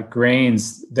around, like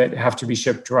grains that have to be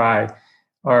shipped dry,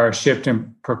 are shipped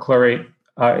in perchlorate,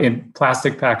 in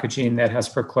plastic packaging that has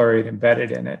perchlorate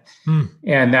embedded in it.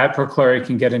 And that perchlorate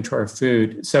can get into our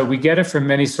food. So we get it from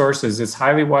many sources. It's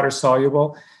highly water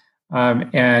soluble.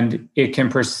 And it can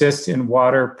persist in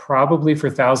water probably for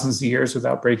thousands of years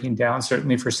without breaking down,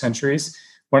 certainly for centuries.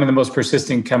 One of the most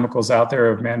persistent chemicals out there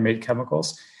of man-made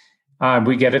chemicals.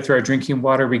 We get it through our drinking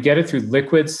water. We get it through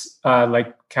liquids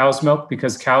like cow's milk,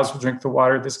 because cows will drink the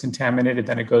water that's contaminated,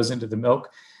 then it goes into the milk.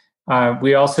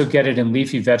 We also get it in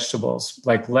leafy vegetables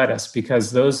like lettuce,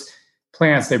 because those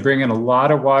plants, they bring in a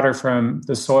lot of water from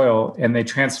the soil and they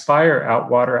transpire out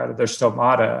water out of their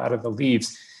stomata, out of the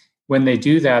leaves. When they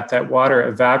do that, that water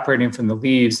evaporating from the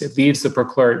leaves, it leaves the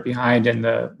perchlorate behind in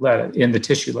the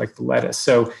tissue like the lettuce.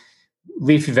 So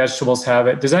leafy vegetables have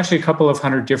it. There's actually a couple of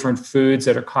hundred different foods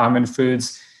that are common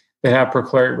foods that have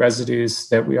perchlorate residues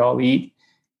that we all eat.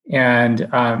 And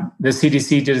the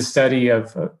CDC did a study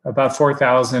of about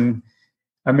 4,000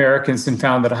 Americans and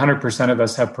found that 100% of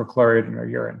us have perchlorate in our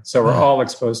urine. So we're all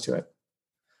exposed to it.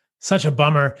 Such a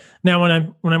bummer. Now,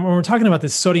 when we're talking about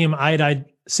this sodium iodide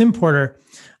symporter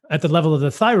at the level of the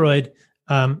thyroid,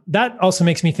 that also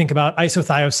makes me think about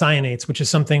isothiocyanates, which is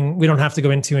something we don't have to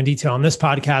go into in detail on this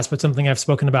podcast, but something I've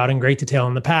spoken about in great detail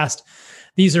in the past.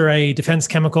 These are a defense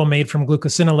chemical made from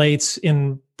glucosinolates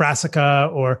in brassica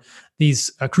or these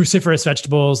cruciferous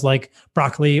vegetables like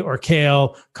broccoli or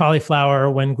kale, cauliflower,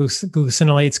 when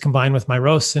glucosinolates combine with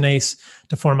myrosinase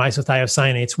to form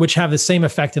isothiocyanates, which have the same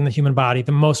effect in the human body.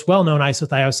 The most well-known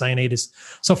isothiocyanate is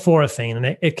sulforaphane,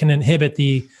 and it can inhibit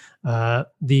the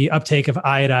uptake of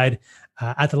iodide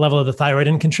at the level of the thyroid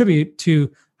and contribute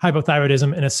to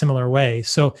hypothyroidism in a similar way.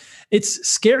 So it's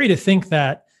scary to think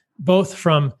that both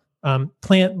from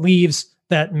plant leaves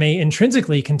that may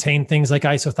intrinsically contain things like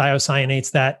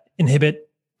isothiocyanates that inhibit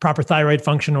proper thyroid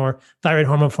function or thyroid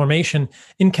hormone formation,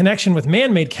 in connection with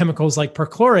man-made chemicals like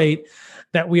perchlorate,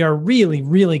 that we are really,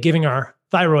 really giving our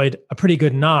thyroid a pretty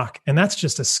good knock. And that's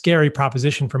just a scary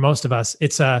proposition for most of us.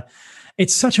 It's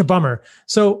such a bummer.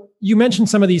 So you mentioned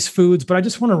some of these foods, but I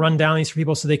just want to run down these for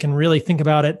people so they can really think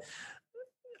about it.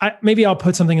 Maybe I'll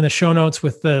put something in the show notes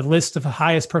with the list of the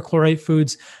highest perchlorate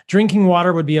foods. Drinking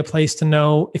water would be a place to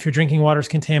know if your drinking water is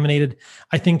contaminated.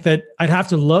 I think that I'd have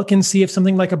to look and see if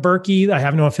something like a Berkey, I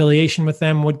have no affiliation with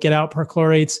them, would get out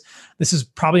perchlorates. This is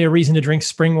probably a reason to drink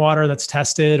spring water that's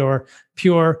tested or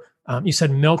pure. You said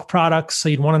milk products, so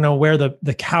you'd want to know where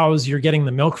the cows you're getting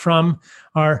the milk from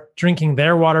are drinking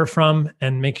their water from,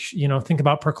 and think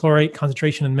about perchlorate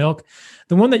concentration in milk.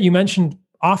 The one that you mentioned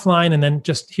offline and then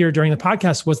just here during the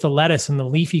podcast was the lettuce and the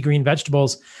leafy green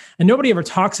vegetables. And nobody ever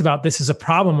talks about this as a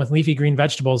problem with leafy green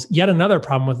vegetables. Yet another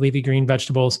problem with leafy green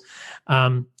vegetables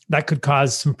that could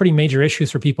cause some pretty major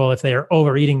issues for people if they are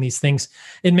overeating these things.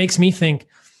 It makes me think,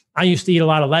 I used to eat a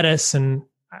lot of lettuce, and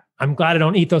I'm glad I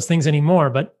don't eat those things anymore.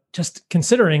 But just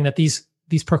considering that these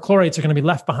perchlorates are going to be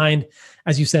left behind,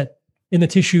 as you said, in the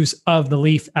tissues of the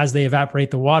leaf as they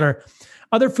evaporate the water.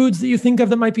 Other foods that you think of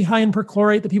that might be high in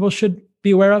perchlorate that people should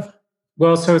be aware of?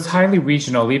 Well, so it's highly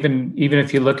regional. Even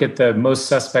if you look at the most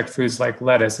suspect foods like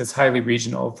lettuce, it's highly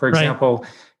regional. For example,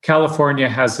 California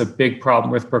has a big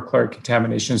problem with perchlorate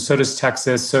contamination. So does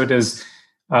Texas. So does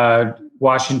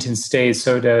Washington State.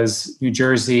 So does New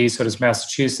Jersey. So does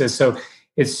Massachusetts. So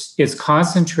it's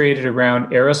concentrated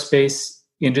around aerospace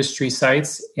industry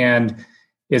sites, and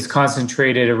is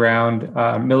concentrated around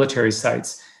military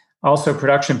sites. Also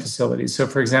production facilities. So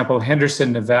for example,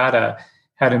 Henderson, Nevada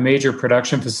had a major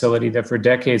production facility that for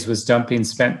decades was dumping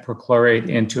spent perchlorate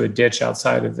into a ditch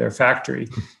outside of their factory.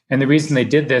 And the reason they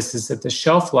did this is that the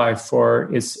shelf life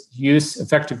for its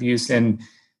effective use in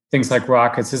things like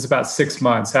rockets is about 6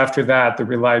 months. After that, the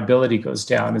reliability goes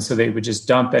down. And so they would just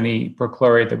dump any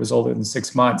perchlorate that was older than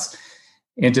 6 months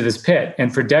into this pit.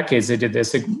 And for decades, they did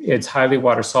this. It's highly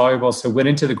water soluble, so it went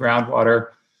into the groundwater.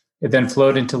 It then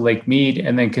flowed into Lake Mead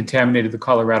and then contaminated the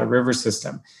Colorado River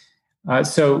system.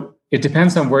 So it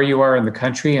depends on where you are in the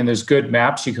country, and there's good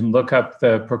maps. You can look up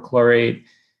the perchlorate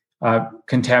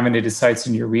contaminated sites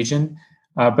in your region.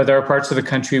 But there are parts of the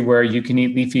country where you can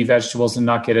eat leafy vegetables and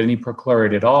not get any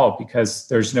perchlorate at all because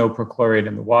there's no perchlorate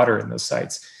in the water in those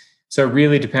sites. So it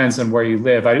really depends on where you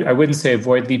live. I wouldn't say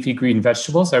avoid leafy green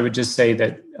vegetables. I would just say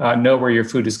that know where your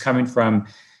food is coming from,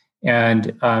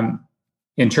 and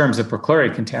in terms of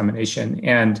perchlorate contamination,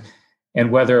 and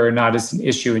whether or not it's an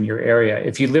issue in your area.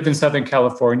 If you live in Southern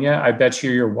California, I bet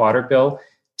you your water bill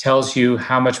tells you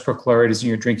how much perchlorate is in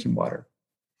your drinking water.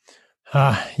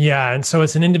 Yeah. And so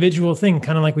it's an individual thing,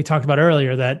 kind of like we talked about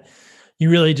earlier, that you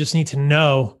really just need to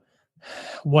know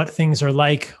what things are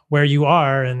like where you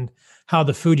are and how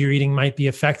the food you're eating might be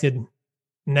affected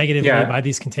negatively by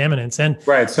these contaminants. And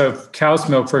right. So cow's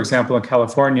milk, for example, in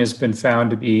California has been found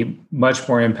to be much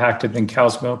more impacted than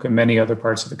cow's milk in many other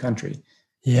parts of the country.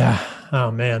 Yeah. Oh,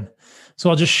 man. So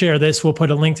I'll just share this. We'll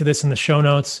put a link to this in the show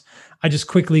notes. I just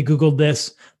quickly Googled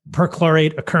this,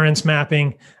 perchlorate occurrence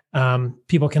mapping.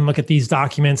 People can look at these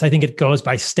documents. I think it goes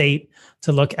by state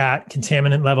to look at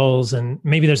contaminant levels. And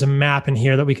maybe there's a map in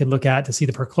here that we could look at to see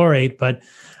the perchlorate, but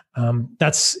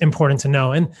that's important to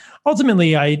know. And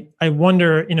ultimately, I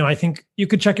wonder, I think you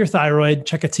could check your thyroid,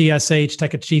 check a TSH,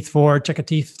 check a T4, check a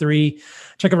T3,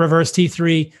 check a reverse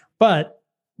T3, but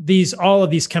all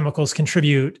of these chemicals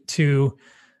contribute to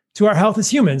our health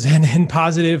as humans, and in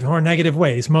positive or negative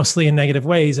ways, mostly in negative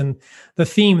ways. And the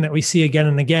theme that we see again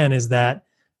and again is that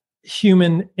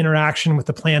human interaction with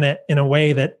the planet in a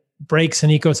way that breaks an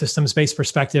ecosystems-based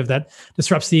perspective, that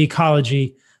disrupts the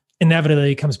ecology,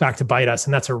 inevitably comes back to bite us.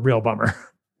 And that's a real bummer.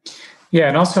 Yeah.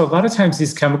 And also, a lot of times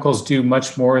these chemicals do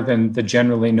much more than the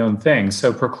generally known thing.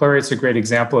 So perchlorate's a great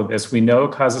example of this. We know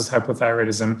it causes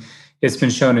hypothyroidism. It's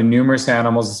been shown in numerous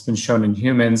animals. It's been shown in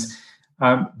humans.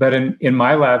 But in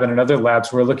my lab and in other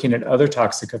labs, we're looking at other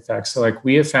toxic effects. So like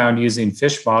we have found using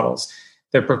fish models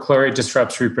that perchlorate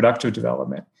disrupts reproductive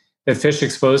development. That fish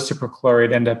exposed to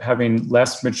perchlorate end up having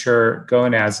less mature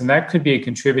gonads. And that could be a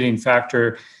contributing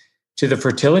factor to the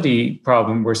fertility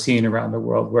problem we're seeing around the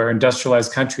world, where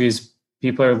industrialized countries,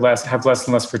 people have less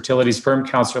and less fertility. Sperm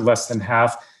counts are less than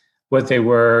half what they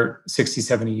were 60,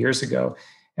 70 years ago.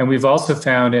 And we've also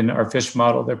found in our fish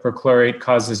model that perchlorate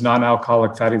causes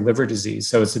non-alcoholic fatty liver disease.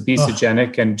 So it's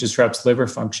obesogenic and disrupts liver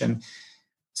function.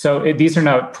 So these are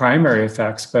not primary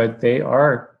effects, but they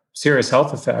are serious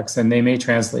health effects, and they may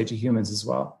translate to humans as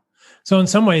well. So in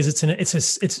some ways,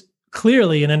 it's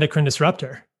clearly an endocrine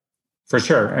disruptor. For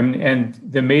sure. And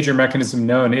the major mechanism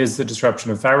known is the disruption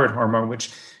of thyroid hormone,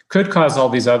 which could cause all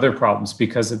these other problems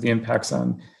because of the impacts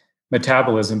on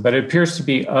metabolism. But it appears to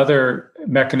be other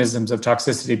mechanisms of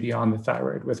toxicity beyond the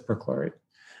thyroid with perchlorate.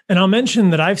 And I'll mention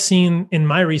that I've seen in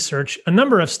my research a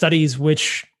number of studies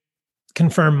which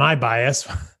confirm my bias,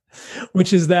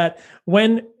 which is that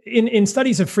when in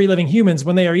studies of free-living humans,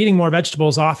 when they are eating more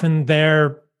vegetables, often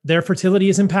their fertility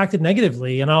is impacted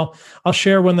negatively. And I'll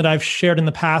share one that I've shared in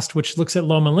the past, which looks at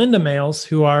Loma Linda males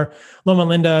Loma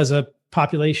Linda is a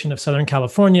population of Southern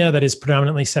California that is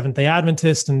predominantly Seventh-day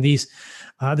Adventist. And this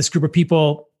group of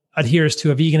people adheres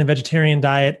to a vegan and vegetarian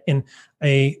diet in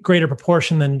a greater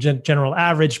proportion than general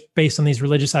average based on these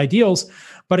religious ideals.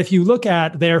 But if you look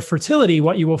at their fertility,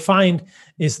 what you will find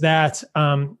is that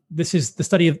this is the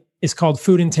study is called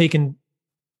food intake,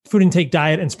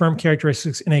 diet, and sperm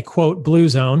characteristics in a, quote, blue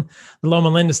zone. The Loma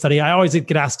Linda study, I always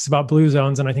get asked about blue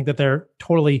zones, and I think that they're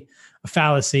totally a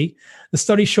fallacy. The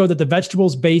study showed that the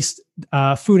vegetables-based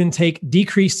food intake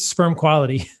decreased sperm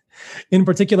quality. In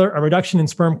particular, a reduction in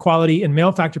sperm quality in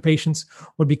male factor patients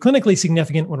would be clinically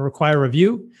significant, would require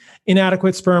review.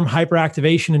 Inadequate sperm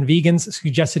hyperactivation in vegans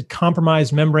suggested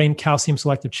compromised membrane calcium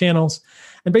selective channels.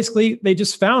 And basically, they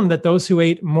just found that those who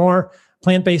ate more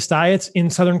plant-based diets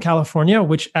in Southern California,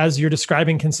 which, as you're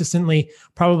describing consistently,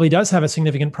 probably does have a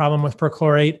significant problem with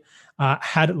perchlorate,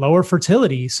 had lower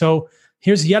fertility. So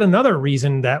here's yet another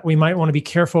reason that we might want to be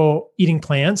careful eating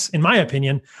plants, in my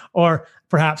opinion, or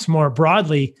perhaps more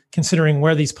broadly considering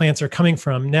where these plants are coming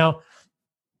from. Now,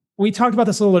 we talked about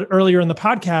this a little bit earlier in the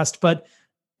podcast, but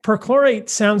perchlorate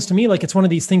sounds to me like it's one of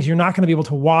these things you're not going to be able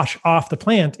to wash off the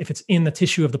plant if it's in the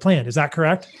tissue of the plant. Is that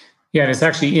correct? Yeah, and it's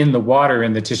actually in the water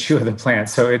in the tissue of the plant.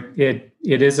 So it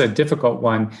is a difficult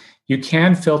one. You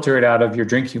can filter it out of your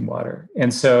drinking water.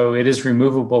 And so it is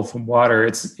removable from water.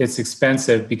 It's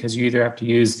expensive because you either have to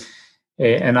use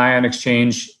an ion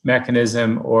exchange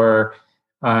mechanism or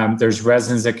there's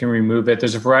resins that can remove it.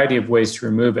 There's a variety of ways to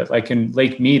remove it. Like in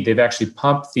Lake Mead, they've actually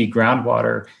pumped the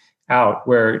groundwater out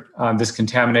where this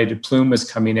contaminated plume was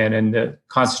coming in, and the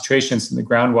concentrations in the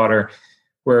groundwater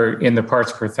were in the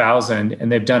parts per thousand.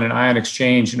 And they've done an ion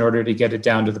exchange in order to get it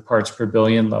down to the parts per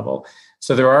billion level.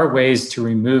 So there are ways to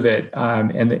remove it,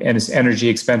 and it's energy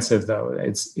expensive, though.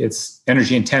 It's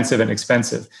energy intensive and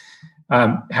expensive.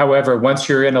 However, once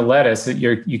you're in a lettuce,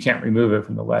 you can't remove it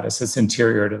from the lettuce. It's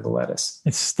interior to the lettuce.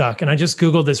 It's stuck. And I just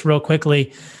Googled this real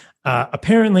quickly.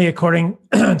 Apparently, according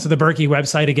to the Berkey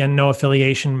website, again, no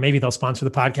affiliation, maybe they'll sponsor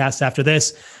the podcast after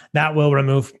this, that will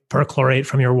remove perchlorate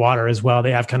from your water as well.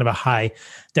 They have kind of a high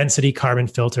density carbon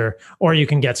filter, or you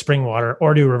can get spring water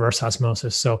or do reverse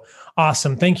osmosis. So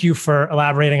awesome. Thank you for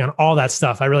elaborating on all that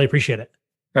stuff. I really appreciate it.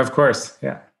 Of course.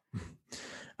 Yeah.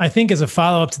 I think as a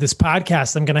follow-up to this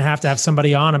podcast, I'm going to have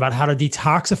somebody on about how to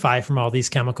detoxify from all these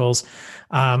chemicals,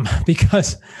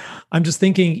 because I'm just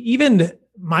thinking, even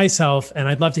myself, and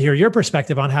I'd love to hear your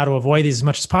perspective on how to avoid these as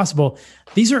much as possible.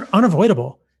 These are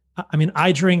unavoidable. I mean,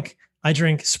 I drink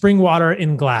spring water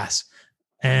in glass.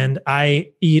 and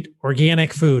I eat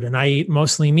organic food and I eat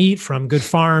mostly meat from good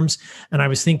farms. And I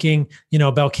was thinking,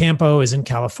 Belcampo is in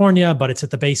California, but it's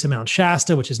at the base of Mount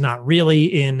Shasta, which is not really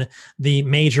in the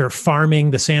major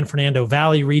farming, the San Fernando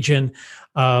Valley region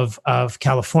of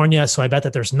California. So I bet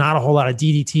that there's not a whole lot of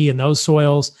DDT in those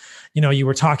soils. You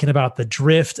were talking about the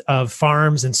drift of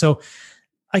farms. And so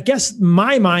I guess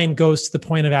my mind goes to the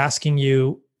point of asking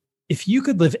you, if you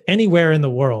could live anywhere in the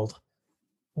world,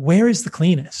 where is the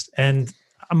cleanest? And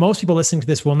most people listening to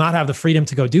this will not have the freedom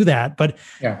to go do that. But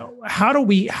how do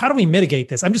we mitigate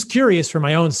this? I'm just curious for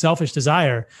my own selfish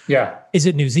desire. Yeah. Is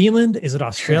it New Zealand? Is it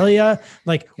Australia?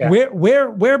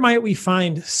 Where might we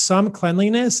find some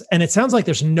cleanliness? And it sounds like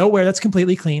there's nowhere that's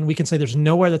completely clean. We can say there's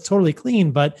nowhere that's totally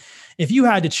clean, but if you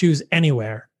had to choose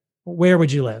anywhere, where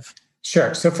would you live?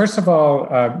 Sure. So first of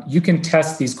all, you can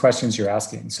test these questions you're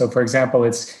asking. So for example,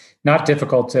 it's not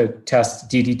difficult to test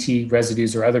DDT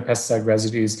residues or other pesticide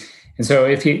residues. And so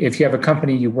if you have a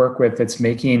company you work with that's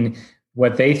making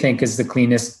what they think is the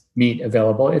cleanest meat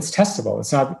available, it's testable.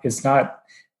 It's not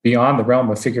beyond the realm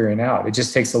of figuring out. It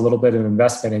just takes a little bit of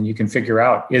investment, and you can figure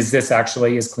out, is this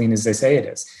actually as clean as they say it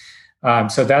is?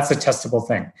 So that's a testable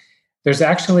thing. There's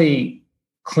actually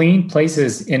clean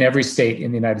places in every state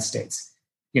in the United States,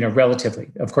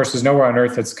 relatively. Of course, there's nowhere on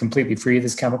earth that's completely free of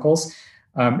these chemicals.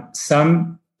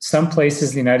 Some places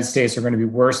in the United States are going to be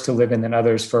worse to live in than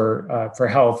others for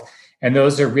health. And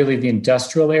those are really the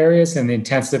industrial areas and the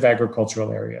intensive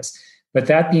agricultural areas. But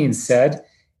that being said,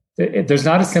 there's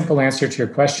not a simple answer to your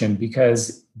question,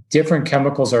 because different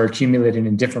chemicals are accumulated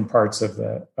in different parts of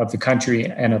the country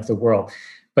and of the world.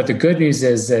 But the good news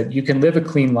is that you can live a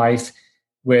clean life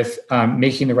with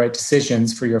making the right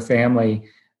decisions for your family,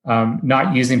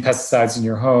 not using pesticides in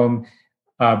your home,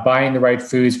 buying the right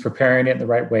foods, preparing it in the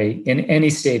right way in any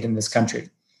state in this country.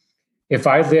 If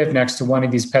I lived next to one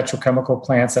of these petrochemical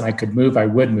plants and I could move, I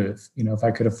would move, if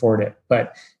I could afford it.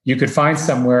 But you could find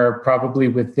somewhere probably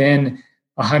within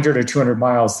 100 or 200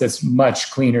 miles that's much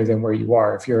cleaner than where you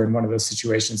are if you're in one of those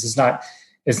situations. It's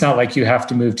not like you have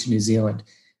to move to New Zealand.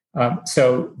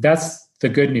 So that's the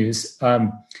good news.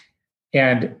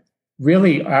 And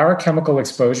really, our chemical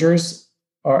exposures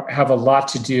have a lot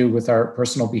to do with our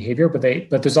personal behavior, but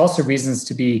there's also reasons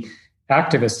to be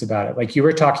activist about it. Like you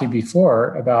were talking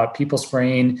before about people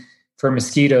spraying for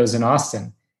mosquitoes in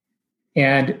Austin.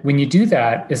 And when you do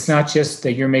that, it's not just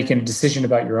that you're making a decision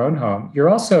about your own home, you're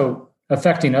also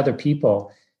affecting other people,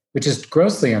 which is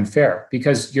grossly unfair,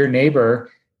 because your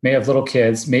neighbor may have little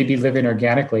kids, may be living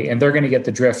organically, and they're going to get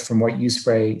the drift from what you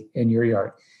spray in your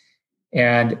yard.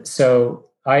 And so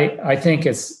I think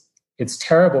it's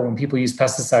terrible when people use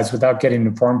pesticides without getting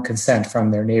informed consent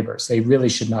from their neighbors. They really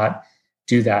should not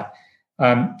do that.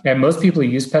 And most people who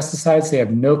use pesticides, they have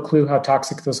no clue how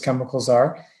toxic those chemicals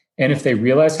are. And if they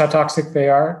realize how toxic they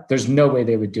are, there's no way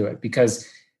they would do it, because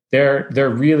they're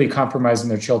really compromising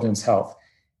their children's health.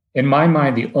 In my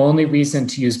mind, the only reason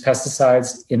to use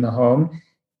pesticides in the home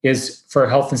is for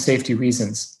health and safety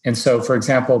reasons. And so, for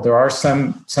example, there are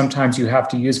sometimes you have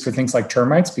to use for things like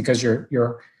termites, because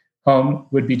your home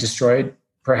would be destroyed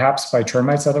perhaps by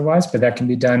termites otherwise, but that can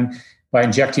be done by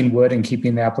injecting wood and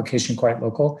keeping the application quite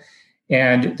local.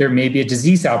 And there may be a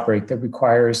disease outbreak that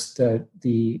requires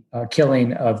the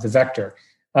killing of the vector.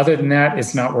 Other than that,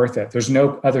 it's not worth it. There's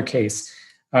no other case.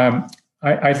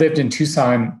 I lived in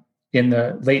Tucson in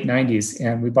the late 90s,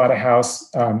 and we bought a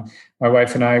house. My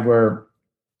wife and I were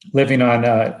living on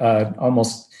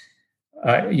almost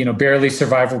barely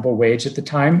survivable wage at the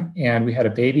time, and we had a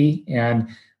baby. And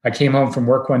I came home from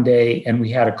work one day, and we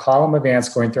had a column of ants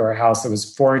going through our house that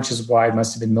was 4 inches wide,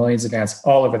 must have been millions of ants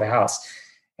all over the house.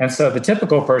 And so the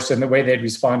typical person, the way they'd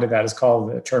respond to that is call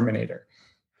the Terminator.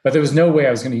 But there was no way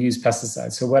I was going to use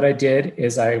pesticides. So what I did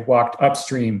is I walked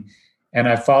upstream, and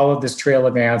I followed this trail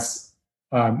of ants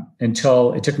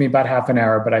until it took me about half an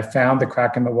hour, but I found the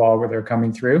crack in the wall where they're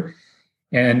coming through.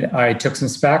 And I took some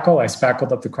spackle. I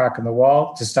spackled up the crack in the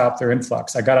wall to stop their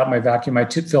influx. I got out my vacuum. I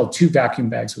filled 2 vacuum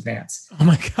bags with ants. Oh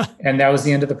my God. And that was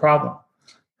the end of the problem.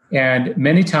 And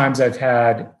many times I've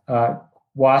had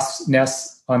wasp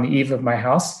nests on the eve of my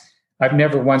house. I've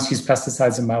never once used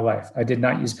pesticides in my life. I did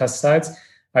not use pesticides.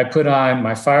 I put on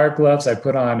my fire gloves. I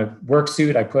put on a work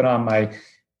suit. I put on my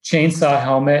chainsaw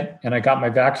helmet, and I got my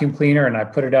vacuum cleaner, and I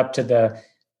put it up to the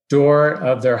door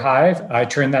of their hive. I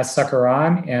turned that sucker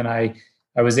on, and I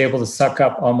was able to suck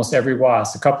up almost every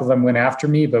wasp. A couple of them went after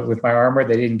me, but with my armor,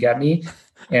 they didn't get me.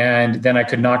 And then I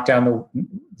could knock down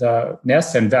the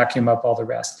nest and vacuum up all the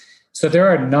rest. So there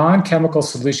are non-chemical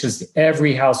solutions to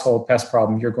every household pest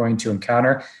problem you're going to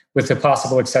encounter, with the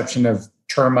possible exception of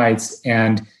termites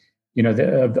and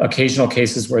the occasional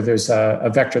cases where there's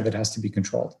a vector that has to be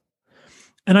controlled.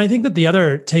 And I think that the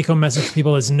other take-home message for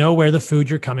people is know where the food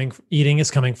you're eating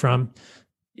is coming from.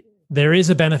 There is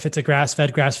a benefit to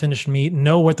grass-fed, grass-finished meat.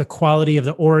 Know what the quality of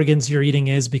the organs you're eating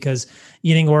is, because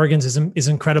eating organs is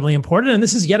incredibly important. And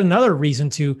this is yet another reason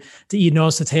to eat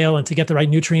nose to tail and to get the right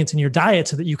nutrients in your diet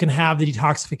so that you can have the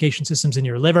detoxification systems in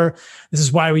your liver. This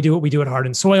is why we do what we do at Heart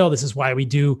and Soil. This is why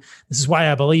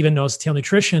I believe in nose to tail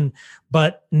nutrition.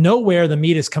 But know where the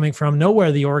meat is coming from, know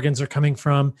where the organs are coming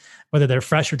from, whether they're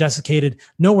fresh or desiccated,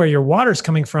 know where your water is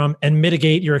coming from, and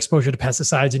mitigate your exposure to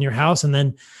pesticides in your house. And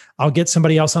then I'll get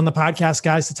somebody else on the podcast,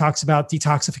 guys, that talks about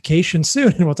detoxification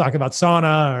soon. And we'll talk about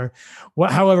sauna or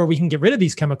however we can get rid of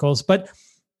these chemicals. But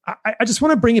I just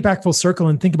want to bring it back full circle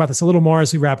and think about this a little more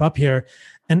as we wrap up here.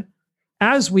 And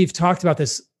as we've talked about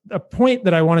this, a point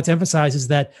that I wanted to emphasize is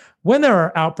that when there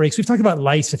are outbreaks, we've talked about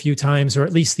lice a few times, or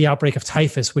at least the outbreak of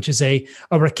typhus, which is a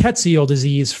rickettsial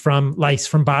disease from lice,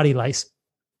 from body lice.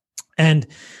 And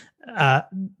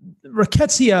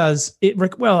rickettsias,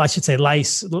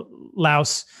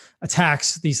 louse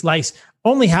attacks, these lice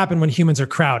only happen when humans are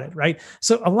crowded, right?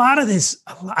 So a lot of this,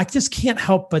 I just can't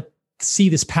help but see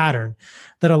this pattern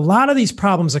that a lot of these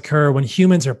problems occur when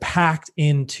humans are packed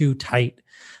in too tight,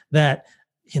 that,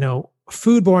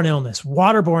 foodborne illness,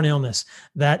 waterborne illness,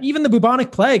 that even the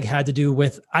bubonic plague had to do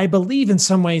with, I believe in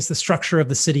some ways, the structure of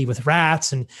the city with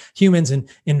rats and humans in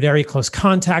very close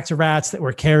contact to rats that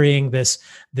were carrying this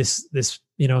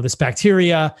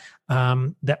bacteria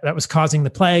that was causing the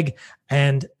plague.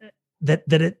 And that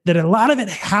a lot of it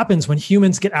happens when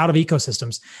humans get out of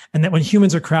ecosystems, and that when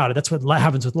humans are crowded, that's what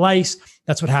happens with lice.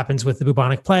 That's what happens with the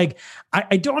bubonic plague.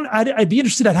 I'd be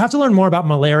interested. I'd have to learn more about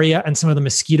malaria and some of the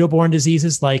mosquito-borne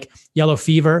diseases like yellow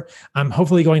fever. I'm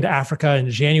hopefully going to Africa in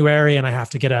January, and I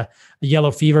have to get a yellow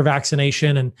fever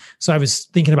vaccination. And so I was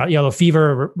thinking about yellow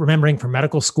fever, remembering from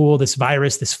medical school, this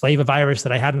flavivirus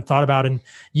that I hadn't thought about in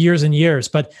years and years.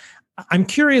 But I'm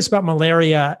curious about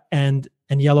malaria and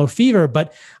yellow fever,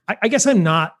 but I guess I'm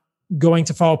not going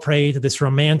to fall prey to this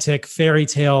romantic fairy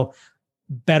tale,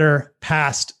 better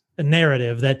past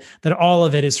narrative that all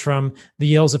of it is from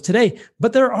the ills of today.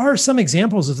 But there are some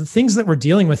examples of the things that we're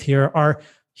dealing with here are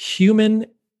human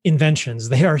inventions.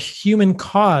 They are human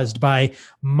caused by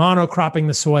monocropping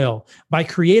the soil, by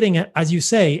creating, as you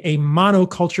say, a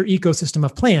monoculture ecosystem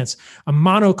of plants, a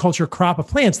monoculture crop of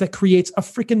plants that creates a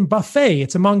freaking buffet.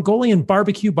 It's a Mongolian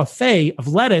barbecue buffet of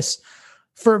lettuce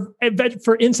for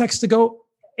insects to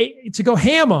go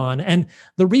ham on. And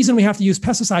the reason we have to use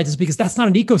pesticides is because that's not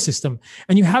an ecosystem.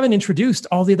 And you haven't introduced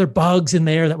all the other bugs in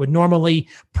there that would normally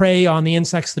prey on the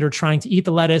insects that are trying to eat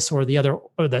the lettuce, or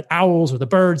the owls or the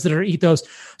birds that are eat those.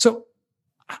 So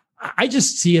I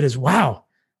just see it as, wow,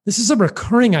 this is a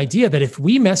recurring idea that if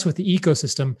we mess with the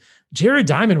ecosystem, Jared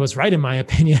Diamond was right, in my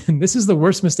opinion. This is the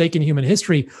worst mistake in human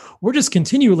history. We're just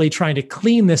continually trying to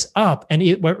clean this up, and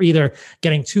we're either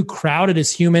getting too crowded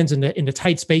as humans into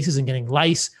tight spaces and getting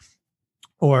lice,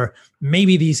 or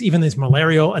maybe these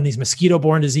malarial and these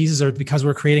mosquito-borne diseases are because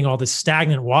we're creating all this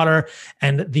stagnant water,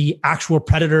 and the actual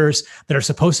predators that are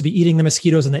supposed to be eating the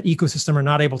mosquitoes in that ecosystem are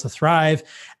not able to thrive.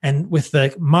 And with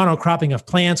the monocropping of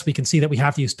plants, we can see that we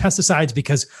have to use pesticides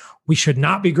because we should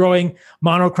not be growing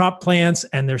monocrop plants,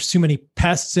 and there's too many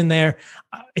pests in there.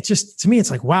 It's just, to me, it's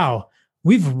like, wow,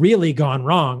 we've really gone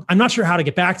wrong. I'm not sure how to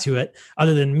get back to it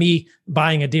other than me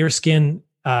buying a deerskin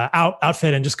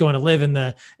outfit and just going to live in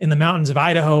the mountains of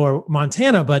Idaho or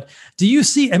Montana. But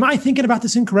am I thinking about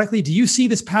this incorrectly? Do you see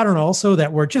this pattern also,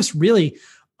 that we're just really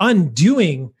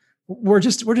undoing? We're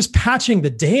just patching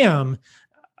the dam.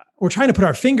 We're trying to put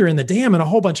our finger in the dam in a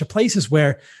whole bunch of places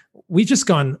where we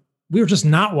were just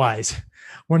not wise.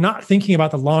 We're not thinking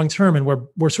about the long term, and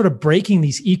we're sort of breaking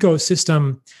these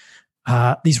ecosystem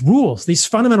these rules, these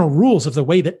fundamental rules of the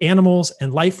way that animals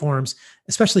and life forms,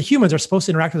 especially humans, are supposed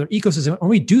to interact with our ecosystem. When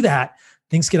we do that,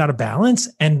 things get out of balance.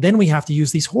 And then we have to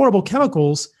use these horrible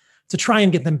chemicals to try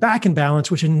and get them back in balance,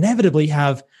 which inevitably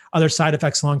have other side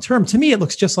effects long term. To me, it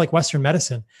looks just like Western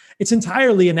medicine. It's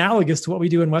entirely analogous to what we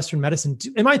do in Western medicine.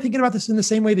 Am I thinking about this in the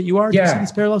same way that you are? Yeah. Do you see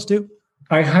these parallels too?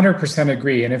 I 100%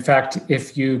 agree. And in fact,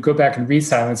 if you go back and read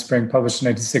Silent Spring, published in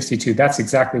 1962, that's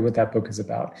exactly what that book is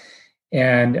about.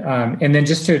 And then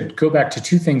just to go back to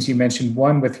two things you mentioned,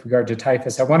 one with regard to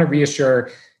typhus, I want to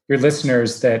reassure your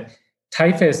listeners that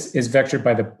typhus is vectored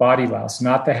by the body louse,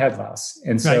 not the head louse.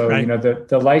 And so, right.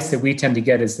 The lice that we tend to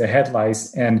get is the head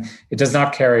lice, and it does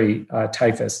not carry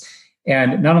typhus.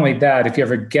 And not only that, if you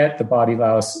ever get the body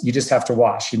louse, you just have to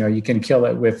wash. You can kill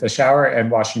it with a shower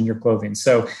and washing your clothing.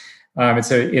 So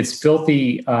it's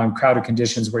filthy, crowded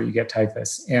conditions where you get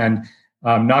typhus, and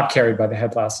not carried by the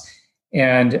head louse.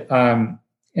 And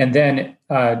then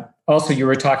also you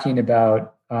were talking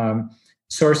about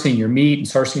sourcing your meat and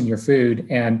sourcing your food.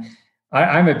 And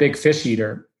I'm a big fish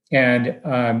eater, and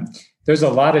there's a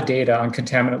lot of data on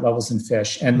contaminant levels in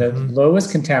fish. And the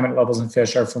lowest contaminant levels in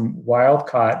fish are from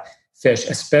wild-caught fish,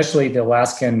 especially the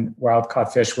Alaskan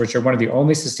wild-caught fish, which are one of the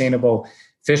only sustainable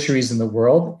fisheries in the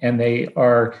world. And they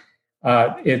are,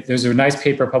 there's a nice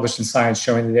paper published in Science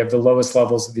showing that they have the lowest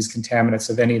levels of these contaminants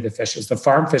of any of the fishes. The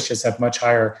farm fishes have much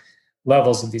higher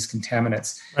levels of these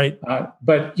contaminants. Right.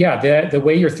 But yeah, the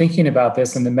way you're thinking about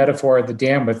this and the metaphor of the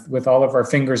dam with all of our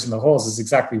fingers in the holes is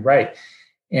exactly right.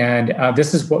 And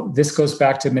this goes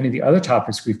back to many of the other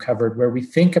topics we've covered, where we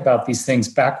think about these things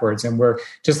backwards, and we're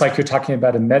just like you're talking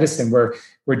about in medicine,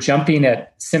 we're jumping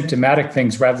at symptomatic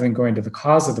things rather than going to the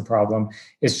cause of the problem.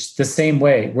 It's the same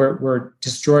way. We're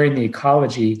destroying the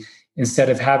ecology instead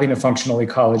of having a functional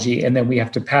ecology, and then we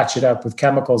have to patch it up with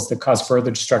chemicals that cause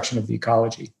further destruction of the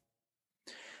ecology.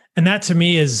 And that to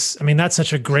me that's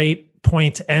such a great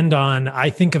point to end on. I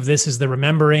think of this as the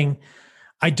remembering.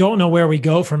 I don't know where we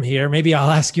go from here. Maybe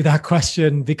I'll ask you that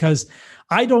question, because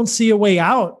I don't see a way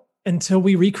out until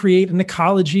we recreate an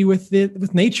ecology with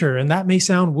nature. And that may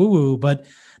sound woo-woo, but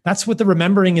that's what the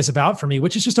remembering is about for me,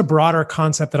 which is just a broader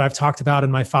concept that I've talked about,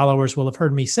 and my followers will have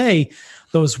heard me say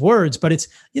those words. But it's,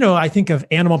 I think of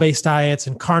animal-based diets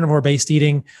and carnivore-based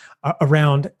eating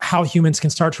around how humans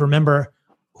can start to remember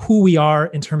who we are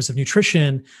in terms of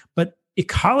nutrition, but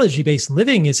ecology-based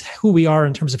living is who we are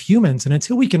in terms of humans. And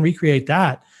until we can recreate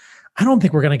that, I don't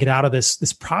think we're going to get out of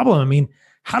this problem. I mean,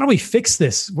 how do we fix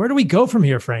this? Where do we go from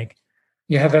here, Frank?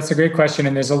 Yeah, that's a great question.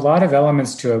 And there's a lot of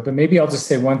elements to it, but maybe I'll just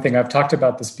say one thing. I've talked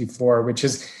about this before, which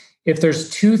is if there's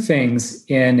two things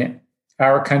in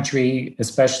our country,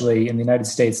 especially in the United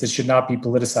States, that should not be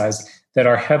politicized, that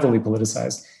are heavily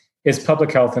politicized, is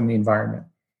public health and the environment.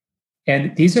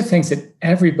 And these are things that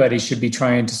everybody should be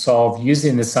trying to solve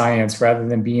using the science rather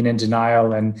than being in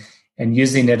denial and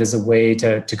using it as a way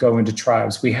to go into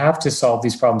tribes. We have to solve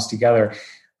these problems together.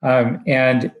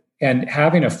 And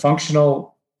having a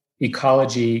functional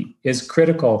ecology is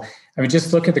critical. I mean,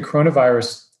 just look at the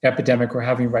coronavirus epidemic we're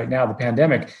having right now, the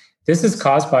pandemic. This is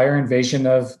caused by our invasion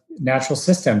of natural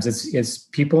systems. It's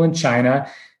people in China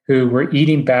who were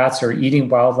eating bats or eating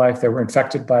wildlife that were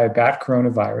infected by a bat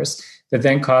coronavirus that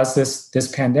then caused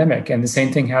this pandemic. And the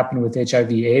same thing happened with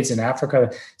HIV/AIDS in Africa,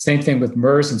 same thing with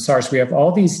MERS and SARS. We have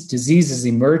all these diseases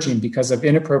emerging because of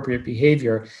inappropriate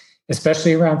behavior,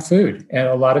 especially around food. And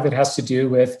a lot of it has to do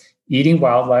with eating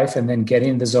wildlife and then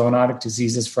getting the zoonotic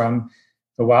diseases from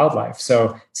the wildlife.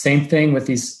 So same thing with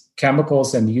these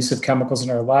chemicals and the use of chemicals in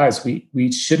our lives.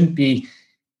 We shouldn't be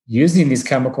using these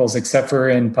chemicals except for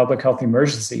in public health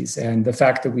emergencies. And the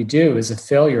fact that we do is a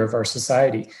failure of our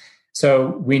society.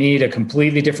 So we need a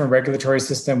completely different regulatory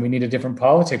system. We need a different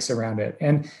politics around it.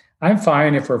 And I'm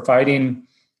fine if we're fighting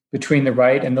between the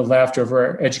right and the left over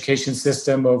our education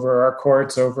system, over our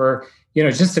courts, over,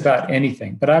 just about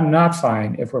anything. But I'm not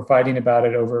fine if we're fighting about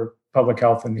it over public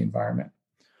health and the environment.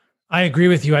 I agree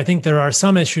with you. I think there are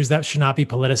some issues that should not be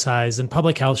politicized, and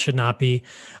public health should not be.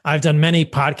 I've done many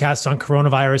podcasts on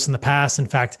coronavirus in the past. In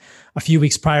fact, a few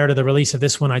weeks prior to the release of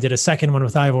this one, I did a second one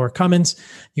with Ivor Cummins.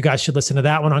 You guys should listen to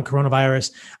that one on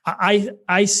coronavirus.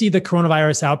 I see the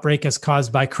coronavirus outbreak as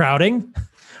caused by crowding,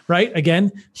 right?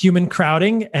 Again, human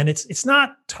crowding. And it's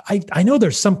not, I know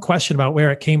there's some question about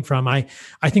where it came from. I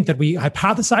think that we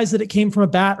hypothesize that it came from a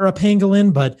bat or a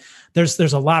pangolin, but there's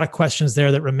a lot of questions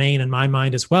there that remain in my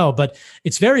mind as well. But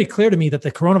it's very clear to me that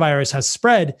the coronavirus has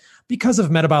spread because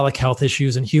of metabolic health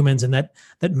issues in humans, and that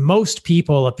most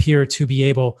people appear to be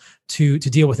able to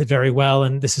deal with it very well.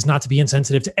 And this is not to be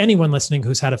insensitive to anyone listening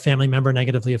who's had a family member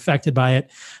negatively affected by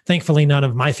it. Thankfully, none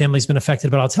of my family's been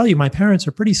affected, but I'll tell you, my parents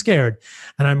are pretty scared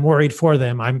and I'm worried for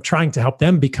them. I'm trying to help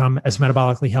them become as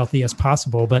metabolically healthy as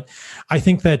possible. But I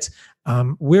think that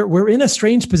we're in a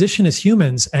strange position as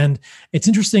humans. And it's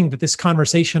interesting that this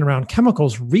conversation around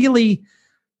chemicals really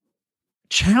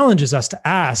challenges us to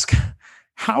ask,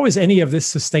 how is any of this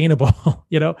sustainable?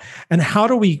 And how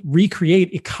do we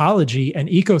recreate ecology and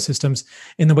ecosystems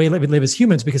in the way that we live as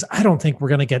humans? Because I don't think we're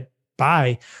going to get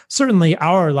by. Certainly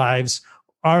our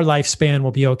lifespan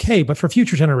will be okay, but for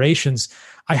future generations,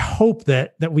 I hope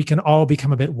that we can all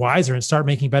become a bit wiser and start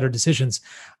making better decisions.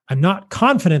 I'm not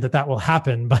confident that will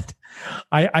happen, but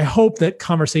I hope that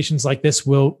conversations like this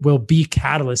will be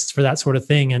catalysts for that sort of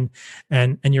thing.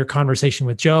 And your conversation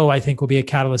with Joe, I think, will be a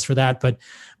catalyst for that. But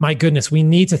my goodness, we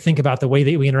need to think about the way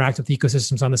that we interact with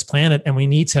ecosystems on this planet, and we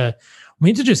need to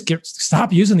just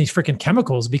stop using these freaking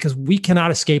chemicals, because we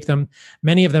cannot escape them.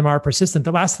 Many of them are persistent.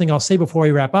 The last thing I'll say before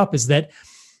we wrap up is that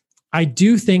I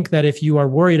do think that if you are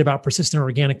worried about persistent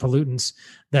organic pollutants,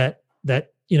 that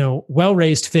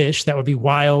well-raised fish, that would be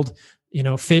wild,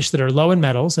 fish that are low in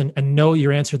metals, and know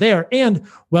your answer there, and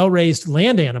well-raised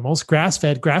land animals,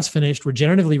 grass-fed, grass-finished,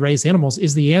 regeneratively raised animals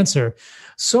is the answer.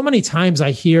 So many times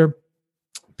I hear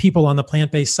people on the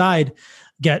plant-based side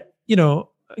get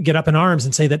up in arms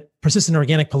and say that persistent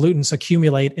organic pollutants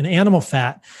accumulate in animal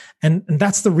fat. And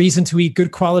that's the reason to eat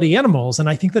good quality animals. And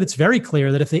I think that it's very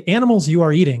clear that if the animals you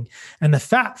are eating and the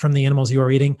fat from the animals you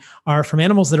are eating are from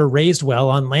animals that are raised well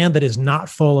on land that is not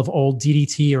full of old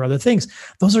DDT or other things,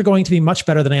 those are going to be much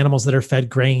better than animals that are fed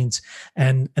grains.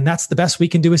 And that's the best we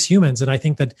can do as humans. And I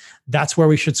think that that's where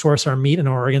we should source our meat and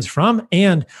our organs from.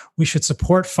 And we should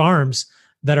support farms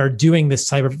that are doing this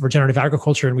type of regenerative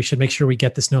agriculture, and we should make sure we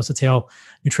get this nose-to-tail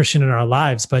nutrition in our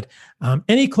lives. But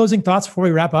any closing thoughts before we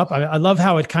wrap up? I love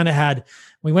how it kind of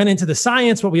we went into the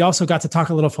science, but we also got to talk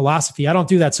a little philosophy. I don't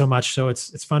do that so much, so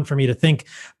it's fun for me to think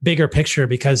bigger picture,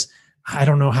 because I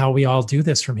don't know how we all do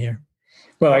this from here.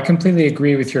 Well, I completely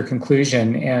agree with your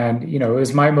conclusion. And, it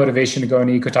was my motivation to go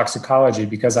into ecotoxicology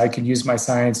because I could use my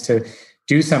science to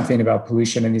do something about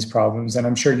pollution and these problems. And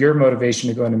I'm sure your motivation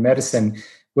to go into medicine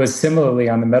was similarly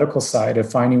on the medical side of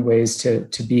finding ways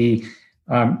to be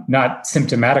not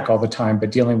symptomatic all the time, but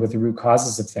dealing with the root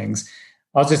causes of things.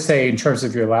 I'll just say in terms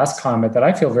of your last comment that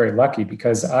I feel very lucky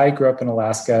because I grew up in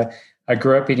Alaska. I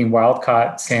grew up eating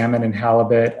wild-caught salmon and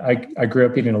halibut. I grew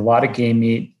up eating a lot of game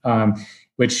meat,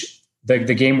 which the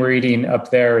game we're eating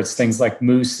up there, it's things like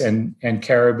moose and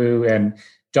caribou and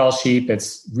Dall sheep.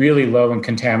 It's really low in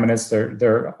contaminants.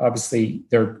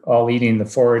 They're all eating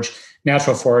the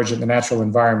natural forage in the natural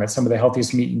environment, some of the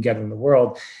healthiest meat you can get in the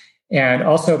world. And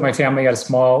also my family had a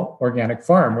small organic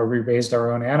farm where we raised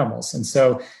our own animals. And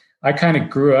so I kind of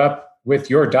grew up with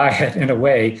your diet in a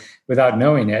way without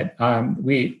knowing it.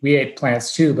 We ate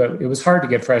plants too, but it was hard to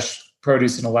get fresh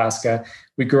produce in Alaska.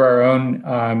 We grew our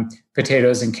own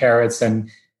potatoes and carrots and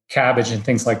cabbage and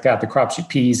things like that, the crops,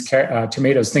 peas,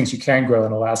 tomatoes, things you can grow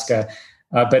in Alaska.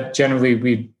 But generally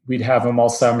we'd have them all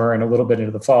summer and a little bit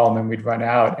into the fall, and then we'd run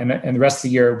out. And the rest of the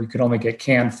year, we could only get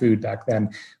canned food back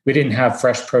then. We didn't have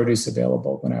fresh produce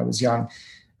available when I was young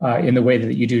in the way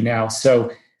that you do now.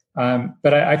 So,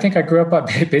 but I think I grew up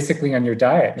basically on your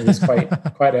diet. It was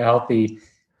quite a healthy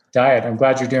diet. I'm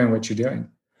glad you're doing what you're doing.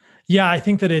 Yeah, I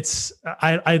think that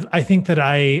I think that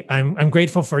I'm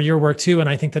grateful for your work too. And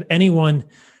I think that anyone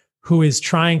who is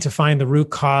trying to find the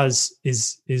root cause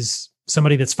is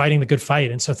somebody that's fighting the good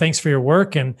fight. And so thanks for your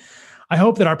work. And I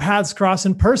hope that our paths cross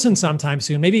in person sometime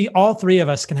soon. Maybe all three of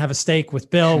us can have a steak with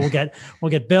Bill. We'll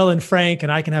get Bill and Frank,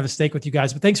 and I can have a steak with you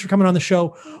guys. But thanks for coming on the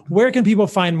show. Where can people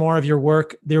find more of your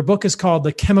work? Your book is called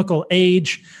The Chemical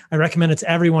Age. I recommend it to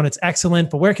everyone. It's excellent.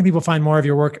 But where can people find more of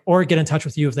your work or get in touch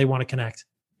with you if they want to connect?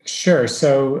 Sure.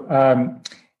 So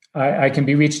I can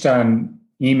be reached on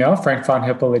email,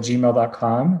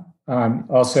 frankvonhippel@gmail.com.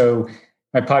 Also,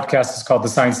 my podcast is called The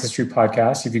Science History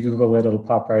Podcast. If you Google it, it'll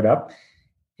pop right up.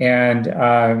 And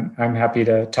I'm happy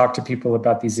to talk to people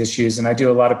about these issues. And I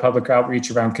do a lot of public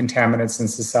outreach around contaminants in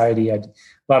society. A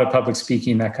lot of public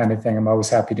speaking, that kind of thing. I'm always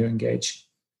happy to engage.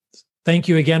 Thank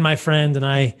you again, my friend.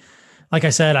 And like I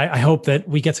said, I hope that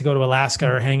we get to go to Alaska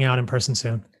or hang out in person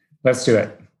soon. Let's do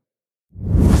it.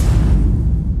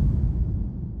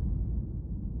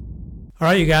 All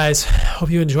right, you guys. Hope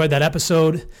you enjoyed that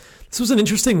episode. This was an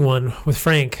interesting one with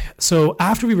Frank. So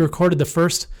after we recorded the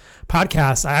first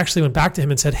podcast, I actually went back to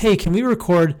him and said, hey, can we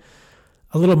record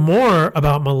a little more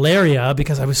about malaria?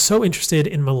 Because I was so interested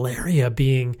in malaria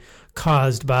being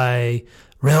caused by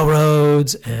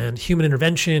railroads and human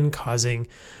intervention causing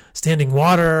standing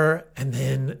water and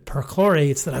then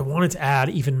perchlorates that I wanted to add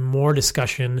even more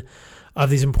discussion of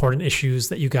these important issues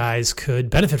that you guys could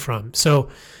benefit from. So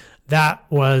that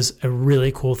was a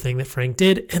really cool thing that Frank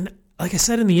did. And like I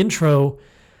said in the intro,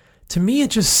 to me,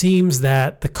 it just seems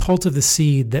that the cult of the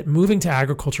seed, that moving to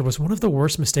agriculture was one of the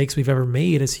worst mistakes we've ever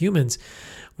made as humans.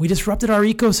 We disrupted our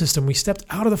ecosystem. We stepped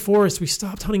out of the forest. We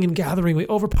stopped hunting and gathering. We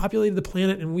overpopulated the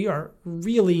planet, and we are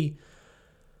really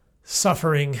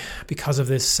suffering because of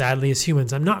this, sadly, as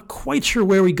humans. I'm not quite sure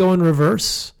where we go in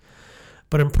reverse,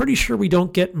 but I'm pretty sure we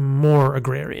don't get more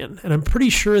agrarian. And I'm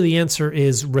pretty sure the answer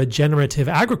is regenerative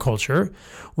agriculture,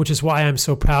 which is why I'm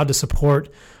so proud to support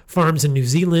farms in New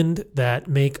Zealand that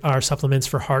make our supplements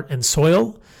for Heart and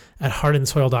Soil at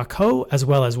heartandsoil.co, as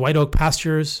well as White Oak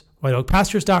Pastures,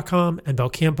 whiteoakpastures.com, and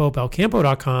Belcampo,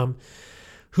 belcampo.com,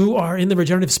 who are in the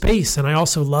regenerative space. And I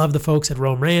also love the folks at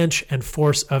Rome Ranch and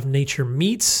Force of Nature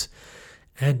Meats,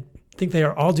 and I think they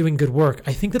are all doing good work.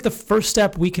 I think that the first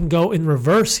step we can go in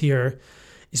reverse here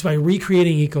is by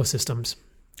recreating ecosystems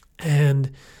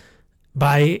and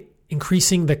by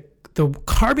increasing the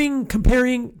carbon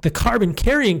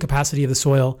carrying capacity of the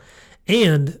soil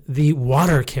and the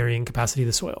water carrying capacity of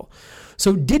the soil.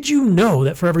 So did you know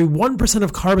that for every 1%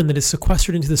 of carbon that is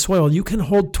sequestered into the soil, you can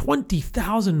hold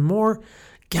 20,000 more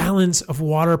gallons of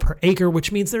water per acre,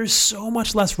 which means there's so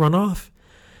much less runoff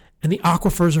and the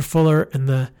aquifers are fuller and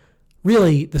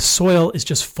the soil is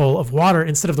just full of water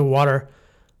instead of the water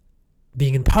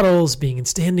being in puddles, being in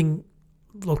standing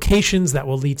locations that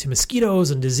will lead to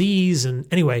mosquitoes and disease.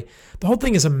 And anyway, the whole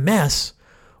thing is a mess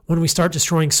when we start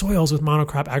destroying soils with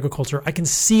monocrop agriculture. I can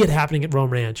see it happening at Rome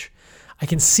Ranch. I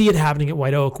can see it happening at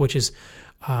White Oak, which is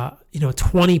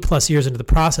 20 plus years into the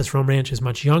process. Rome Ranch is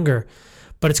much younger,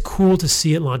 but it's cool to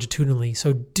see it longitudinally.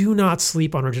 So do not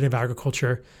sleep on regenerative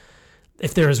agriculture.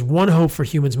 If there is one hope for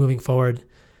humans moving forward,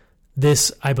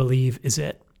 this, I believe, is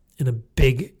it in a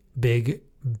big, big,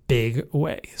 big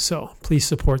way. So please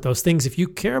support those things if you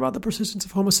care about the persistence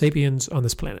of Homo sapiens on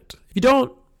this planet. If you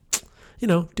don't,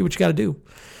 do what you got to do.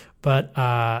 But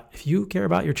if you care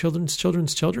about your children's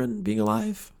children being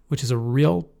alive, which is a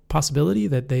real possibility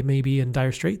that they may be in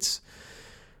dire straits,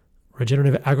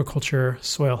 regenerative agriculture,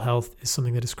 soil health is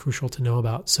something that is crucial to know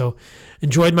about. So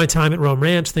enjoyed my time at Rome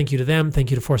Ranch. Thank you to them. Thank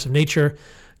you to Force of Nature.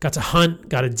 Got to hunt,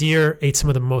 got a deer, ate some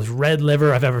of the most red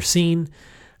liver I've ever seen,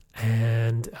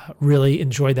 and really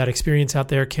enjoyed that experience out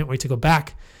there. Can't wait to go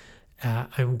back.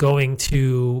 I'm going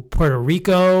to Puerto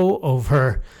Rico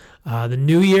over the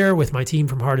new year with my team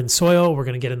from Hardened Soil. We're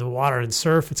going to get in the water and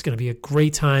surf. It's going to be a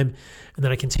great time. And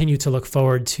then I continue to look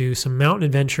forward to some mountain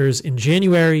adventures in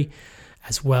January,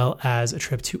 as well as a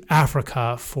trip to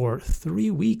Africa for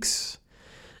 3 weeks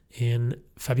in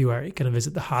February. Going to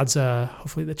visit the Hadza,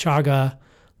 hopefully the Chaga,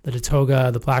 the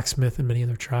Datoga, the Blacksmith, and many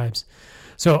other tribes.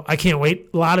 So I can't wait.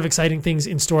 A lot of exciting things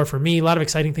in store for me. A lot of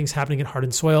exciting things happening at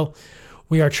Hardened Soil.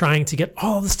 We are trying to get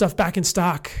all the stuff back in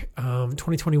stock.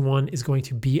 2021 is going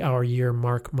to be our year,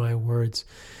 mark my words.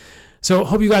 So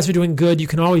hope you guys are doing good. You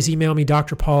can always email me,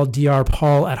 Dr. Paul,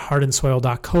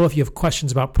 drpaul@hardandsoil.co if you have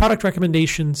questions about product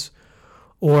recommendations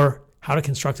or how to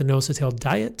construct a nose-to-tail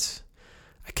diet.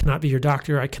 I cannot be your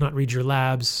doctor. I cannot read your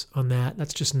labs on that.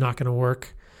 That's just not going to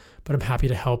work. But I'm happy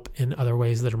to help in other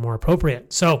ways that are more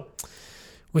appropriate. So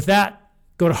with that,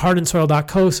 go to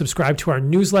hardandsoil.co, subscribe to our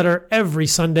newsletter. Every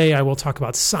Sunday, I will talk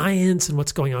about science and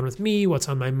what's going on with me, what's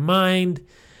on my mind,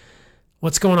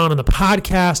 what's going on in the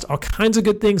podcast, all kinds of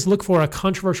good things. Look for a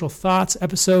Controversial Thoughts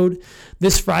episode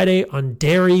this Friday on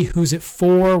dairy. Who's it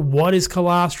for? What is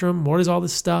colostrum? What is all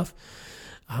this stuff?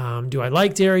 Do I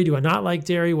like dairy? Do I not like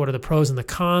dairy? What are the pros and the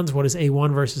cons? What is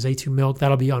A1 versus A2 milk?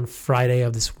 That'll be on Friday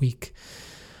of this week.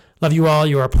 Love you all.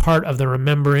 You are a part of the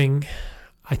remembering.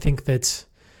 I think that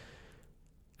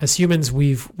as humans,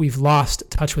 we've lost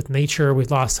touch with nature.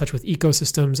 We've lost touch with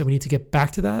ecosystems, and we need to get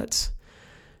back to that.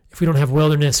 If we don't have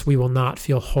wilderness, we will not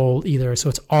feel whole either. So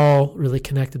it's all really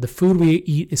connected. The food we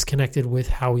eat is connected with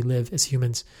how we live as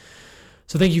humans.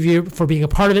 So thank you for being a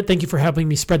part of it. Thank you for helping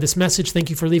me spread this message.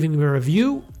 Thank you for leaving me a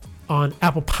review on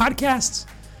Apple Podcasts.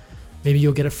 Maybe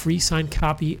you'll get a free signed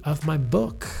copy of my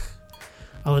book.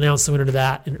 I'll announce the winner to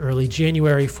that in early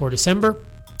January for December.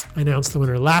 I announced the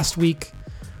winner last week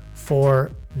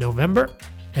for November,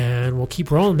 and we'll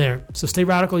keep rolling there. So stay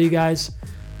radical, you guys.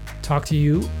 Talk to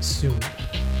you soon.